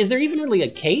it. Like, is there even really a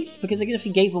case? Because again, if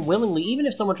he gave them willingly, even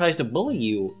if someone tries to bully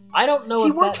you, I don't know if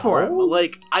he worked for him. holds.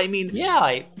 Like, I mean...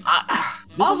 Yeah,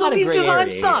 also, these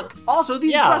designs suck. Also,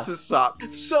 these dresses suck.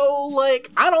 So,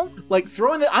 like, I don't... Like,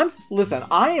 Listen,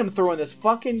 I am throwing this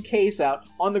fucking case out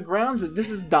on the grounds that this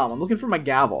is dumb. I'm looking for my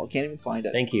gavel. I can't even find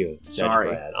it. Thank you, Judge Sorry.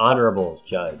 Brad. Honorable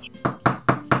judge.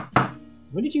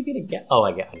 When did you get a gavel? Oh,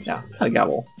 I got it. Yeah, I had a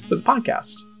gavel for the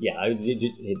podcast. Yeah, it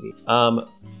hit me.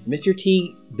 Mr.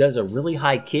 T does a really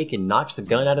high kick and knocks the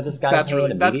gun out of this guy's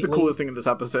hand. That's the coolest thing in this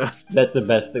episode. That's the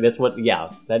best thing.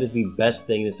 That is the best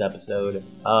thing in this episode.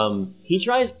 He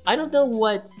tries, I don't know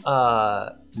what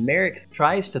Merrick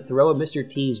tries to throw Mr.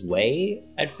 T's way.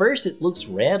 At first it looks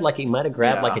red, like he might have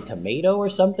grabbed like a tomato or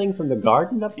something from the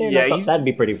garden up there. Yeah, I thought that'd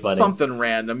be pretty funny. Something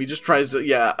random. He just tries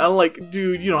to, I'm like,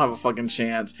 dude, you don't have a fucking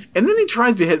chance. And then he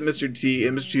tries to hit Mr. T,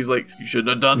 and Mr. T's like, you shouldn't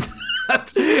have done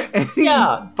that. And he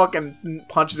just fucking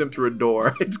punches him through a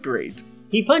door. It's great.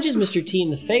 He punches Mr. T in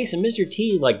the face, and Mr.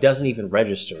 T, like, doesn't even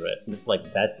register it. It's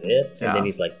like, that's it? And then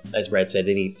he's like, as Brad said,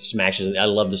 then he smashes it. I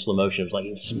love the slow motion. It was like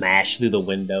he smashed through the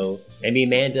window. Amy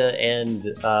Amanda and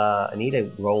Anita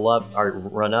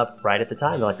run up right at the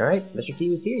time. They're like, all right, Mr. T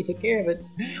was here. He took care of it.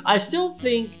 I still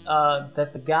think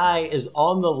that the guy is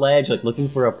on the ledge, like, looking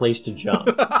for a place to jump.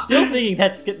 Still thinking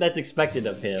that's expected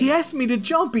of him. He asked me to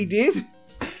jump, he did.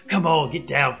 Come on, get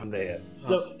down from there.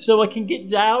 So I can get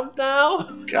down now?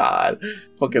 God.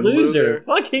 Fucking loser.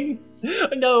 Fucking...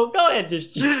 No, go ahead,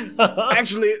 just...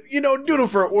 Actually, do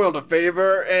the world a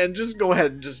favor and just go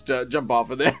ahead and just jump off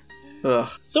of there. Ugh.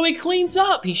 So he cleans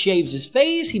up. He shaves his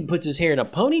face. He puts his hair in a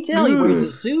ponytail. He wears a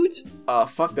suit.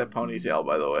 Fuck that ponytail,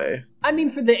 by the way. I mean,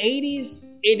 for the 80s,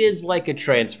 it is like a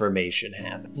transformation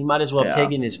happened. He might as well have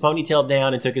taken his ponytail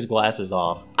down and took his glasses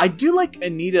off. I do like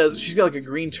Anita's. She's got like a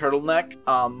green turtleneck.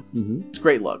 It's a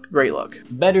great look. Great look.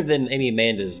 Better than Amy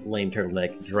Amanda's lame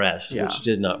turtleneck dress, which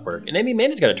did not work. And Amy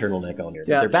Amanda's got a turtleneck on here.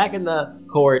 Yeah. They're back in the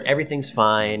court. Everything's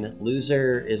fine.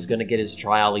 Loser is going to get his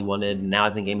trial he wanted. And now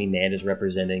I think Amy Amanda's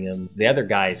representing him. The other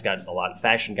guy's got a lot.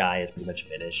 Fashion guy is pretty much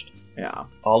finished. Yeah.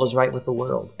 All is right with the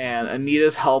world. And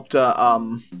Anita's helped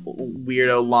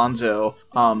weirdo Lonzo.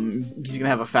 He's gonna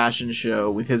have a fashion show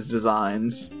with his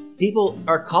designs. People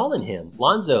are calling him.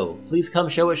 Lonzo, please come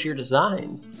show us your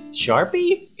designs.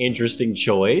 Sharpie? Interesting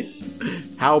choice.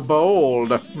 How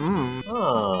bold.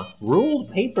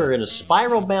 Ruled paper in a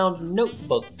spiral-bound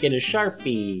notebook and a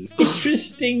Sharpie.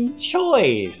 Interesting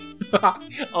choice.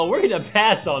 Oh, we're going to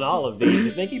pass on all of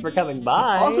these. Thank you for coming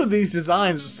by. Also, these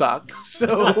designs suck.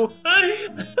 So...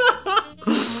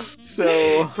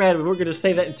 Brad, we were going to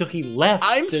say that until he left.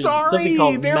 I'm There's sorry, something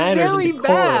called they're manners very and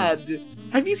decorum. bad.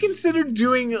 Have you considered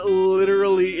doing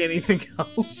literally anything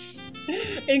else?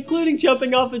 Including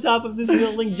jumping off the top of this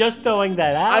building, just throwing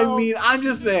that out. I mean, I'm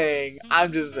just saying.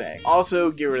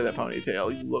 Also, get rid of that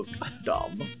ponytail. You look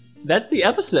dumb. That's the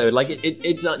episode. Like,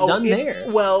 it's done there.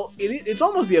 Well, it's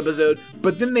almost the episode,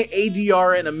 but then they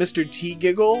ADR in a Mr. T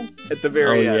giggle at the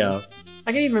very end. Yeah.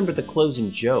 I can't even remember the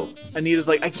closing joke. Anita's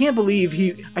like, I can't believe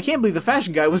the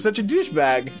fashion guy was such a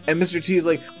douchebag. And Mr. T's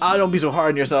like, don't be so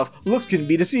hard on yourself. Looks can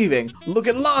be deceiving. Look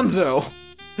at Lonzo.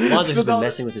 Lonzo's been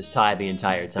messing with his tie the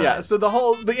entire time. Yeah, so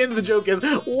the end of the joke is,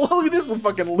 look at this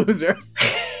fucking loser.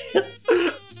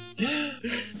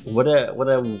 What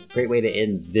a great way to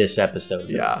end this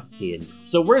episode. Yeah.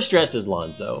 So worst dressed as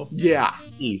Lonzo. Yeah.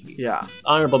 Easy. Yeah.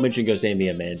 Honorable mention goes to Amy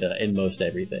Amanda in most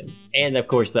everything. And of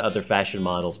course the other fashion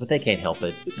models, but they can't help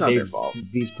it. It's not their fault.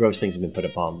 These gross things have been put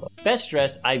upon them. Best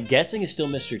dressed, I'm guessing, is still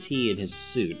Mr. T in his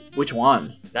suit. Which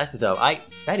one? That's the tough.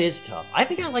 That is tough. I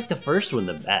think I like the first one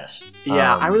the best.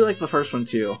 Yeah, I really like the first one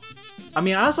too. I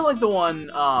mean, I also like the one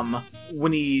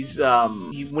when he's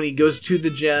when he goes to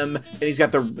the gym and he's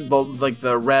got the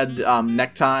red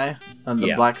necktie and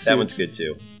the black suit. That one's good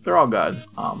too. They're all good.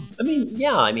 I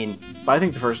mean, but I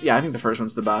think the first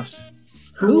one's the best.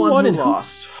 Who won and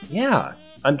lost? Yeah,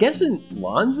 I'm guessing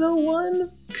Lonzo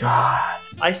won. God,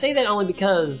 I say that only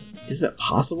because is that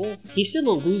possible? He's still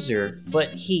a loser, but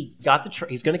he got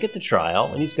he's going to get the trial,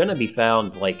 and he's going to be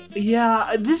found like.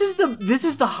 Yeah, this is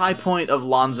the high point of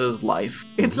Lonzo's life.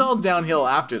 It's all downhill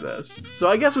after this, so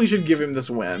I guess we should give him this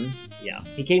win. Yeah,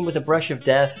 he came with a brush of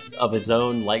death of his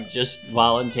own, like just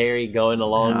voluntary going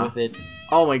along with it.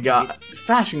 Oh my god,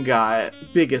 fashion guy,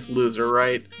 biggest loser,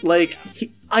 right? Like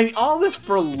all this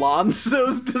for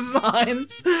Lonzo's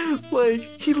designs.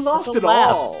 Like, he lost it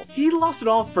all. He lost it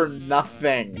all for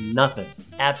nothing. Nothing.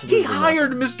 Absolutely He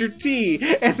hired Mr. T,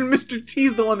 and Mr.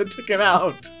 T's the one that took him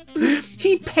out.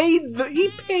 He paid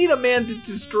a man to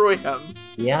destroy him.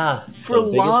 Yeah. For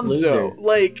Lonzo. Loser.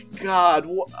 Like, God.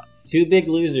 Two big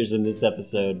losers in this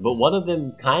episode, but one of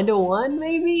them kind of won,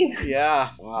 maybe? Yeah.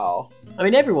 Wow. I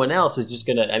mean, everyone else is just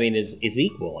gonna, is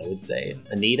equal, I would say.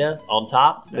 Anita, on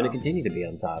top, gonna continue to be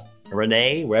on top.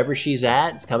 Renee, wherever she's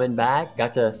at, is coming back.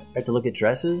 Got to look at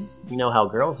dresses. You know how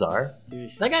girls are.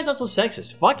 That guy's also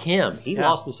sexist. Fuck him. He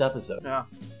lost this episode. Yeah.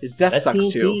 His death sucks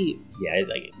TNT. too. Yeah,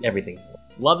 like everything's.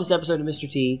 Love this episode of Mr.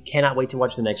 T. Cannot wait to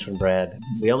watch the next one, Brad.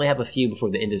 We only have a few before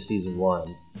the end of season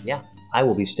 1. Yeah, I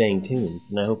will be staying tuned,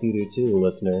 and I hope you do too,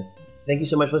 listener. Thank you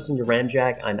so much for listening to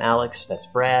Ramjack. I'm Alex. That's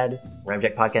Brad.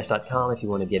 RamjackPodcast.com if you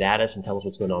want to get at us and tell us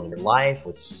what's going on in your life.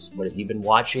 What have you been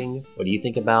watching? What do you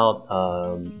think about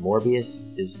Morbius?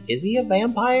 Is he a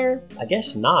vampire? I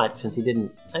guess not, since he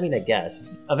didn't... I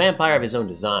guess. A vampire of his own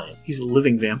design. He's a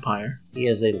living vampire. He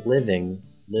is a living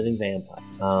vampire.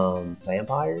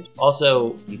 Vampires.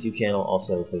 Also, YouTube channel,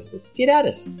 also Facebook. Get at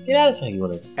us how you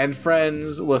want to. And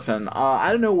friends, listen,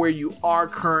 I don't know where you are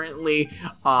currently.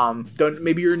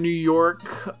 Maybe you're in New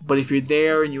York, but if you're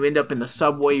there and you end up in the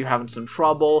subway, you're having some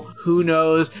trouble. Who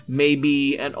knows?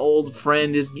 Maybe an old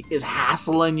friend is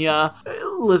hassling you.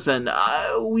 Listen,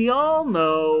 we all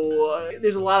know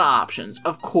there's a lot of options,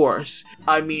 of course.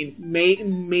 I mean,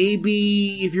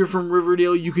 maybe if you're from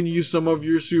Riverdale, you can use some of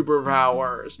your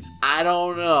superpowers. I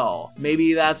don't know.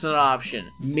 Maybe that's an option.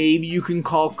 Maybe you can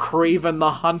call Craven the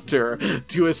Hunter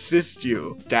to assist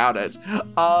you. Doubt it.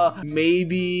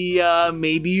 Maybe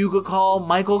you could call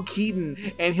Michael Keaton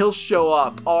and he'll show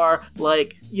up. Or,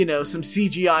 some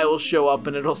CGI will show up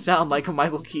and it'll sound like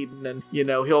Michael Keaton, and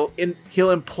he'll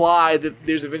imply that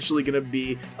there's eventually gonna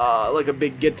be a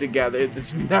big get together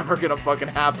that's never gonna fucking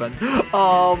happen.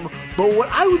 But what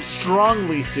I would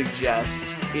strongly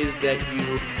suggest is that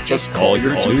you just call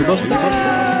your tubas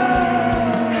back.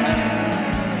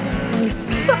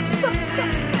 You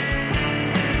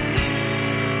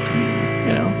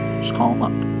know, just call them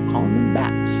up. Call them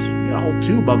bats. Got a whole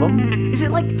tube of them. Is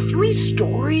it like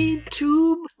 3-story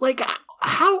tube? Like,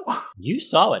 how? You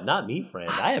saw it, not me, friend.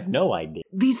 I have no idea.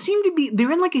 These seem to be,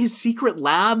 they're in like his secret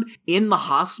lab in the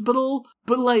hospital,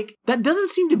 but like, that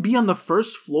doesn't seem to be on the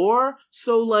first floor.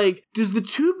 So like, does the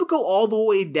tube go all the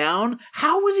way down?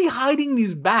 How is he hiding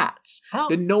these bats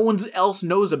that no one else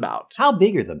knows about? How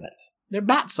big are the bats? They're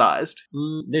bat-sized.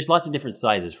 There's lots of different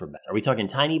sizes for bats. Are we talking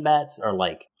tiny bats or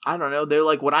like? I don't know. They're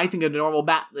like what I think a normal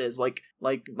bat is, like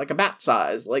a bat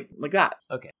size, like that.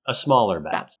 Okay, a smaller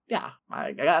bat. Bats. Yeah,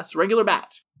 I guess regular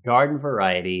bat. Garden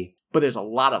variety. But there's a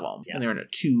lot of them, and they're in a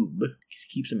tube. He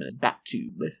keeps them in his bat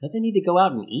tube. Don't they need to go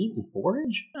out and eat and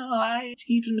forage? He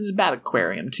keeps them in his bat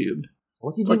aquarium tube.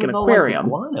 What's he It's doing like an with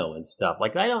aquarium. all, like, guano and stuff?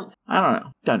 Like, I don't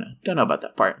know. Don't know about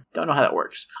that part. Don't know how that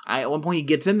works. At one point he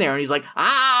gets in there and he's like,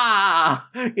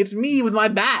 it's me with my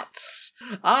bats.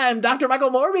 I'm Dr.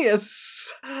 Michael Morbius.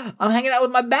 I'm hanging out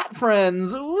with my bat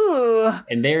friends. Ooh.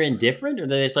 And they're indifferent, or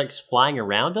they're just like flying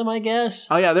around them, I guess?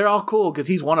 Oh yeah, they're all cool because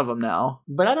he's one of them now.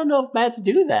 But I don't know if bats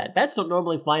do that. Bats don't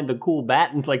normally find the cool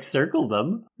bat and like circle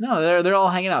them. No, they're all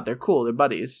hanging out. They're cool. They're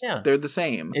buddies. Yeah. They're the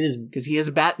same. It is because he has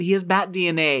bat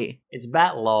DNA. It's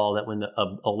bat law that when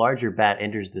a larger bat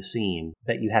enters the scene,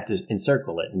 that you have to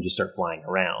encircle it and just start flying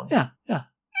around. Yeah.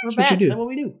 We're That's bats. what you do. That's what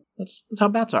we do. That's how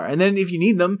bats are. And then if you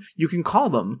need them, you can call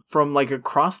them from like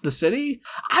across the city.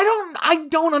 I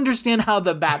don't understand how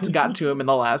the bats got to him in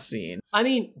the last scene. I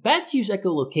mean, bats use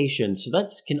echolocation, so that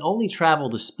can only travel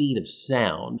the speed of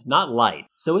sound, not light.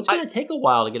 So it's going to take a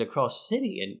while to get across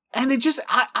city. And it just,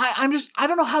 I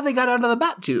don't know how they got out of the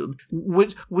bat tube.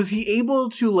 Was he able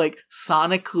to like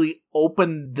sonically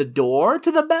open the door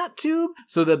to the bat tube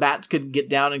so the bats could get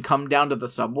down and come down to the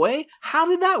subway? How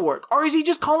did that work? Or is he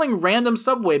just calling random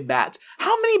subway bats?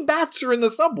 How many bats are in the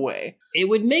subway? It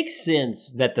would make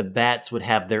sense that the bats would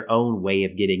have their own way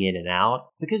of getting in and out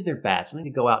because they're bats. They need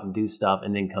to go out and do stuff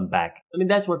and then come back. I mean,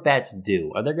 that's what bats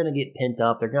do. Are they going to get pent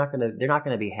up? They're not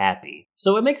going to be happy.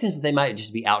 So it makes sense that they might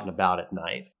just be out and about at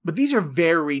night. But these are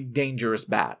very dangerous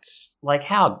bats. Like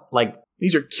how? Like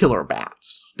these are killer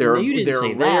bats. They're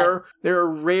rare. They're a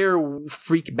rare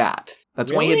freak bat.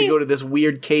 That's why he Really? had to go to this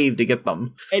weird cave to get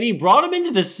them. And he brought him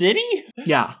into the city?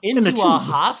 Yeah, Into in a a tube.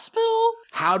 hospital?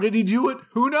 How did he do it?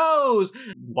 Who knows?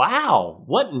 Wow,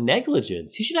 what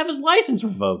negligence. He should have his license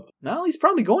revoked. No, he's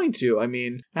probably going to. I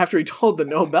mean, after he told the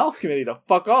Nobel Committee to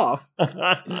fuck off.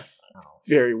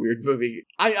 Very weird movie.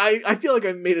 I feel like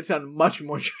I made it sound much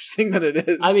more interesting than it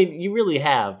is. I mean, you really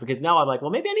have, because now I'm like, well,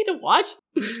 maybe I need to watch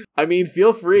I mean,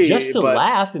 feel free. just to but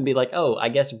laugh and be like, oh, I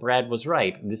guess Brad was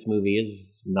right. This movie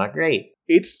is not great.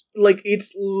 It's like,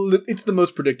 it's the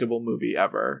most predictable movie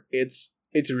ever. It's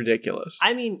ridiculous.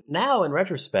 I mean, now in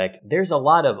retrospect, there's a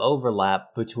lot of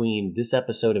overlap between this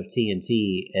episode of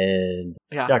TNT and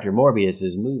Yeah. Dr.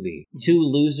 Morbius's movie. Two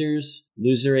losers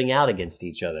losering out against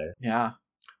each other. Yeah.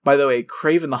 By the way,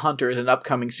 Kraven the Hunter is an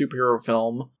upcoming superhero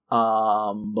film.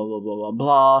 Blah blah blah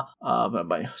blah blah.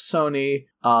 By Sony.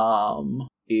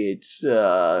 It's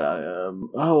Aaron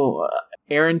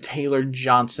Taylor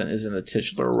Johnson is in the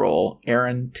titular role.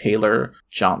 Aaron Taylor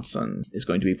Johnson is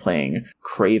going to be playing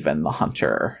Kraven the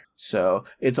Hunter. So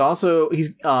it's also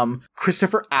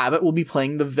Christopher Abbott will be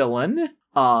playing the villain.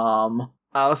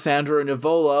 Alessandro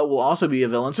Nivola will also be a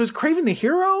villain. So is Kraven the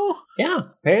hero? Yeah,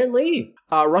 apparently.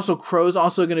 Russell Crowe's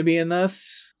also going to be in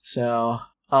this. So,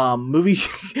 movie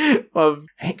of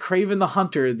Kraven the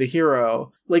Hunter, the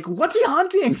hero. Like, what's he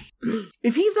hunting?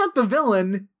 If he's not the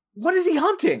villain, what is he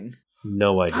hunting?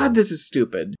 No idea. God, this is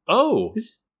stupid. Oh,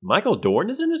 Michael Dorn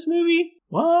is in this movie?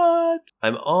 What?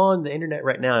 I'm on the internet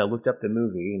right now. I looked up the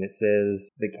movie, and it says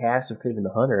the cast of Kraven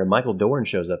the Hunter, and Michael Dorn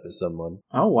shows up as someone.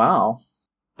 Oh, wow.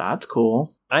 That's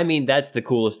cool. I mean, that's the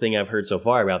coolest thing I've heard so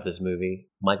far about this movie.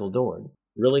 Michael Dorn.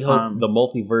 Really hope the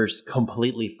multiverse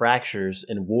completely fractures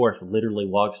and Worf literally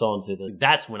walks onto the...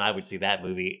 That's when I would see that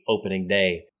movie opening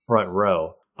day, front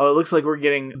row. Oh, it looks like we're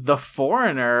getting The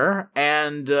Foreigner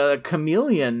and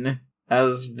Chameleon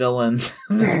as villains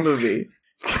in this movie.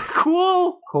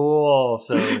 Cool.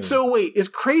 So wait, is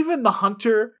Kraven the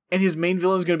Hunter and his main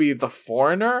villain is going to be the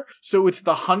Foreigner? So it's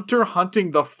the Hunter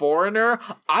hunting the Foreigner?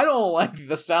 I don't like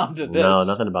the sound of this. No,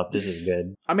 nothing about this is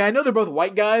good. I mean, I know they're both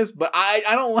white guys, but I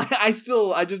don't like. I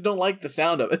just don't like the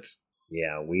sound of it.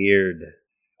 Yeah, weird.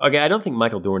 Okay, I don't think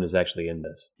Michael Dorn is actually in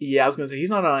this. Yeah, I was going to say he's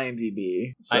not on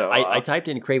IMDb. So I typed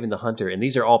in Kraven the Hunter, and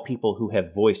these are all people who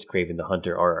have voiced Kraven the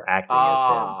Hunter or are acting as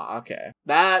him. Okay,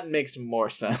 that makes more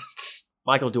sense.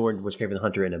 Michael Dorn was Kraven the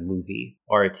Hunter in a movie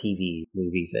or a TV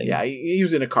movie thing. Yeah, he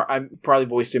was in a car. I probably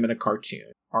voiced him in a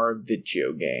cartoon or a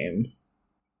video game.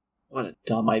 What a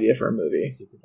dumb idea for a movie.